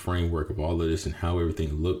world and the framework of all of this and how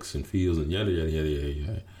everything looks and feels and yada, yada, yada, yada,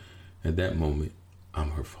 yada. At that moment,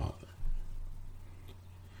 I'm her father.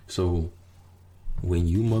 So when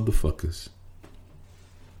you motherfuckers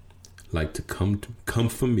like to come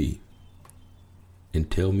for me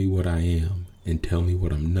and tell me what I am and tell me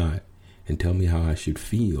what I'm not and tell me how I should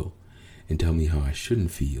feel and tell me how I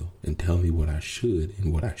shouldn't feel and tell me what I should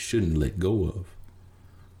and what I shouldn't let go of,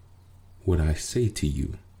 what I say to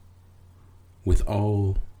you, with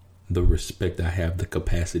all the respect I have the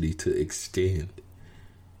capacity to extend,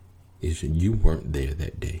 is you weren't there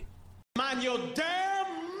that day. Mind your damn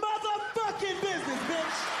motherfucking business,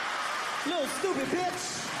 bitch. Little stupid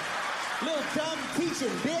bitch. Little dumb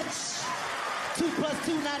teaching bitch. 2 +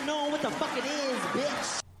 2 not knowing what the fuck it is,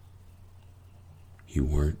 bitch. You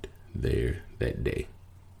weren't there that day.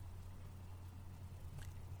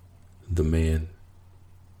 The man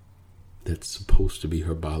that's supposed to be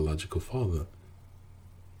her biological father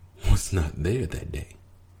was not there that day.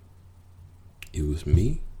 It was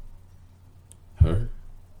me, her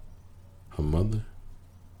mother,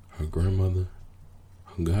 her grandmother,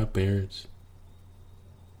 her godparents,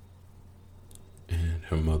 and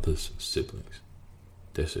her mother's siblings.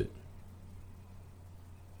 That's it.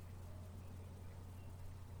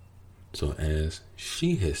 So as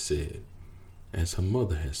she has said, as her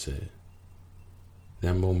mother has said,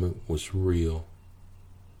 that moment was real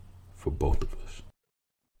for both of us.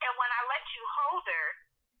 And when I let you hold her,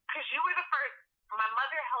 because you were the first, my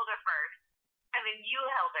mother held her first, and then you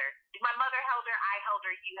held her. My mother held her, I held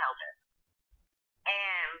her, you held her.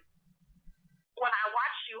 And when I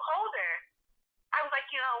watched you hold her, I was like,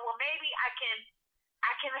 you know, well, maybe I can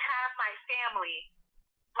have my family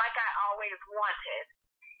like I always wanted.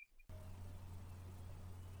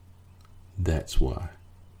 That's why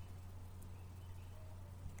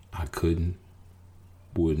I couldn't,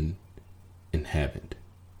 wouldn't, and haven't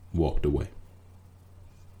walked away.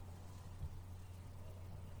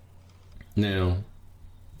 Now,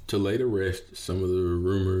 to lay to rest some of the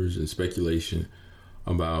rumors and speculation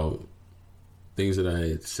about things that I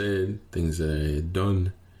had said, things that I had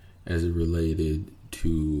done as it related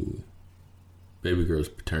to baby girl's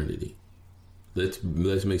paternity. Let's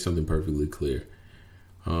make something perfectly clear.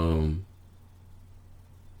 Her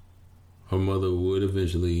mother would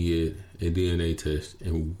eventually get a DNA test,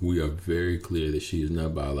 and we are very clear that she is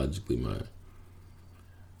not biologically mine.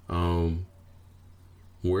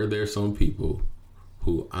 Were there some people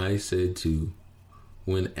who I said to,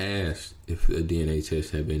 when asked if a DNA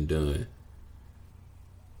test had been done,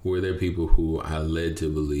 were there people who I led to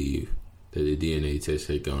believe that the DNA test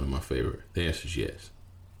had gone in my favor? The answer is yes.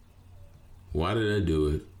 Why did I do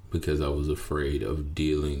it? Because I was afraid of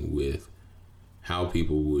dealing with how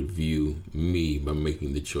people would view me by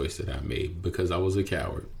making the choice that I made, because I was a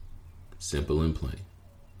coward. Simple and plain.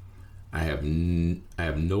 I have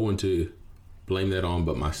no one to blame that on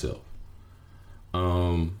but myself.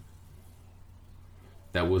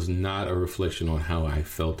 That was not a reflection on how I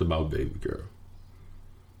felt about baby girl.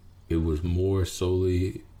 It was more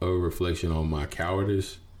solely a reflection on my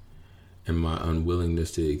cowardice and my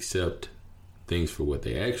unwillingness to accept things for what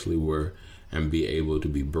they actually were and be able to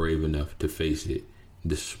be brave enough to face it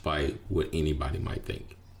despite what anybody might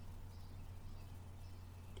think.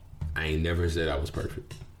 I ain't never said I was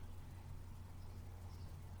perfect.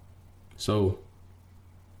 So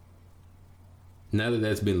now that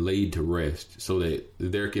that's been laid to rest, so that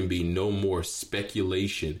there can be no more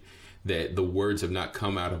speculation that the words have not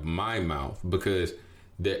come out of my mouth, because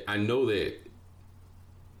I know that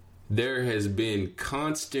there has been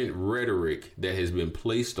constant rhetoric that has been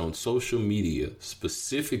placed on social media,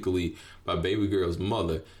 specifically by baby girl's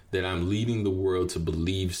mother, that I'm leading the world to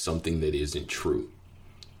believe something that isn't true.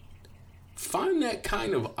 Find that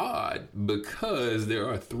kind of odd, because there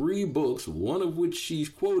are 3 books, one of which she's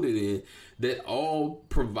quoted in, that all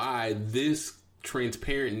provide this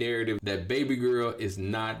transparent narrative that baby girl is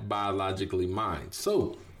not biologically mine.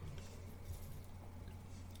 So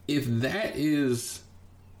if that is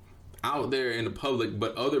out there in the public,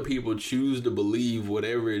 but other people choose to believe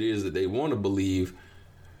whatever it is that they want to believe,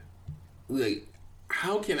 like,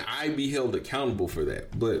 how can I be held accountable for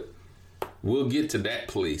that? But we'll get to that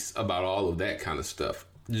place about all of that kind of stuff.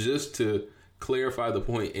 Just to clarify the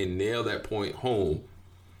point and nail that point home,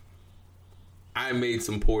 I made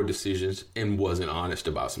some poor decisions and wasn't honest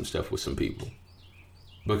about some stuff with some people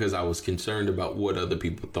because I was concerned about what other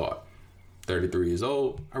people thought. 33 years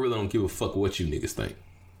old, I really don't give a fuck what you niggas think.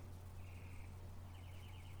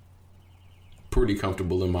 Pretty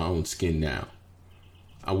comfortable in my own skin now.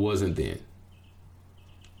 I wasn't then.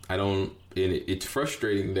 And it's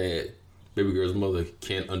frustrating that baby girl's mother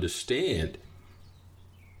can't understand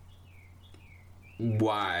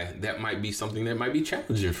why that might be something that might be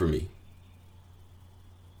challenging for me.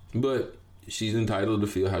 But she's entitled to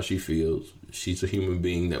feel how she feels. She's a human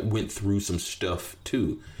being that went through some stuff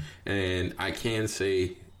too. And I can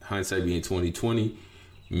say, hindsight being 2020,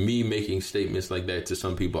 me making statements like that to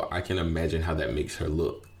some people, I can imagine how that makes her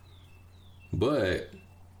look. But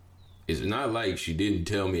it's not like she didn't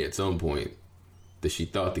tell me at some point that she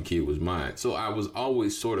thought the kid was mine. So I was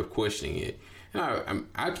always sort of questioning it. And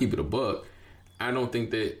I keep it a buck. I don't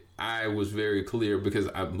think that I was very clear because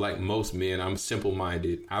I'm like most men, I'm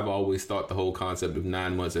simple-minded. I've always thought the whole concept of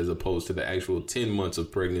 9 months as opposed to the actual 10 months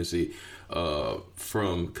of pregnancy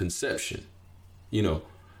from conception,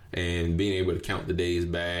 and being able to count the days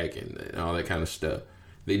back and all that kind of stuff.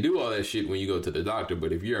 They do all that shit when you go to the doctor,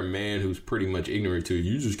 but if you're a man who's pretty much ignorant to it,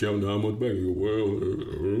 you just count 9 months back and go,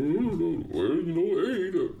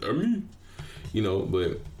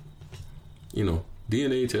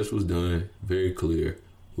 DNA test was done, very clear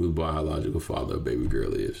who the biological father of baby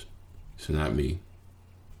girl is. It's not me.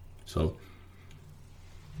 So,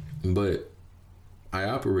 but I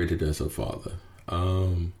operated as a father.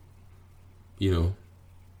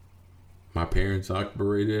 My parents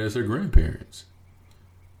operated as her grandparents.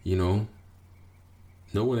 No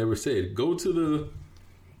one ever said, go on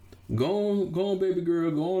baby girl,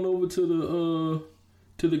 go on over to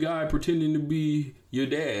the guy pretending to be your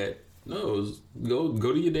dad. No, it was,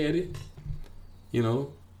 go to your daddy.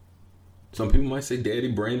 Some people might say Daddy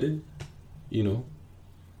Brandon,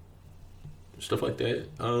 stuff like that.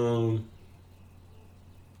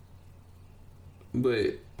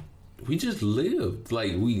 But we just lived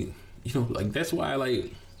like that's why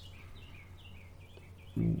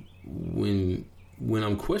when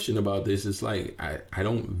I'm questioned about this, it's like I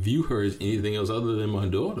don't view her as anything else other than my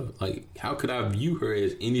daughter. Like, how could I view her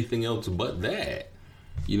as anything else but that?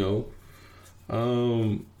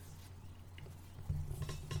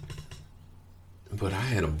 But I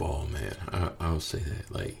had a ball, man. I'll say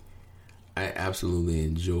that. Like, I absolutely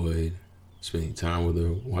enjoyed spending time with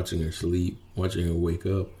her, watching her sleep, watching her wake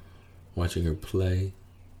up, watching her play,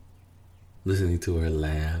 listening to her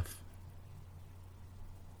laugh.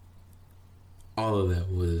 All of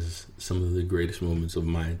that was some of the greatest moments of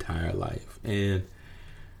my entire life. And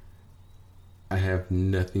I have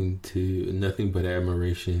nothing but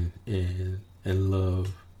admiration and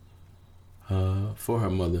love for her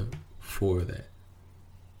mother for that.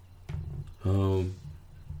 I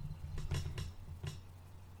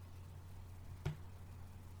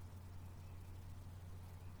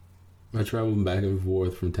traveled back and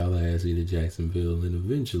forth from Tallahassee to Jacksonville, and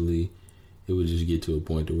eventually it would just get to a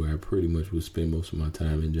point to where I pretty much would spend most of my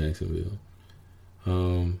time in Jacksonville.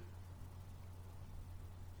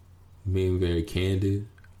 being very candid,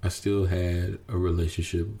 I still had a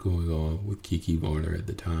relationship going on with Kiki Varner at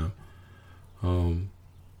the time.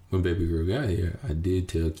 When baby girl got here, I did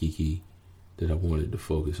tell Kiki that I wanted to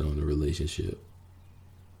focus on the relationship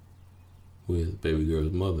with baby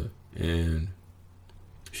girl's mother, and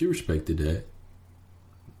she respected that.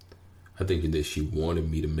 I think that she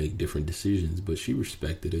wanted me to make different decisions, but she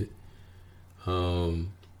respected it.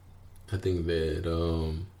 I think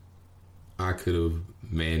that I could have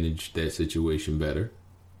managed that situation better.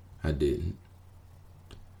 I didn't.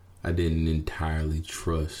 I didn't entirely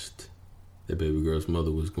trust that baby girl's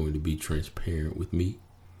mother was going to be transparent with me.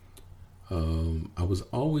 I was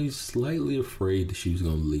always slightly afraid that she was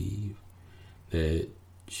going to leave, that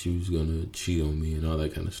she was going to cheat on me and all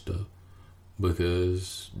that kind of stuff,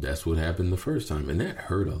 because that's what happened the first time, and that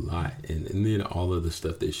hurt a lot. And then all of the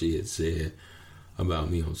stuff that she had said about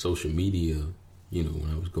me on social media, you know,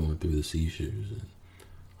 when I was going through the seizures and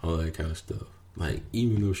all that kind of stuff. Like,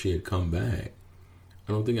 even though she had come back,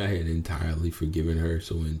 I don't think I had entirely forgiven her.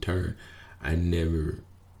 So in turn, I never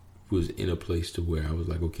was in a place to where I was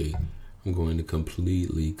like, okay, I'm going to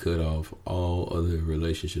completely cut off all other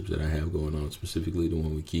relationships that I have going on, specifically the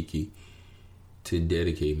one with Kiki, to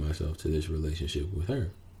dedicate myself to this relationship with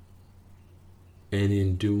her. And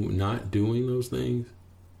in not doing those things,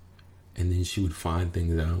 and then she would find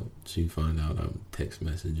things out. She'd find out I'm text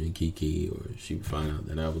messaging Kiki, or she would find out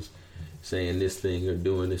that I was saying this thing or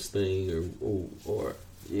doing this thing, or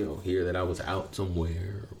you know, hear that I was out somewhere,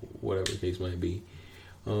 or whatever the case might be.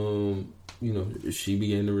 You know, she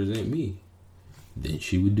began to resent me. Then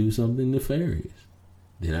she would do something nefarious.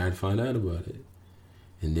 Then I'd find out about it.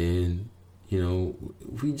 And then, you know,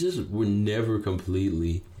 we just were never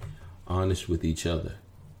completely honest with each other.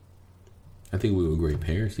 I think we were great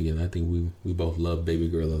parents together. I think we both loved baby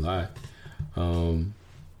girl a lot.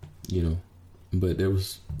 You know, but there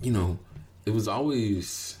was, you know, there was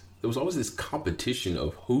always this competition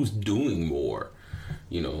of who's doing more.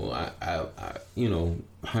 You know, I you know,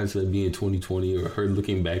 hindsight being 2020, or her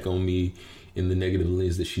looking back on me in the negative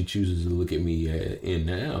lens that she chooses to look at me in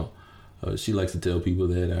now. She likes to tell people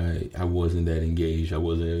that I wasn't that engaged. I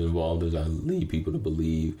wasn't as involved as I lead people to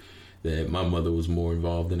believe, that my mother was more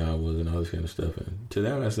involved than I was, and all this kind of stuff. And to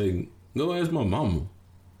that I say, go ask my mama.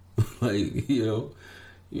 Like, you know,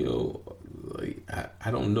 like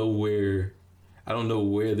I don't know where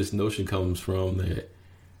this notion comes from that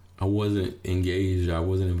I wasn't engaged, I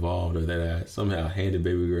wasn't involved, or that I somehow handed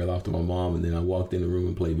baby girl off to my mom and then I walked in the room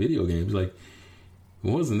and played video games. Like,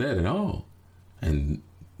 it wasn't that at all. And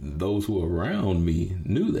those who were around me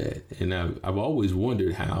knew that. And I've always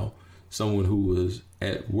wondered how someone who was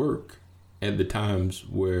at work at the times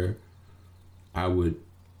where I would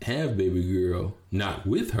have baby girl not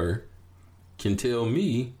with her can tell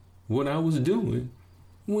me what I was doing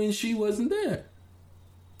when she wasn't there.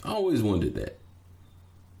 I always wondered that.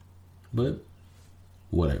 But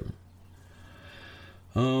whatever.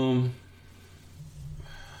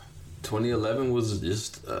 2011 was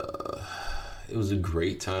just it was a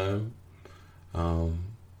great time. I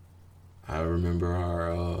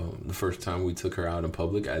remember the first time we took her out in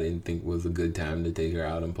public. I didn't think it was a good time to take her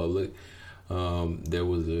out in public. There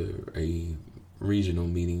was a regional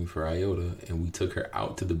meeting for IOTA, and we took her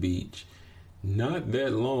out to the beach not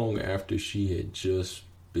that long after she had just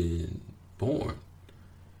been born.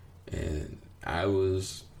 And I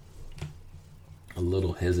was a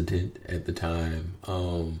little hesitant at the time,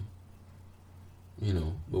 you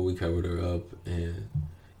know, but we covered her up. And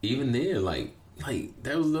even then, like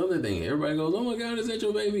that was the other thing. Everybody goes, "Oh my God, is that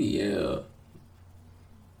your baby?" Yeah.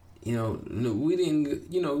 You know, no, we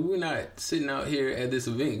didn't, you know, we're not sitting out here at this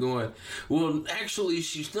event going, well, actually,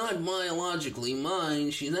 she's not biologically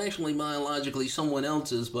mine. She's actually biologically someone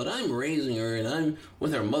else's, but I'm raising her and I'm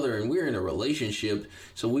with her mother and we're in a relationship.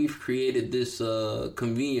 So we've created this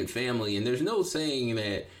convenient family. And there's no saying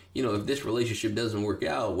that, you know, if this relationship doesn't work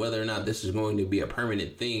out, whether or not this is going to be a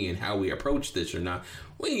permanent thing and how we approach this or not.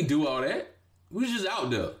 We ain't do all that. We was just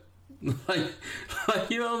out there. Like,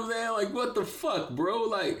 you know what I'm saying? Like, what the fuck, bro?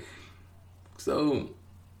 Like, so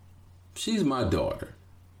she's my daughter.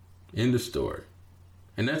 End of story.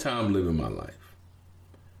 And that's how I'm living my life.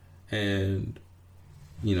 And,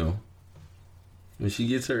 you know, when she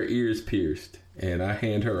gets her ears pierced and I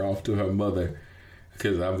hand her off to her mother,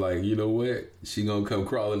 because I'm like, you know what? She gonna come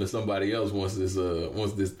crawling to somebody else once this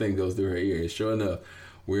thing goes through her ear. And sure enough,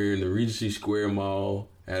 we're in the Regency Square Mall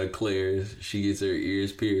at a Claire's. She gets her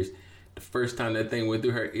ears pierced. The first time that thing went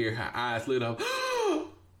through her ear, her eyes lit up.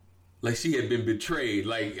 Like she had been betrayed.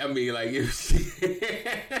 Like, I mean, like if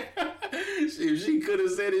she could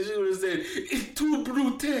have said it, she would have said, "It's too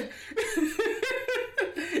brute."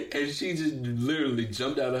 And And she just literally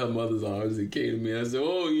jumped out of her mother's arms and came to me. I said,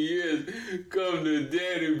 oh, yes, come to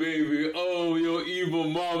daddy, baby. Oh, your evil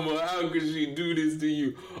mama, how could she do this to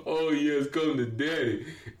you? Oh, yes, come to daddy.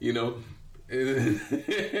 You know,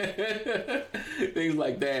 things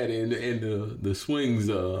like that. And the swings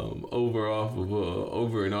over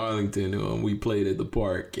in Arlington, we played at the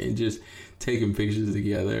park and just taking pictures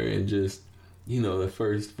together and just, you know, the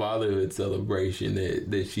first fatherhood celebration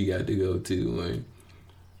that she got to go to. And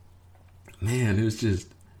man, it was just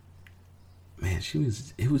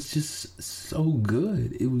so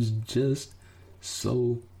good. It was just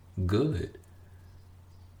so good.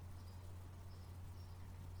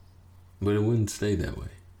 But it wouldn't stay that way.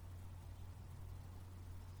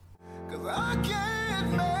 'Cause I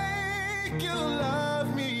can't make you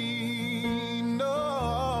love me,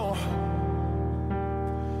 no.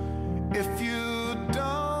 If you don't,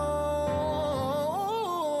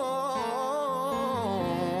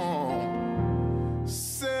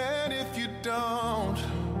 said if you don't,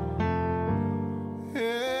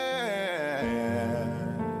 yeah,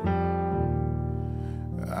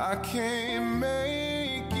 I can't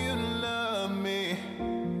make you love me.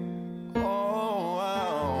 Oh,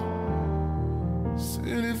 wow.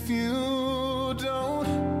 Said if you don't,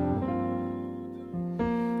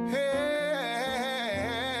 hey,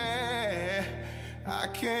 I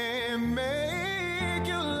can't make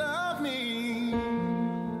you love me.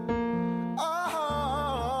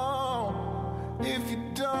 Oh, if you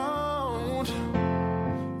don't,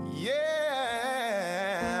 yeah.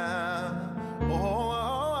 Oh,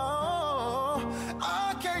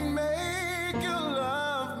 I can't make you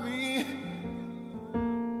love me.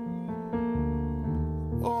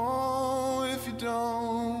 Oh, if you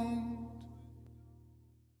don't.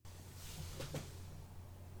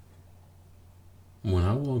 When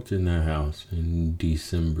I walked in that house in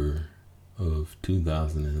December of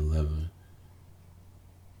 2011,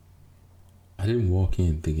 I didn't walk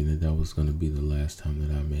in thinking that was going to be the last time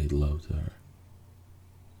that I made love to her.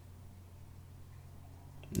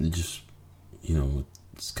 It just, you know,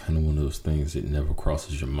 it's kind of one of those things that never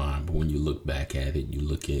crosses your mind. But when you look back at it, you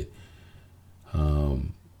look at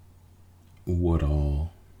what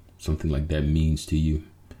all something like that means to you.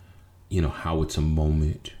 You know, how it's a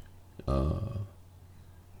moment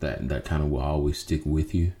that kind of will always stick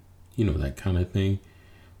with you. You know, that kind of thing.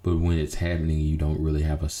 But when it's happening, you don't really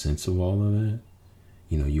have a sense of all of that.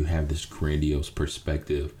 You know, you have this grandiose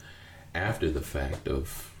perspective after the fact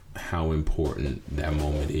of how important that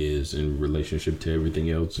moment is in relationship to everything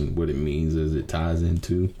else and what it means as it ties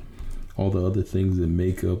into all the other things that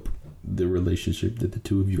make up the relationship that the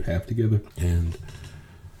two of you have together. And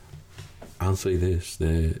I'll say this,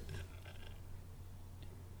 that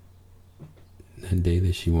day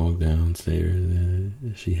that she walked downstairs,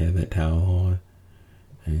 she had that towel on,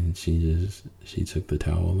 and she took the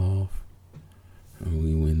towel off, and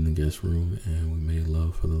we went in the guest room and we made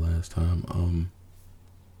love for the last time.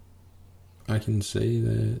 I can say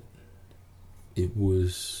that it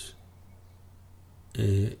was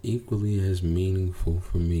equally as meaningful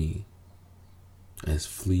for me, as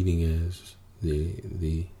fleeting as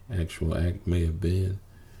the actual act may have been.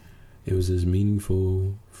 It was as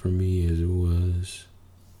meaningful for me as it was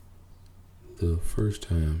the first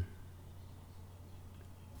time.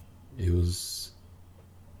 It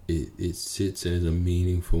sits as a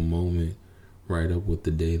meaningful moment right up with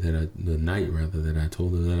the night that I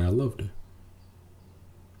told her that I loved her.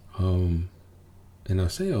 And I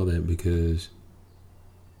say all that because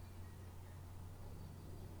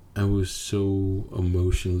I was so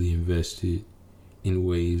emotionally invested in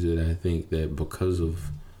ways that I think that because of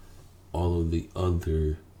all of the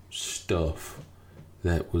other stuff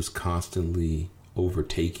that was constantly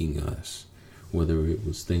overtaking us, whether it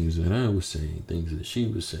was things that I was saying, things that she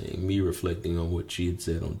was saying, me reflecting on what she had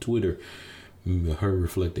said on Twitter, her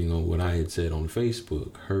reflecting on what I had said on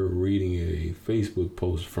Facebook, her reading a Facebook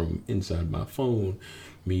post from inside my phone,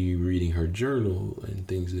 me reading her journal and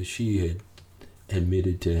things that she had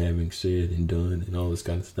admitted to having said and done and all this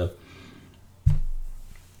kind of stuff.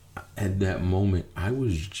 At that moment, I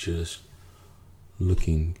was just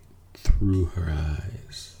looking through her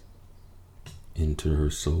eyes into her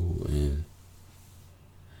soul and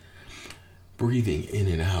breathing in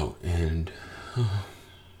and out, and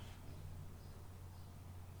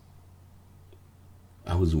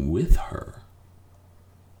I was with her.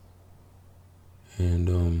 And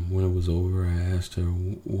when it was over, I asked her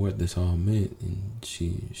what this all meant, and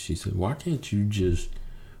she said, "Why can't you just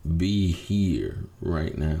be here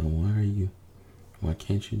right now? Why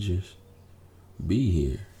can't you just be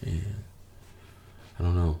here?" And I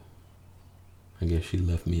don't know. I guess she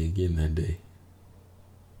left me again that day.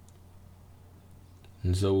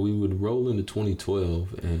 And so we would roll into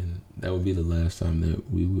 2012, and that would be the last time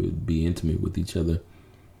that we would be intimate with each other.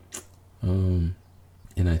 And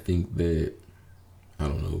I think that, I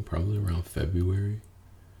don't know, probably around February,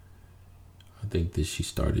 I think that she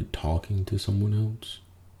started talking to someone else.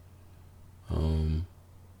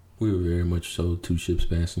 We were very much so two ships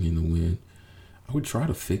passing in the wind. I would try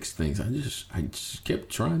to fix things. I just kept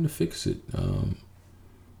trying to fix it.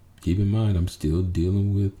 Keep in mind, I'm still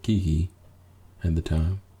dealing with Kiki at the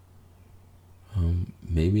time.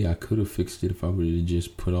 Maybe I could have fixed it if I would have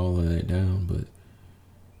just put all of that down, but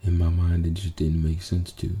in my mind, it just didn't make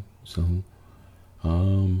sense to. So,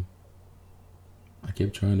 I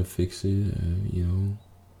kept trying to fix it,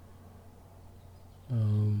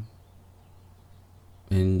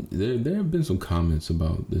 and there have been some comments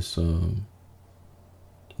about this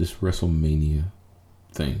this WrestleMania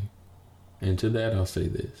thing, and to that I'll say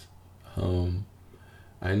this: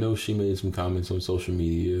 I know she made some comments on social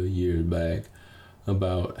media years back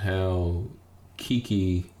about how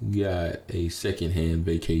Kiki got a secondhand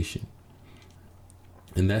vacation,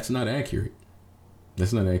 and that's not accurate.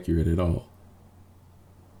 That's not accurate at all.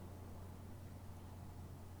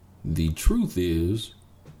 The truth is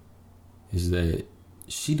that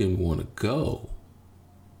she didn't want to go.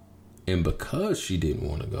 And because she didn't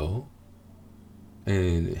want to go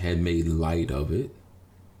and had made light of it,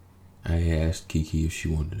 I asked Kiki if she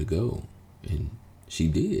wanted to go. And she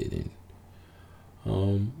did.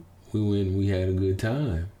 And we went and we had a good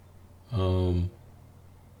time.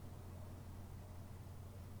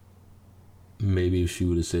 Maybe if she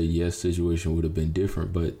would have said yes, situation would have been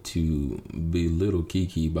different. But to belittle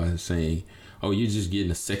Kiki by saying, "Oh, you're just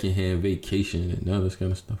getting a secondhand vacation," and all this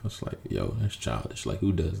kind of stuff, it's like, yo, that's childish. Like,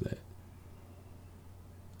 who does that?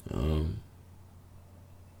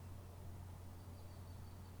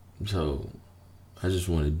 So I just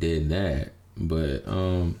want to dead that. But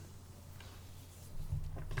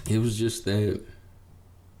it was just that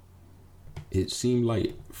it seemed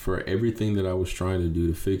like for everything that I was trying to do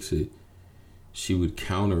to fix it, she would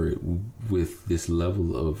counter it with this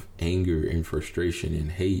level of anger and frustration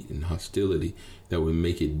and hate and hostility that would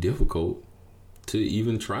make it difficult to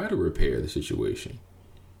even try to repair the situation.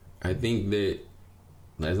 I think that,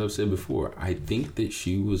 as I've said before, I think that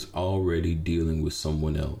she was already dealing with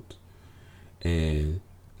someone else. And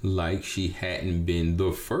like she hadn't been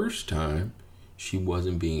the first time, she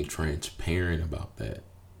wasn't being transparent about that.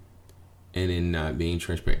 And in not being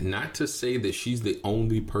transparent, not to say that she's the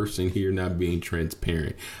only person here not being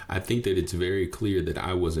transparent. I think that it's very clear that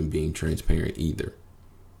I wasn't being transparent either.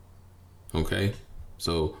 Okay?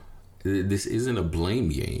 So this isn't a blame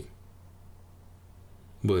game.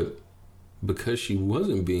 But because she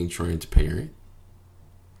wasn't being transparent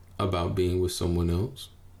about being with someone else,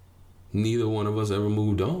 neither one of us ever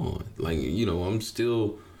moved on. Like, I'm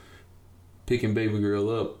still picking baby girl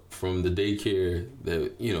up from the daycare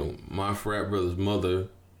that, my frat brother's mother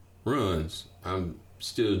runs. I'm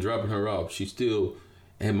still dropping her off. She's still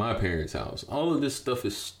at my parents' house. All of this stuff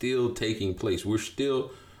is still taking place. We're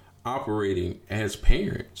still operating as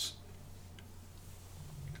parents.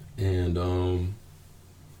 And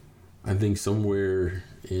I think somewhere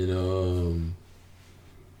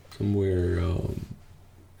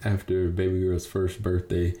after baby girl's first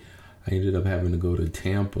birthday, I ended up having to go to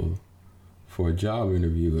Tampa for a job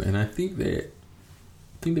interview. And I think that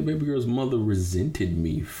baby girl's mother resented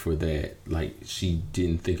me for that. Like, she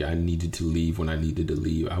didn't think I needed to leave when I needed to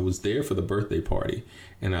leave. I was there for the birthday party,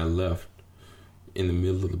 and I left in the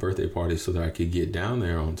middle of the birthday party so that I could get down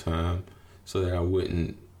there on time, so that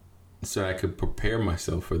I could prepare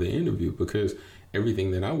myself for the interview, because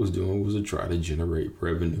everything that I was doing was to try to generate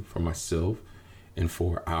revenue for myself and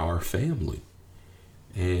for our family.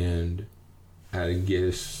 And I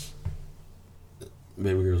guess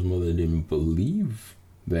baby girl's mother didn't believe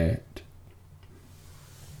that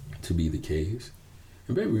to be the case.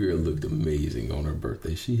 And baby girl looked amazing on her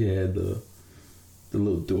birthday. She had the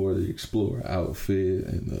little Dora the Explorer outfit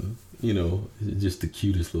and just the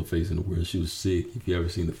cutest little face in the world. She was sick. If you ever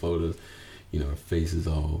seen the photos, her face is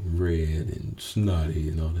all red and snotty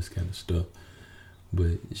and all this kind of stuff.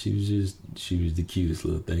 But she was the cutest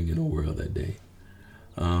little thing in the world that day.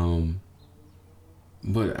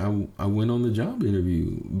 But I went on the job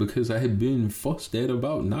interview because I had been fussed at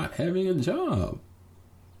about not having a job.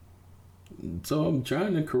 So I'm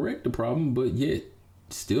trying to correct the problem, but yet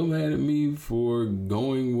still mad at me for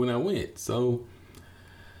going when I went. So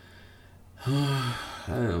I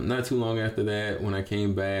don't know, not too long after that, when I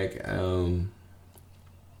came back,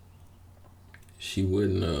 she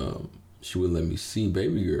wouldn't let me see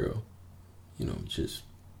baby girl. Just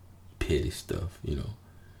petty stuff,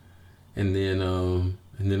 And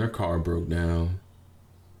then her car broke down.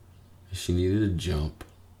 And she needed a jump.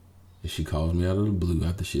 And she calls me out of the blue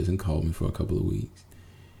after she hasn't called me for a couple of weeks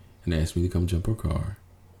and asked me to come jump her car.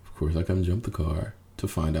 Of course, I come jump the car to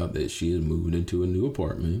find out that she has moved into a new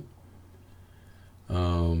apartment.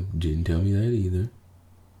 Didn't tell me that either.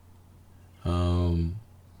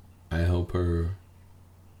 I help her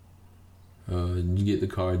get the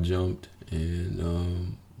car jumped,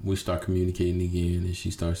 and we start communicating again, and she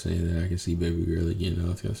starts saying that I can see baby girl again and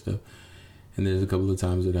all that kind of stuff. And there's a couple of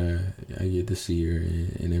times that I get to see her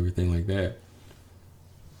and everything like that.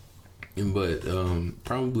 But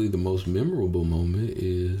probably the most memorable moment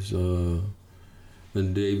is the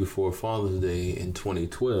day before Father's Day in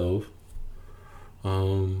 2012,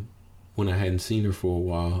 when I hadn't seen her for a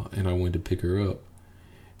while, and I went to pick her up.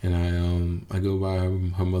 And I go by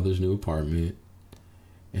her mother's new apartment,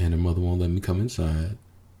 and her mother won't let me come inside.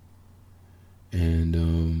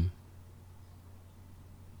 And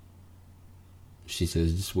she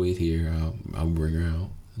says, just wait here, I'll bring her out.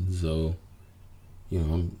 And so,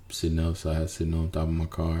 I'm sitting outside, sitting on top of my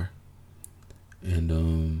car,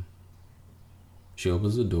 and she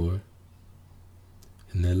opens the door,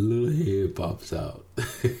 and that little head pops out.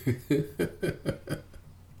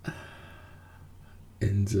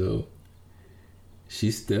 And so she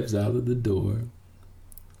steps out of the door.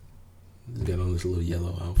 She's got on this little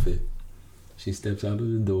yellow outfit. She steps out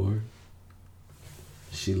of the door.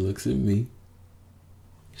 She looks at me.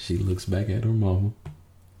 She looks back at her mama.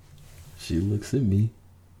 She looks at me.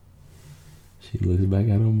 She looks back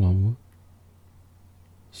at her mama.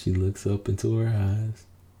 She looks up into her eyes.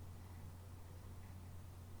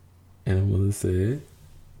 And her mother said,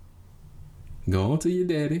 go on to your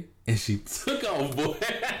daddy. And she took off, boy.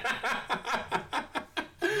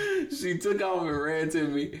 She took off and ran to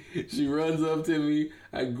me. She runs up to me.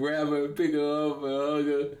 I grab her, pick her up, and hug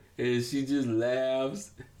her. And she just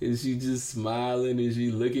laughs. And she just smiling. And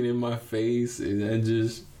she looking in my face. And I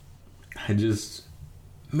just,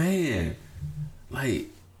 man, like,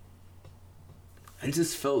 I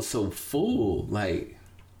just felt so full. Like,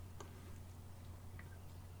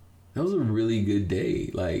 that was a really good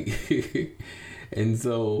day. Like, and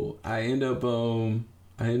so I end up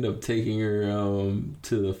taking her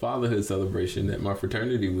to the fatherhood celebration that my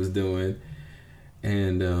fraternity was doing.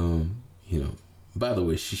 And by the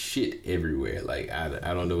way, she shit everywhere. Like,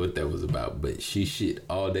 I don't know what that was about, but she shit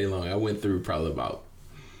all day long. I went through probably about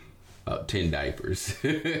 10 diapers.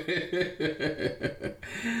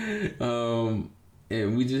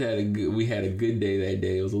 And we just had a good day that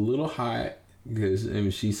day. It was a little hot because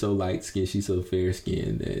she's so light skinned, she's so fair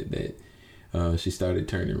skinned that she started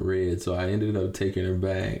turning red. So I ended up taking her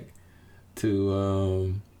back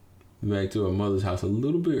to her mother's house a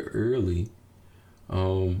little bit early.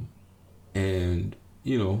 And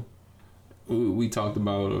we talked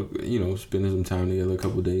about spending some time together a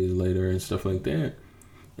couple of days later and stuff like that.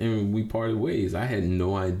 And we parted ways. I had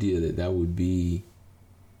no idea that would be,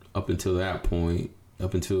 up until that point,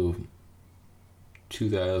 up until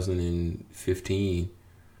 2015,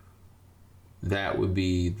 that would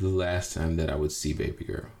be the last time that I would see baby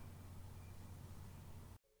girl.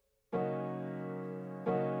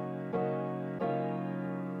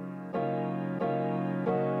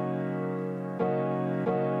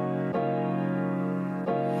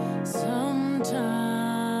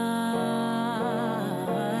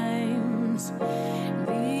 Sometimes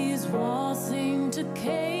these walls seem to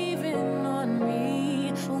cave in on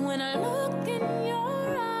me when I look in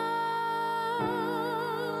your eyes.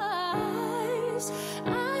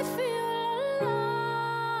 I feel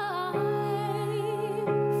alive.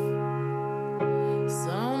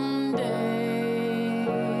 Some days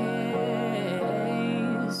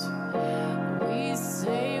we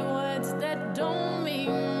say words that don't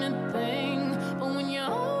mean a thing, but when you're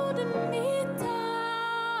holding me tight,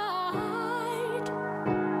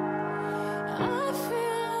 I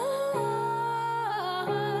feel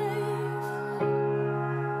alive.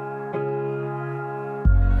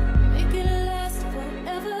 Make it last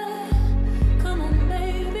forever. Come on,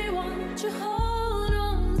 baby, won't you hold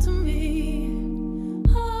on to me?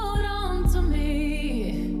 Hold on to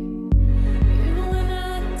me. You and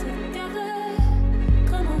I together.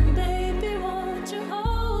 Come on, baby, won't you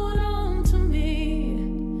hold on to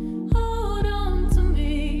me? Hold on to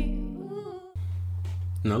me.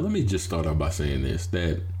 Now, let me just start out by saying this,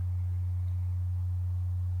 that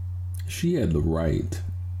she had the right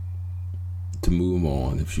to move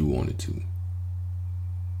on if she wanted to.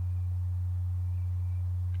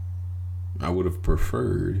 I would have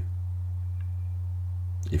preferred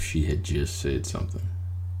if she had just said something.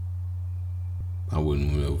 I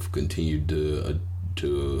wouldn't have continued to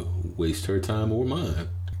to waste her time or mine.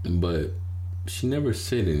 But she never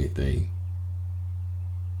said anything.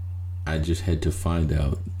 I just had to find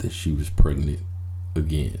out that she was pregnant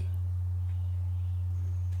again.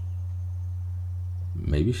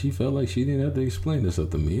 Maybe she felt like she didn't have to explain herself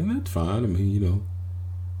to me, and that's fine. I mean, you know,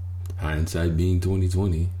 hindsight being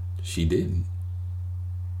 2020, she didn't.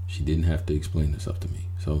 She didn't have to explain herself to me,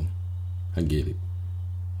 so I get it.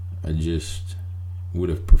 I just would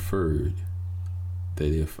have preferred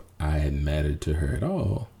that if I had mattered to her at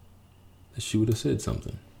all, that she would have said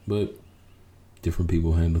something. But different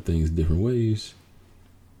people handle things different ways.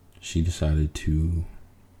 She decided to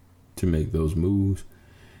make those moves.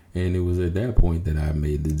 And it was at that point that I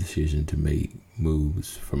made the decision to make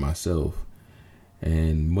moves for myself.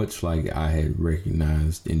 And much like I had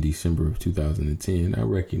recognized in December of 2010, I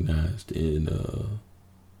recognized in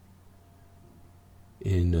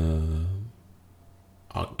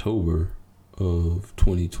October of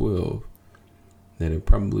 2012 that it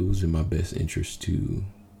probably was in my best interest to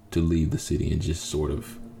leave the city and just sort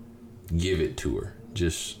of give it to her.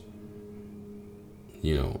 Just,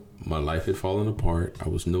 you know, my life had fallen apart. I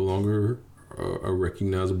was no longer a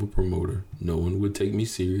recognizable promoter. No one would take me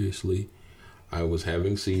seriously. I was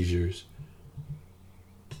having seizures.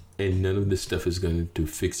 And none of this stuff is going to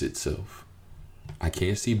fix itself. I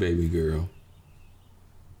can't see baby girl.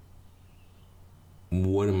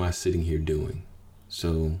 What am I sitting here doing?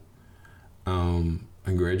 So,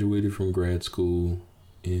 I graduated from grad school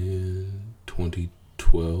in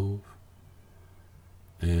 2012.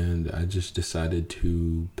 And I just decided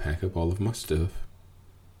to pack up all of my stuff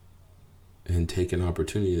and take an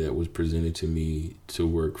opportunity that was presented to me to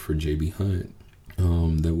work for JB Hunt,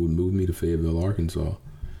 that would move me to Fayetteville, Arkansas.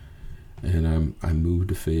 And I moved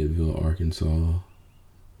to Fayetteville, Arkansas,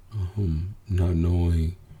 not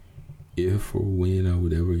knowing if or when I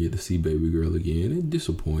would ever get to see baby girl again, and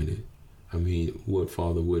disappointed. I mean, what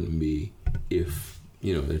father wouldn't be if,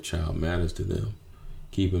 you know, their child matters to them?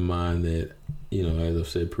 Keep in mind that, you know, as I've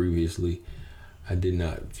said previously, I did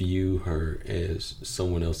not view her as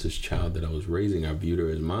someone else's child that I was raising. I viewed her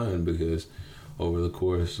as mine because over the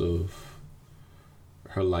course of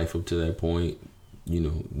her life up to that point, you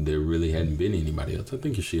know, there really hadn't been anybody else. I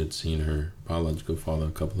think she had seen her biological father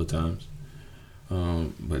a couple of times,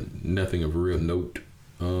 but nothing of real note.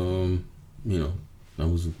 You know, I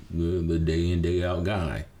was the day in, day out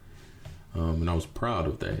guy, and I was proud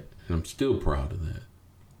of that, and I'm still proud of that.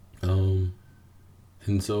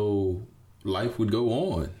 And so life would go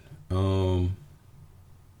on.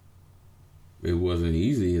 It wasn't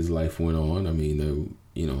easy as life went on. I mean,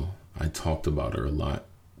 you know, I talked about her a lot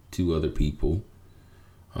to other people.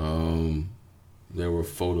 There were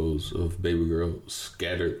photos of baby girl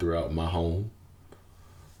scattered throughout my home.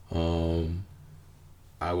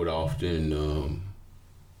 I would often,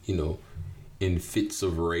 you know, in fits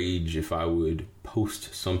of rage, if I would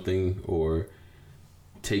post something or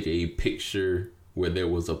take a picture where there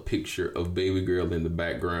was a picture of baby girl in the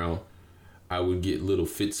background, I would get little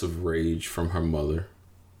fits of rage from her mother.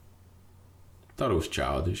 Thought it was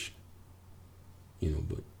childish, you know,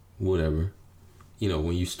 but whatever. You know,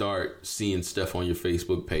 when you start seeing stuff on your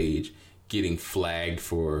Facebook page getting flagged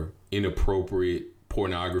for inappropriate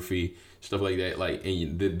pornography, stuff like that, like,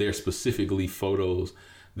 and they're specifically photos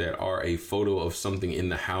that are a photo of something in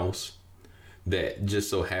the house that just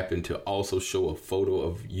so happened to also show a photo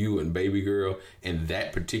of you and baby girl, and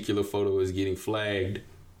that particular photo is getting flagged,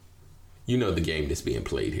 you know the game that's being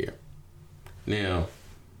played here. Now,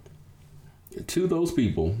 to those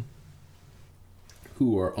people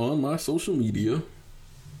who are on my social media,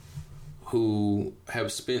 who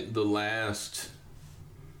have spent the last,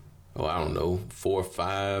 I don't know, 4 or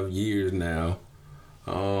 5 years now,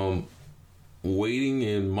 waiting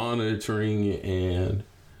and monitoring and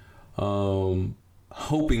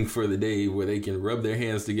hoping for the day where they can rub their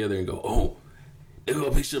hands together and go, oh, there go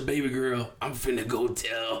a picture of baby girl. I'm finna go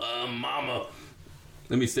tell her mama.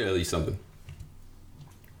 Let me tell you something.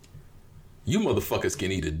 You motherfuckers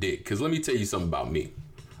can eat a dick. Because let me tell you something about me.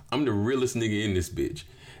 I'm the realest nigga in this bitch.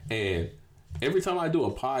 And every time I do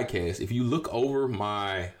a podcast, if you look over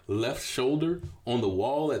my left shoulder on the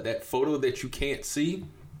wall at that photo that you can't see,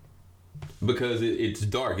 because it's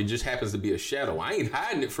dark, it just happens to be a shadow. I ain't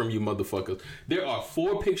hiding it from you motherfuckers. There are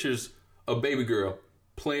 4 pictures of baby girl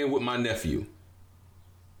playing with my nephew.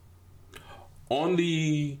 On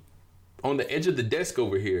the edge of the desk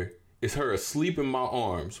over here is her asleep in my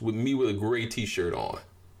arms with me with a gray t-shirt on.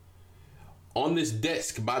 On this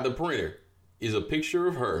desk by the printer is a picture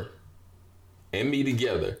of her and me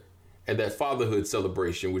together at that fatherhood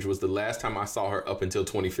celebration, which was the last time I saw her up until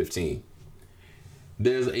 2015.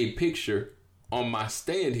 There's a picture on my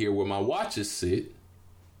stand here where my watches sit,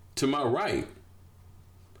 to my right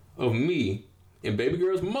of me in baby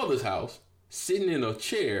girl's mother's house, sitting in a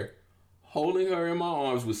chair, holding her in my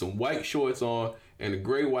arms with some white shorts on and a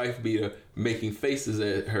gray wife beater, making faces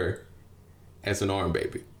at her as an arm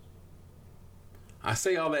baby. I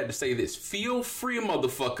say all that to say this. Feel free,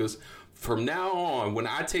 motherfuckers, from now on, when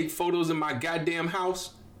I take photos in my goddamn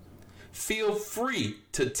house, feel free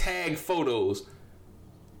to tag photos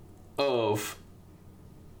of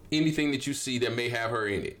anything that you see that may have her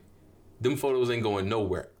in it. Them photos ain't going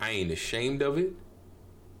nowhere. I ain't ashamed of it.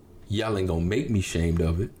 Y'all ain't gonna make me ashamed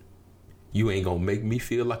of it. You ain't gonna make me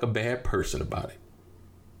feel like a bad person about it.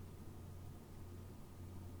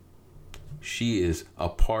 She is a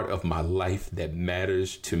part of my life that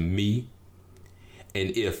matters to me.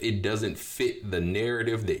 And if it doesn't fit the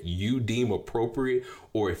narrative that you deem appropriate,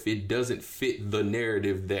 or if it doesn't fit the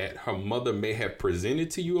narrative that her mother may have presented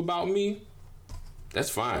to you about me, that's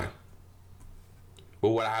fine. But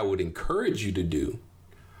what I would encourage you to do,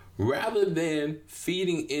 rather than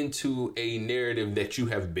feeding into a narrative that you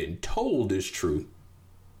have been told is true,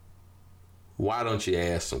 why don't you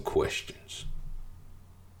ask some questions?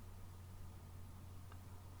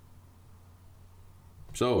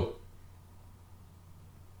 So,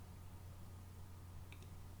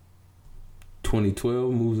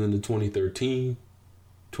 2012 moves into 2013.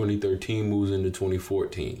 2013 moves into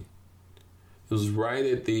 2014. It was right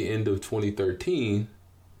at the end of 2013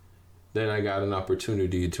 that I got an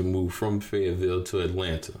opportunity to move from Fayetteville to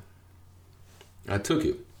Atlanta. I took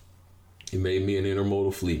it. It made me an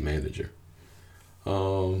intermodal fleet manager.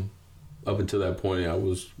 Up until that point, I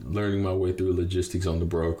was learning my way through logistics on the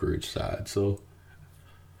brokerage side. So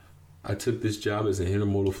I took this job as an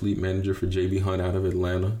intermodal fleet manager for JB Hunt out of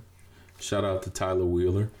Atlanta. Shout out to Tyler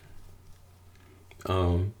Wheeler.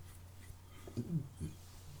 I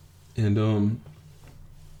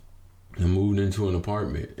moved into an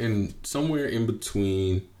apartment, and somewhere in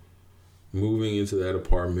between moving into that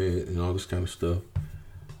apartment and all this kind of stuff,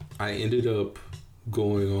 I ended up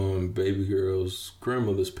going on baby girl's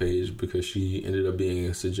grandmother's page because she ended up being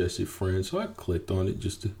a suggested friend. So I clicked on it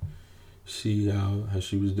just to see how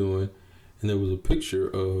she was doing, and there was a picture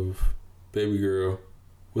of baby girl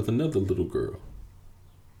with another little girl.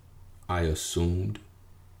 I assumed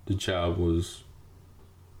the child was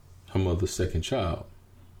her mother's second child.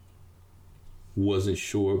 Wasn't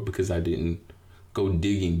sure because I didn't go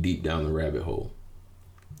digging deep down the rabbit hole.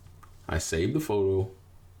 I saved the photo,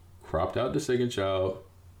 cropped out the second child,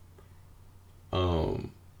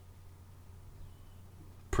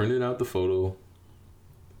 printed out the photo,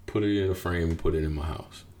 put it in a frame, and put it in my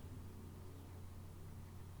house.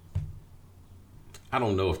 I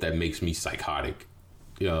don't know if that makes me psychotic.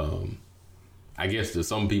 I guess to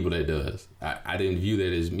some people that does. I didn't view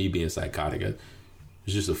that as me being psychotic.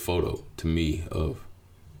 It's just a photo to me of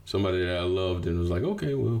somebody that I loved and was like,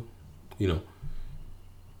 okay, well, you know.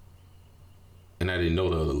 And I didn't know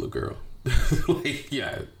the other little girl. Like,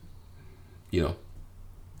 yeah, you know,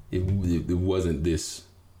 it wasn't this.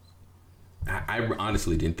 I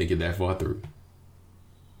honestly didn't think it that far through.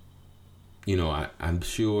 You know, I'm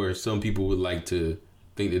sure some people would like to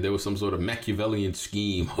think that there was some sort of Machiavellian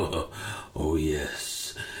scheme. Oh,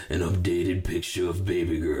 yes, an updated picture of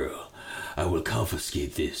baby girl. I will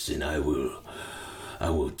confiscate this and I will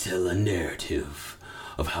tell a narrative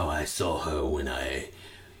of how I saw her when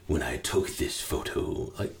I took this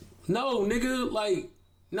photo. Like, no, nigga, like,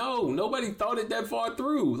 no, nobody thought it that far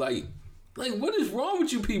through. Like, what is wrong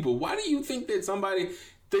with you people? Why do you think that somebody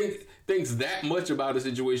thinks that much about a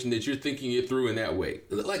situation that you're thinking it through in that way?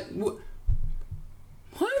 Like,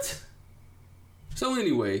 what? So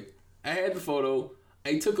anyway, I had the photo.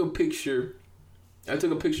 I took a picture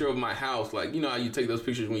of my house. Like, you know how you take those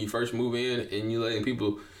pictures when you first move in and you're letting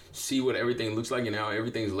people see what everything looks like and how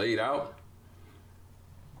everything's laid out.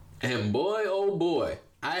 And boy, oh boy,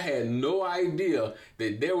 I had no idea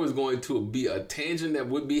that there was going to be a tangent that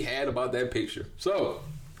would be had about that picture. So,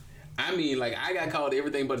 I mean, like, I got called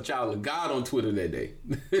everything but a child of God on Twitter that day.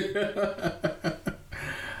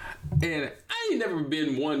 And I ain't never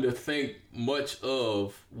been one to think much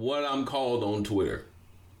of what I'm called on Twitter.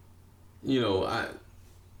 You know,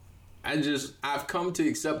 I've come to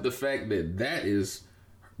accept the fact that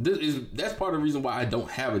that's part of the reason why I don't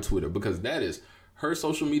have a Twitter, because that is her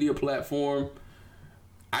social media platform.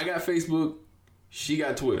 I got Facebook, she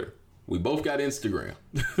got Twitter. We both got Instagram.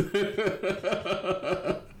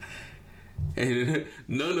 And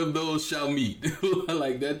none of those shall meet.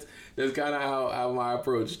 Like, that's kind of how my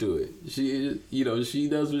approach to it. She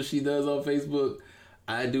does what she does on Facebook.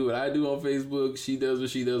 I do what I do on Facebook. She does what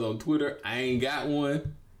she does on Twitter. I ain't got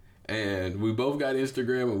one. and we both got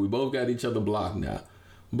Instagram and we both got each other blocked now.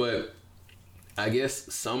 But I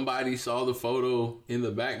guess somebody saw the photo in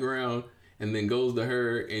the background and then goes to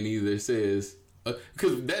her and either says,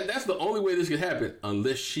 because that's the only way this could happen,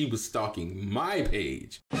 unless she was stalking my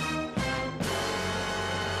page.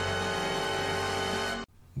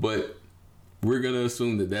 But we're going to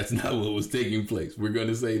assume that that's not what was taking place. We're going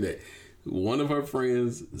to say that one of her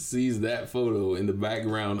friends sees that photo in the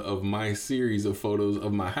background of my series of photos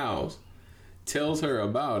of my house, tells her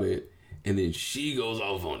about it, and then she goes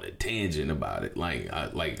off on a tangent about it. Like I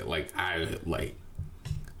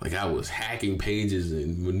was hacking pages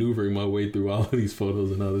and maneuvering my way through all of these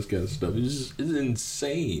photos and all this kind of stuff. It's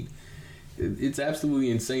insane. It's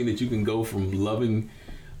absolutely insane that you can go from loving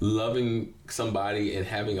somebody and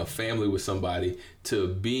having a family with somebody to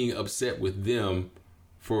being upset with them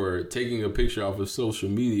for taking a picture off of social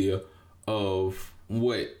media of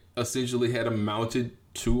what essentially had amounted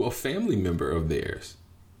to a family member of theirs.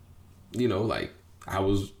 You know, like, I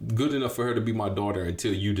was good enough for her to be my daughter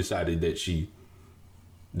until you decided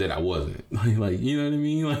that I wasn't. Like, you know what I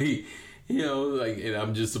mean? Like, you know, like, and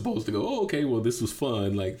I'm just supposed to go, oh, okay, well, this was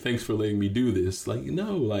fun. Like, thanks for letting me do this. Like,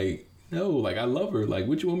 no, I love her. Like,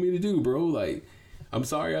 what you want me to do, bro? Like, I'm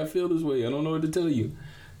sorry I feel this way. I don't know what to tell you.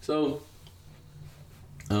 So,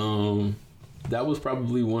 that was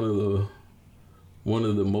probably one of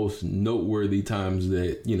the most noteworthy times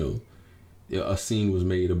that, you know, a scene was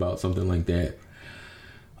made about something like that.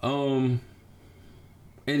 And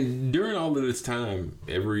during all of this time,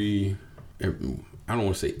 every I don't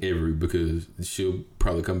want to say every, because she'll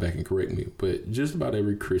probably come back and correct me, but just about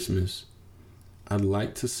every Christmas, I'd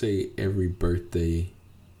like to say every birthday,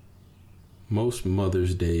 most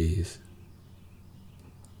Mother's Days,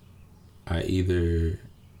 I either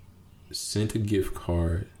sent a gift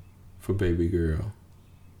card for baby girl,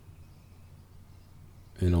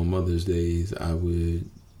 and on Mother's Days I would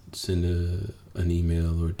send an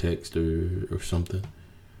email or text or something.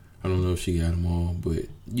 I don't know if she got them all, but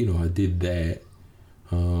you know, I did that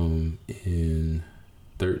in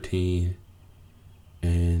 13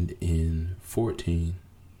 and in 14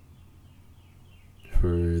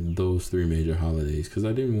 for those three major holidays, because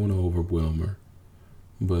I didn't want to overwhelm her,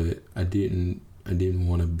 but I didn't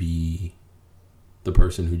want to be the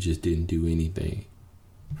person who just didn't do anything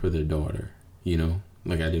for their daughter, you know?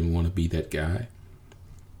 Like, I didn't want to be that guy.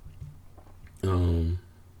 And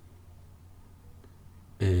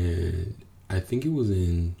I think it was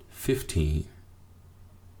in 15,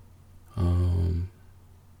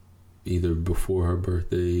 either before her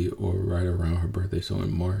birthday or right around her birthday, so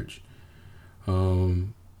in March, I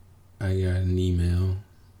got an email,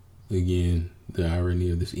 again, the irony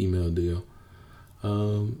of this email deal,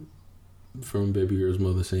 from baby girl's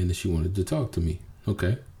mother saying that she wanted to talk to me.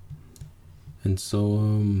 Okay. And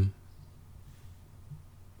so,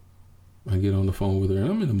 I get on the phone with her, and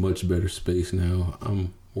I'm in a much better space now.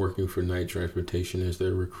 I'm working for Night Transportation as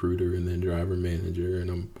their recruiter and their driver manager, and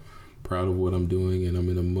I'm proud of what I'm doing, and I'm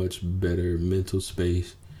in a much better mental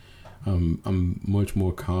space. I'm much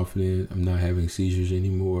more confident. I'm not having seizures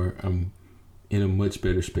anymore. I'm in a much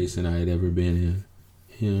better space than I had ever been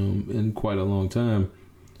in quite a long time.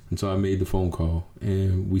 And so I made the phone call,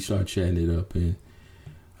 and we started chatting it up, and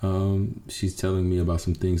she's telling me about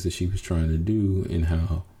some things that she was trying to do, and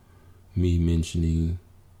how me mentioning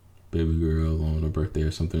baby girl on her birthday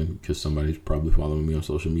or something, because somebody's probably following me on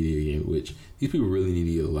social media again, which these people really need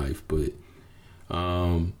to get a life, but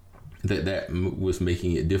that was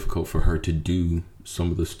making it difficult for her to do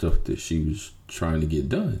some of the stuff that she was trying to get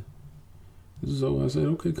done. So I said,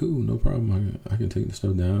 okay, cool, no problem. I can take the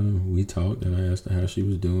stuff down. And we talked, and I asked her how she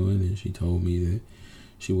was doing, and she told me that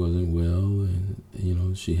she wasn't well, and you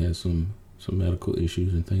know, she had some medical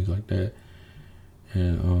issues and things like that.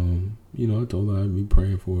 And you know, I told her I'd be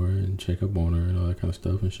praying for her and check up on her and all that kind of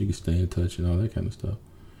stuff, and she could stay in touch and all that kind of stuff.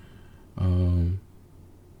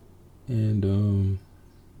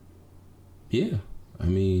 Yeah, I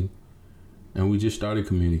mean, and we just started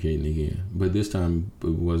communicating again, but this time it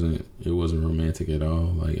wasn't romantic at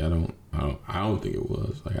all. Like, I don't think it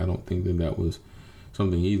was. Like, I don't think that was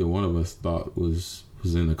something either one of us thought was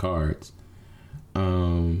in the cards.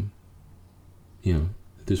 You know,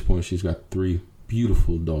 at this point she's got 3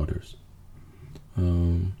 beautiful daughters,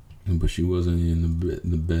 but she wasn't in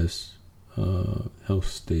the best health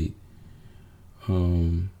state.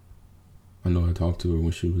 I know I talked to her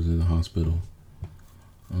when she was in the hospital.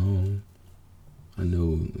 I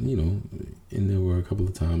know, you know, and there were a couple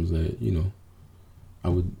of times that, you know, I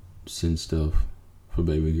would send stuff for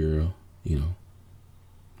baby girl, you know,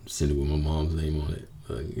 send it with my mom's name on it.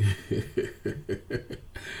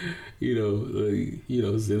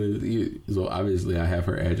 So obviously I have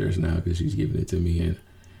her address now because she's giving it to me,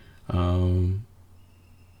 and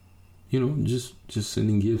just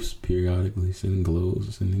sending gifts periodically, sending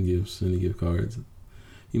clothes, sending gifts, sending gift cards,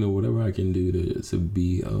 whatever I can do to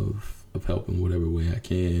be of help in whatever way I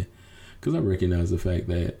can, because I recognize the fact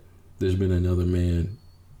that there's been another man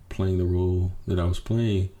playing the role that I was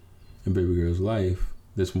playing in baby girl's life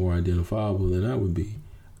that's more identifiable than I would be.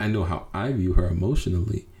 I know how I view her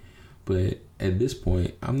emotionally, but at this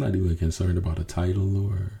point, I'm not even concerned about a title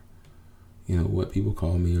or, what people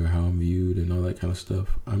call me or how I'm viewed and all that kind of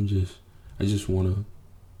stuff. I just want to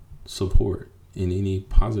support in any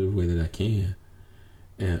positive way that I can.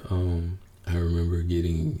 And I remember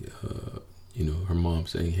getting, her mom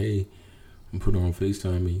saying, "Hey, I'm putting her on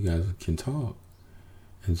FaceTime and you guys can talk."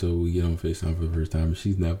 And so we get on FaceTime for the first time, and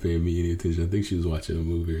she's not paying me any attention. I think she was watching a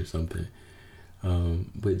movie or something.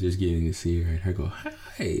 But just getting to see her and her go,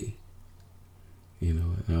 "Hi," and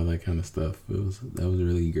all that kind of stuff. That was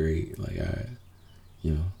really great. Like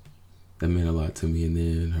that meant a lot to me. And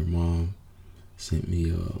then her mom sent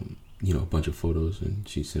me, a bunch of photos, and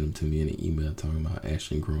she sent them to me in an email talking about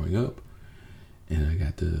Ashton growing up. And I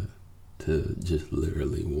got to just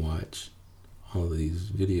literally watch all of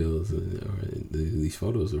these videos or these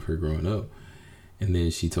photos of her growing up. And then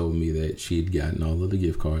she told me that she had gotten all of the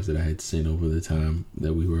gift cards that I had sent over the time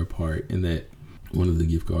that we were apart, and that one of the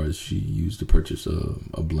gift cards she used to purchase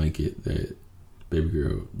a blanket that baby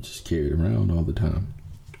girl just carried around all the time.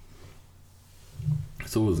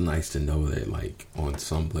 So it was nice to know that, like, on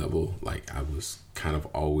some level, like, I was kind of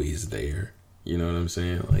always there. You know what I'm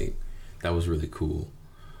saying? Like, that was really cool.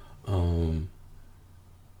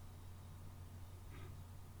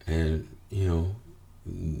 And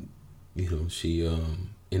she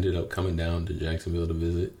ended up coming down to Jacksonville to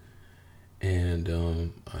visit, and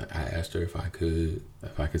I asked her if I could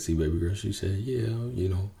see baby girl. She said, "Yeah,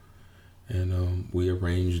 and we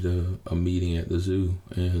arranged a meeting at the zoo."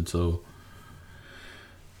 And so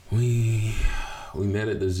we met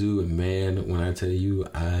at the zoo, and man, when I tell you,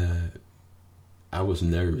 I was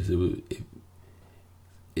nervous.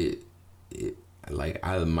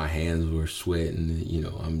 My hands were sweating.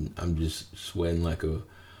 I'm just sweating like a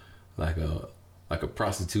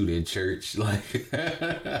prostitute in church,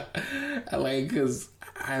 because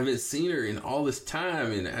I haven't seen her in all this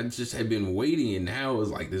time, and I just had been waiting, and now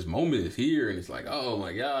it's like this moment is here, and it's like, oh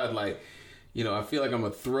my God, I feel like I'm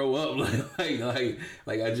gonna throw up, I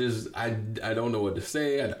don't know what to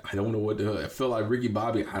say. I don't know what to. I feel like Ricky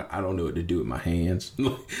Bobby. I don't know what to do with my hands.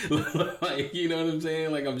 You know what I'm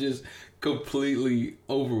saying? Like, I'm just completely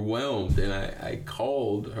overwhelmed, and I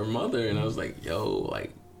called her mother, and I was like, "Yo,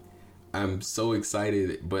 I'm so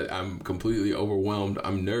excited, but I'm completely overwhelmed.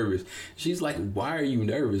 I'm nervous." She's like, "Why are you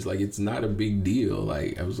nervous? Like, it's not a big deal."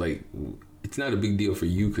 I was like, "It's not a big deal for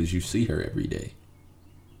you because you see her every day."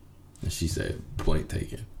 And she said, "Point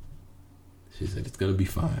taken." She said, "It's going to be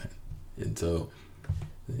fine." And so,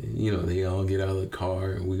 they all get out of the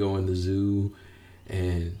car, and we go in the zoo.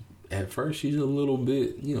 And at first, she's a little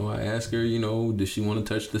bit, I ask her, does she want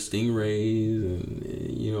to touch the stingrays and,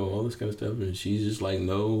 all this kind of stuff. And she's just like,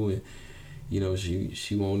 no. And,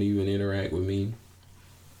 she won't even interact with me.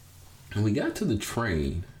 And we got to the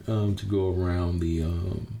train to go around the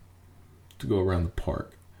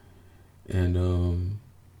park. And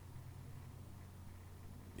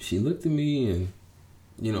she looked at me, and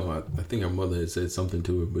I think her mother had said something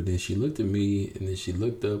to her, but then she looked at me, and then she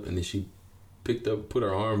looked up, and then she put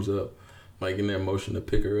her arms up, like in that motion to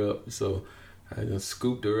pick her up. So I just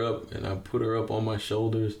scooped her up, and I put her up on my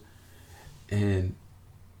shoulders. And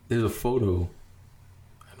there's a photo.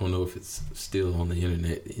 I don't know if it's still on the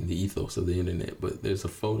internet, in the ethos of the internet, but there's a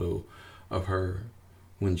photo of her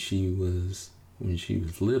when she was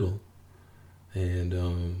little, and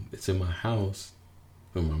it's in my house,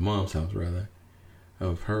 or my mom's house rather,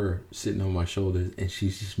 of her sitting on my shoulders, and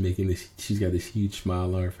she's just making this. She's got this huge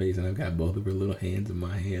smile on her face, and I've got both of her little hands in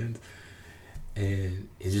my hands, and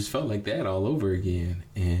it just felt like that all over again.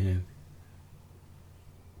 And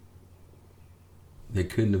there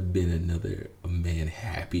couldn't have been a man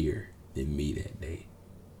happier than me that day.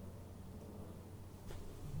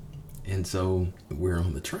 And so we're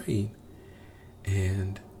on the train,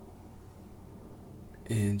 and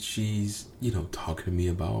she's, talking to me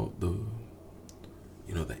about the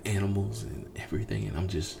animals and everything, and I'm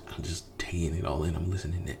just taking it all in. I'm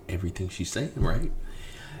listening to everything she's saying, right?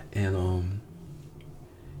 And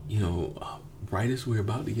right as we're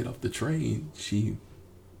about to get off the train, she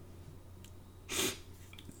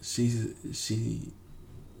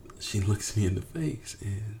looks me in the face,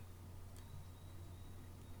 and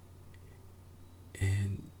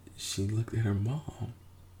And she looked at her mom,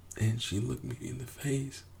 and she looked me in the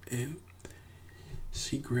face, and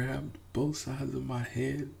she grabbed both sides of my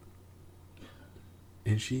head,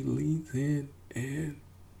 and she leans in, and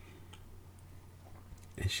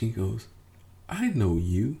she goes, I know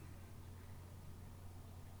you.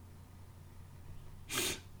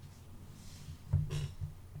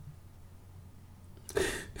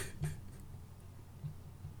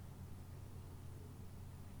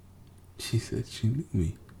 She said she knew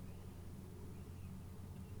me.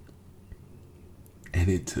 And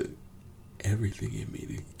it took everything in me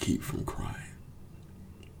to keep from crying.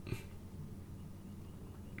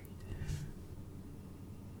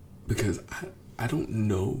 Because I don't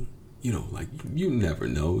know, you know, like, you never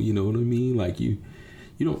know, you know what I mean? Like, you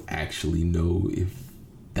don't actually know if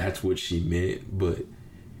that's what she meant, but,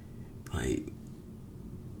 like,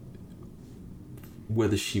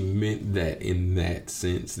 whether she meant that in that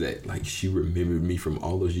sense, that, like, she remembered me from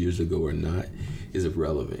all those years ago or not, is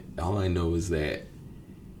irrelevant. All I know is that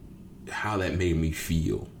how that made me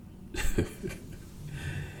feel.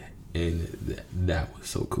 And that was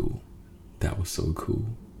so cool. That was so cool.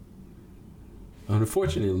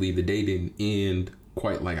 Unfortunately, the day didn't end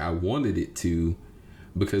quite like I wanted it to,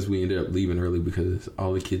 because we ended up leaving early because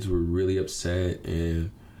all the kids were really upset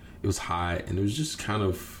and it was hot and it was just kind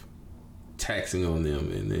of taxing on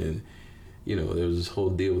them. And then, you know, there was this whole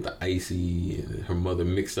deal with the icy, and her mother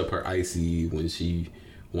mixed up her icy when she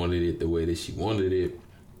wanted it the way that she wanted it.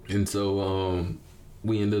 And so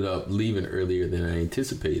we ended up leaving earlier than I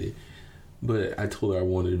anticipated. But I told her I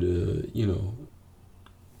wanted to, you know,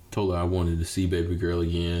 I wanted to see baby girl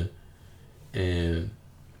again. And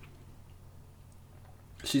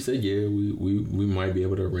she said, yeah, we might be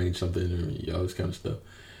able to arrange something or all this kind of stuff.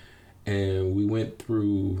 And we went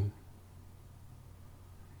through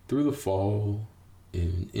the fall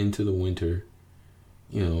and into the winter,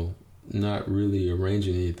 you know, not really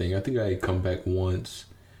arranging anything. I think I had come back once.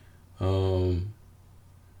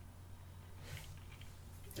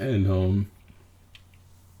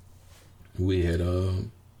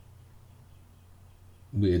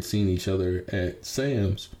 We had seen each other at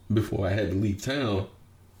Sam's before I had to leave town.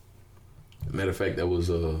 Matter of fact, that was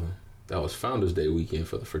Founders Day weekend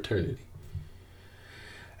for the fraternity.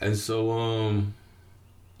 And so,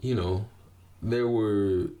 you know, there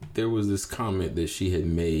was this comment that she had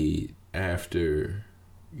made after,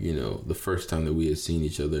 you know, the first time that we had seen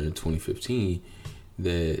each other in 2015,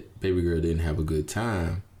 that baby girl didn't have a good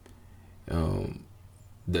time.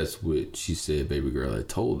 That's what she said baby girl had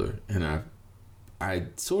told her. And I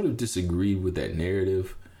sort of disagreed with that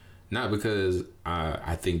narrative, not because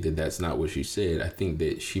I think that that's not what she said. I think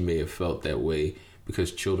that she may have felt that way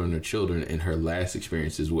because children are children, and her last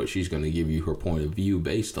experience is what she's going to give you her point of view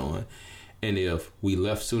based on. And if we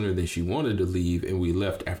left sooner than she wanted to leave, and we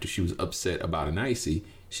left after she was upset about an icy,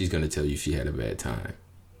 she's going to tell you she had a bad time.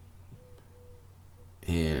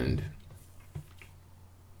 And,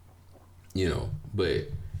 you know, but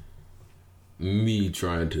me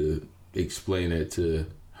trying to explain it to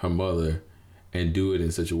her mother and do it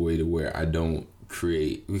in such a way to where I don't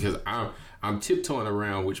create, because I'm tiptoeing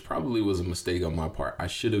around, which probably was a mistake on my part. I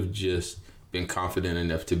should have just been confident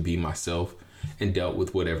enough to be myself and dealt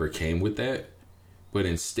with whatever came with that. But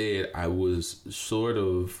instead, I was sort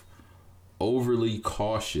of overly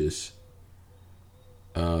cautious.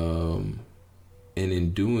 And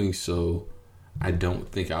in doing so, I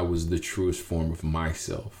don't think I was the truest form of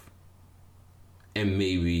myself. And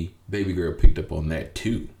maybe baby girl picked up on that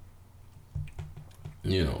too.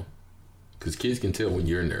 You know, because kids can tell when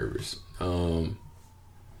you're nervous. And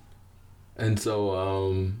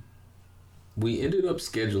so we ended up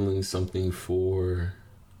scheduling something for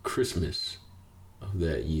Christmas of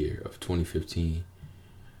that year of 2015.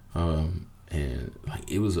 And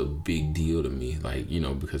like, it was a big deal to me, like, you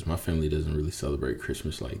know, because my family doesn't really celebrate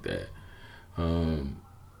Christmas like that.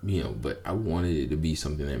 You know, but I wanted it to be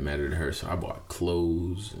something that mattered to her. So I bought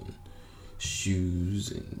clothes and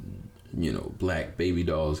shoes and, you know, black baby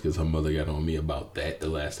dolls, because her mother got on me about that the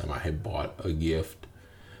last time I had bought a gift.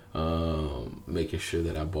 Making sure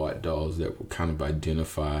that I bought dolls that were kind of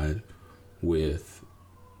identified with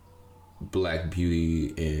Black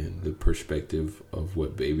beauty and the perspective of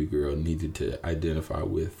what baby girl needed to identify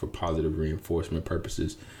with for positive reinforcement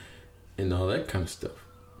purposes and all that kind of stuff.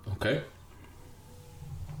 Okay.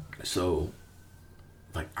 So,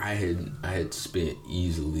 like, I had spent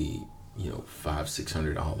easily, you know,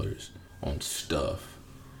 $500-600 on stuff,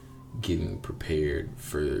 getting prepared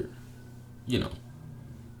for, you know,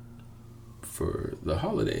 for the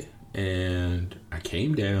holiday. And I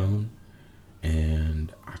came down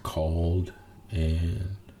and I called,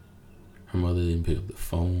 and her mother didn't pick up the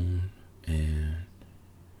phone, and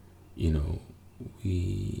you know,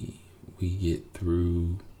 we get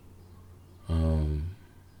through.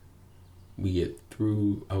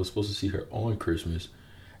 I was supposed to see her on Christmas,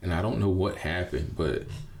 and I don't know what happened, but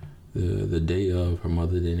the day of, her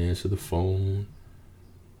mother didn't answer the phone,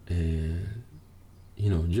 and you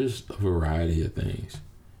know, just a variety of things.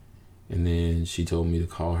 And then she told me to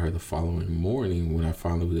call her the following morning when I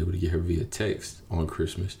finally was able to get her via text on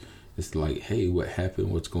Christmas. It's like, hey, what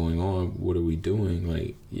happened? What's going on? What are we doing?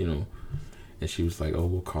 Like, you know, and she was like, oh,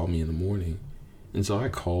 well, call me in the morning. And so I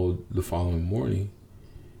called the following morning,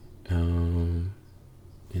 and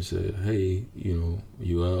said, hey, you know,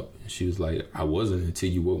 you up? And she was like, I wasn't until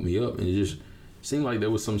you woke me up. And it just seemed like there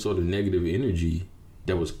was some sort of negative energy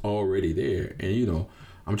that was already there. And, you know,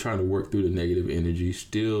 I'm trying to work through the negative energy,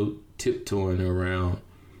 still tiptoeing around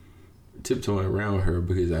her,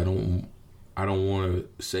 because I don't want to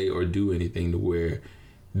say or do anything to where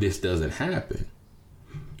this doesn't happen.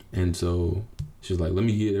 And so she's like, let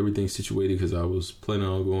me get everything situated, because I was planning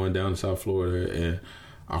on going down to South Florida, and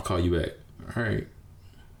I'll call you back. All right.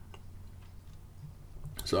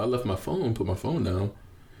 So I left my phone, put my phone down,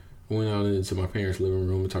 went out into my parents' living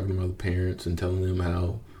room and talking to my other parents and telling them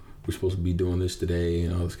how we're supposed to be doing this today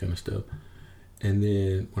and all this kind of stuff. And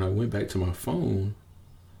then when I went back to my phone,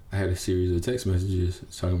 I had a series of text messages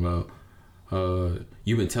talking about,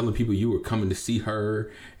 you've been telling people you were coming to see her,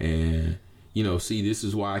 and, you know, see, this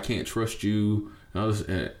is why I can't trust you.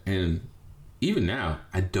 And even now,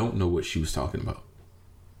 I don't know what she was talking about.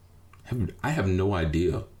 I have no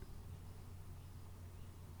idea.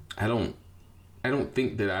 I don't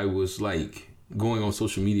think that I was like going on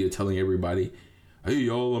social media telling everybody, hey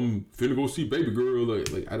y'all, I'm finna go see baby girl.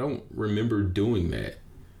 Like I don't remember doing that.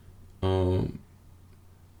 I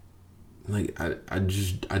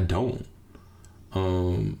don't.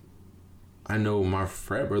 I know my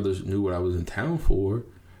frat brothers knew what I was in town for,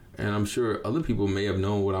 and I'm sure other people may have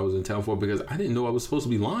known what I was in town for, because I didn't know I was supposed to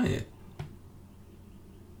be lying.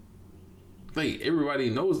 Like, everybody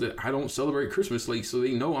knows that I don't celebrate Christmas, like, so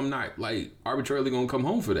they know I'm not, like, arbitrarily gonna come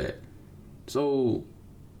home for that. So,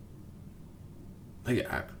 like,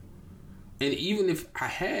 and even if I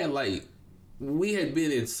had, like, we had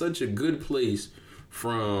been in such a good place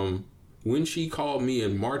from when she called me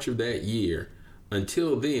in March of that year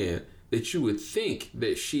until then, that you would think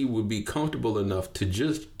that she would be comfortable enough to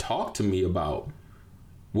just talk to me about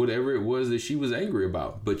whatever it was that she was angry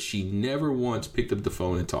about. But she never once picked up the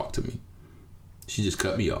phone and talked to me. She just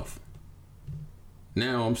cut me off.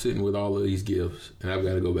 Now I'm sitting with all of these gifts, and I've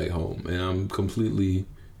got to go back home, and I'm completely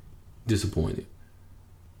disappointed.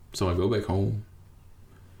 So I go back home,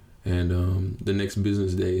 and the next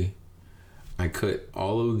business day, I cut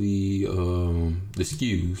all of the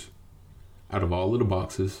SKUs out of all of the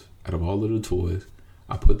boxes, out of all of the toys.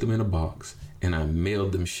 I put them in a box, and I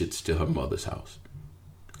mailed them shits to her mother's house.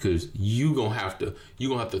 Because you gonna have to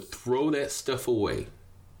throw that stuff away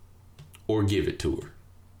or give it to her.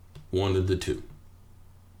 One of the two.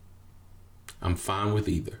 I'm fine with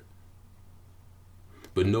either.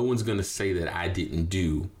 But no one's going to say that I didn't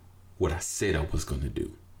do what I said I was going to do.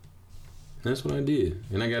 And that's what I did.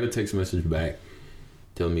 And I got a text message back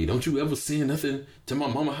telling me, don't you ever send nothing to my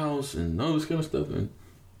mama house and all this kind of stuff. And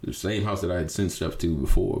the same house that I had sent stuff to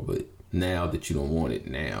before. But now that you don't want it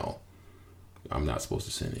now, I'm not supposed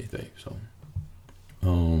to send anything. So,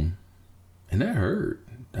 and that hurt.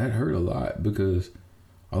 That hurt a lot, because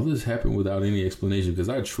all this happened without any explanation, because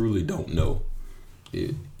I truly don't know.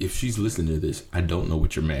 If she's listening to this, I don't know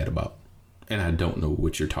what you're mad about. And I don't know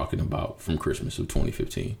what you're talking about from Christmas of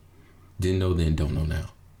 2015. Didn't know then, don't know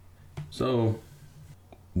now. So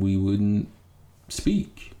we wouldn't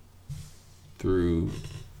speak through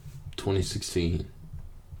 2016.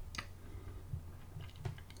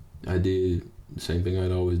 I did the same thing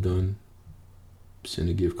I'd always done. Send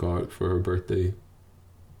a gift card for her birthday.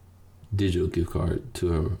 Digital gift card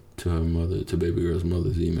to her mother, to baby girl's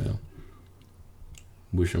mother's email.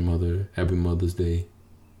 Wish her mother happy Mother's Day,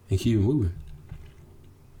 and keep it moving.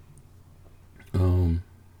 I'm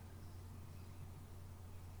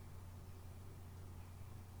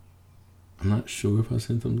not sure if I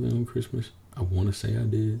sent something on Christmas. I want to say I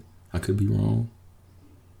did. I could be wrong.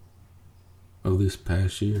 Of this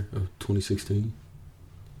past year of 2016.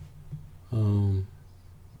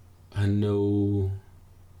 I know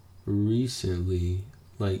recently,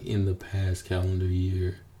 like in the past calendar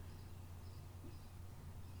year,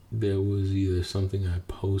 there was either something I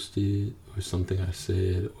posted or something I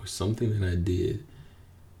said or something that I did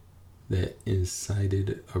that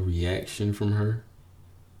incited a reaction from her,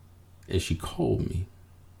 and she called me.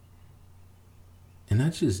 And I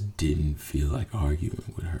just didn't feel like arguing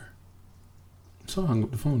with her. So I hung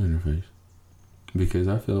up the phone in her face. Because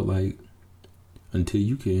I felt like until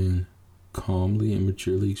you can calmly and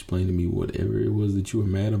maturely explain to me whatever it was that you were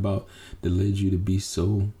mad about that led you to be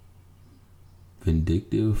so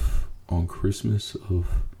vindictive on Christmas of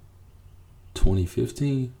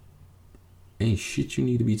 2015, ain't shit you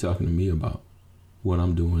need to be talking to me about what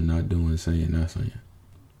I'm doing, not doing, saying, not saying.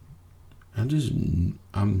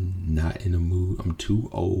 I'm not in the mood. I'm too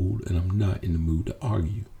old and I'm not in the mood to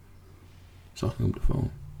argue. So I hung up the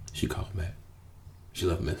phone. She called back. She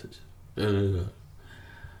left a message. And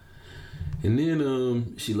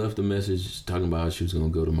then she left a message talking about how she was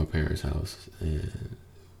going to go to my parents' house and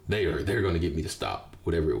they're going to get me to stop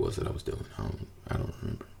whatever it was that I was doing. I don't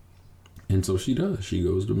remember. And so she does. She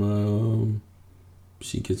goes to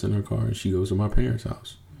she gets in her car and she goes to my parents'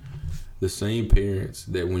 house. The same parents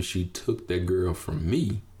that when she took that girl from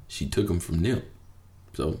me, she took them from them.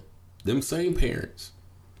 So them same parents,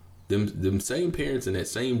 them same parents and that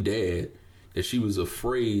same dad that she was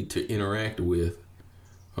afraid to interact with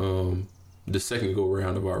the second go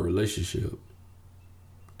round of our relationship,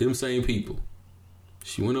 them same people,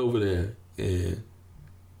 she went over there and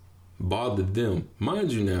bothered them.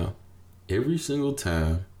 Mind you now, every single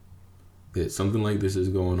time that something like this is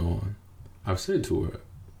going on, I've said to her,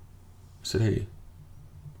 I said, hey,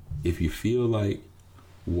 if you feel like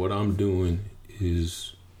what I'm doing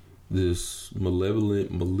is this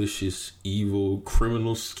malevolent, malicious, evil,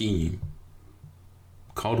 criminal scheme,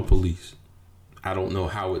 call the police. I don't know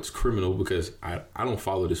how it's criminal because I don't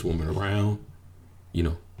follow this woman around. You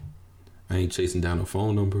know, I ain't chasing down her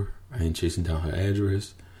phone number. I ain't chasing down her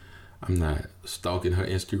address. I'm not stalking her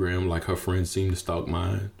Instagram like her friends seem to stalk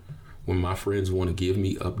mine. When my friends want to give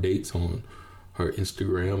me updates on her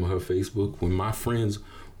Instagram or her Facebook, when my friends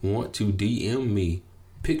want to DM me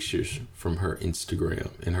pictures from her Instagram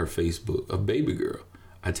and her Facebook of baby girl,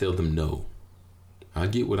 I tell them no. I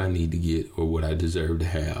get what I need to get or what I deserve to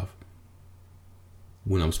have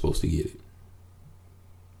when I'm supposed to get it.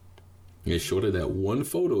 And short of that one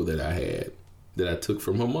photo that I had that I took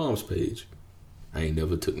from her mom's page, I ain't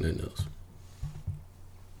never took nothing else.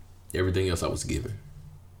 Everything else I was given.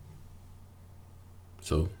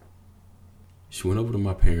 So she went over to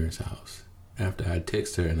my parents' house after I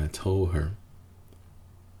texted her and I told her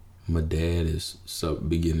my dad is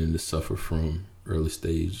beginning to suffer from early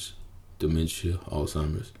stage dementia,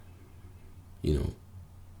 Alzheimer's. You know,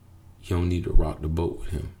 you don't need to rock the boat with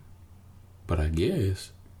him. But I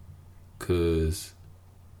guess because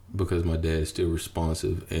my dad is still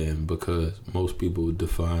responsive and because most people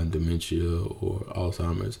define dementia or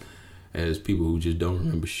Alzheimer's as people who just don't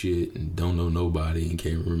remember shit and don't know nobody and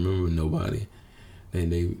can't remember nobody.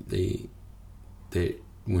 And they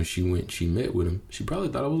when she met with him, she probably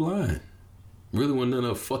thought I was lying. Really wasn't none of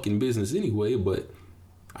her fucking business anyway, but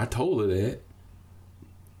I told her that.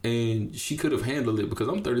 And she could have handled it because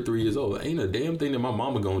I'm 33 years old. Ain't a damn thing that my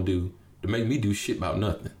mama gonna do to make me do shit about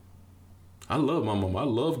nothing. I love my mama. I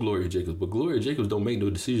love Gloria Jacobs, but Gloria Jacobs don't make no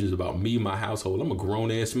decisions about me, my household. I'm a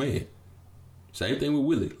grown ass man. Same thing with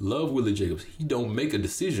Willie. Love Willie Jacobs. He don't make a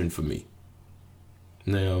decision for me.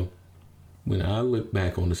 Now, when I look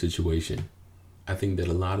back on the situation, I think that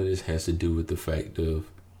a lot of this has to do with the fact of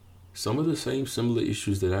some of the same similar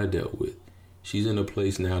issues that I dealt with. She's in a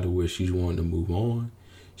place now to where she's wanting to move on.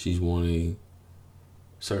 She's wanting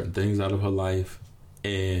certain things out of her life,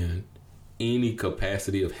 and any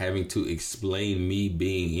capacity of having to explain me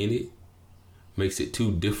being in it makes it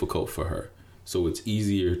too difficult for her. So it's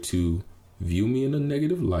easier to view me in a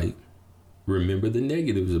negative light, remember the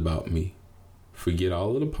negatives about me, forget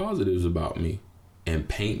all of the positives about me, and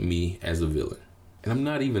paint me as a villain. And I'm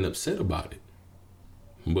not even upset about it.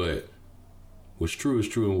 But what's true is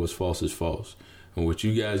true and what's false is false. And what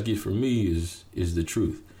you guys get from me is the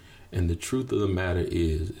truth. And the truth of the matter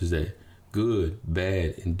is that good,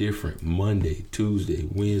 bad, indifferent, Monday, Tuesday,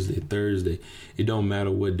 Wednesday, Thursday, it don't matter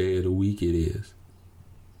what day of the week it is.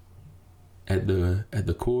 At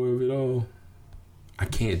the core of it all, I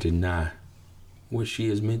can't deny what she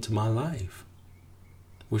has meant to my life.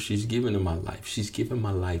 What she's given to my life. She's given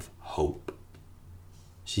my life hope.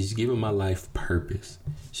 She's given my life purpose.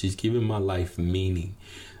 She's given my life meaning.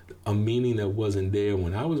 A meaning that wasn't there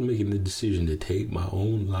when I was making the decision to take my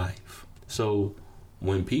own life. So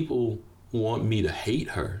when people want me to hate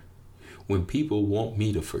her, when people want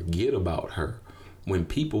me to forget about her, when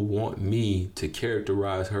people want me to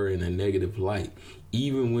characterize her in a negative light,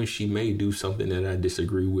 even when she may do something that I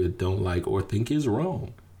disagree with, don't like, or think is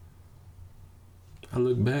wrong, I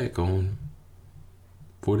look back on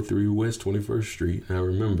 43 West 21st Street and I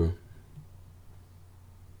remember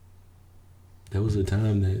there was a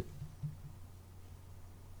time that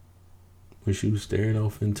when she was staring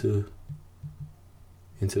off into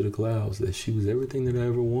the clouds, that she was everything that I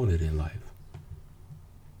ever wanted in life.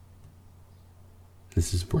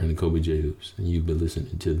 This is Brandon Kobe Jacobs, and you've been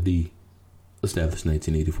listening to the Established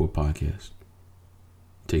 1984 podcast.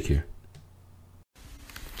 Take care.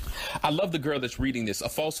 I love the girl that's reading this, a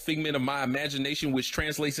false figment of my imagination which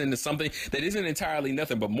translates into something that isn't entirely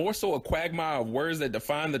nothing, but more so a quagmire of words that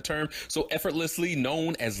define the term so effortlessly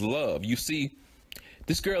known as love. You see,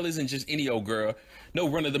 this girl isn't just any old girl. No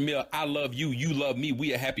run-of-the-mill, I love you, you love me,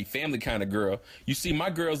 we a happy family kind of girl. You see, my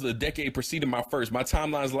girl's the decade preceding my first, my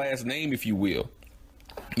timeline's last name, if you will.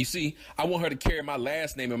 You see, I want her to carry my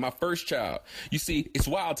last name and my first child. You see, it's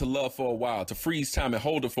wild to love for a while, to freeze time and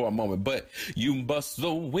hold it for a moment. But you bust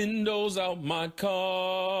the windows out my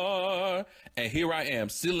car. And here I am,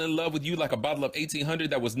 still in love with you like a bottle of 1800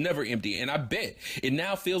 that was never empty. And I bet it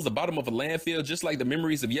now fills the bottom of a landfill, just like the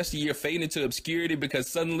memories of yesteryear fade into obscurity because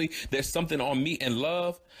suddenly there's something on me and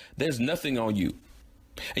love. There's nothing on you.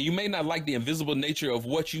 And you may not like the invisible nature of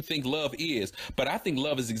what you think love is, but I think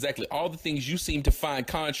love is exactly all the things you seem to find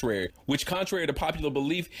contrary, which contrary to popular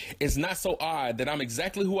belief is not so odd that I'm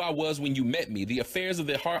exactly who I was when you met me. The affairs of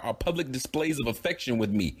the heart are public displays of affection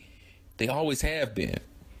with me. They always have been.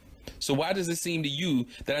 So why does it seem to you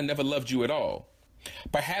that I never loved you at all?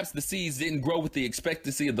 Perhaps the seeds didn't grow with the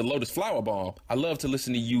expectancy of the Lotus Flower Bomb. I love to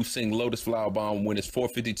listen to you sing Lotus Flower Bomb when it's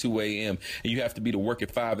 4:52 a.m. and you have to be to work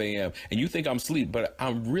at 5 a.m. and you think I'm asleep, but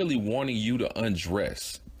I'm really wanting you to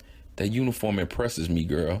undress. That uniform impresses me,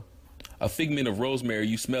 girl. A figment of rosemary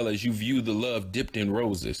you smell as you view the love dipped in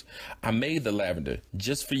roses. I made the lavender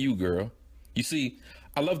just for you, girl. You see,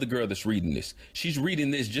 I love the girl that's reading this. She's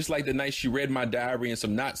reading this just like the night she read my diary and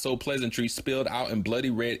some not so pleasantries spilled out in bloody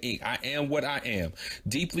red ink. I am what I am,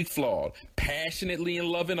 deeply flawed, passionately in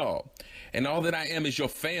love and all. And all that I am is your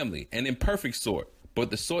family, an imperfect sort,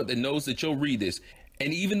 but the sort that knows that you'll read this.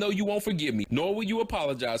 And even though you won't forgive me, nor will you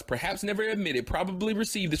apologize, perhaps never admit it, probably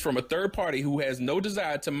receive this from a third party who has no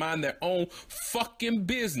desire to mind their own fucking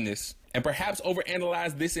business, and perhaps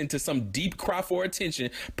overanalyze this into some deep cry for attention,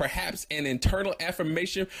 perhaps an internal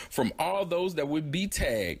affirmation from all those that would be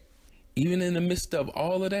tagged. Even in the midst of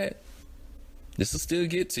all of that, this will still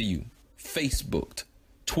get to you. Facebooked,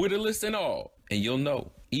 Twitterless and all, and you'll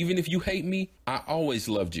know. Even if you hate me, I always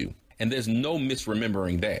loved you. And there's no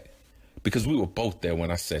misremembering that. Because we were both there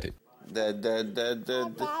when I said it.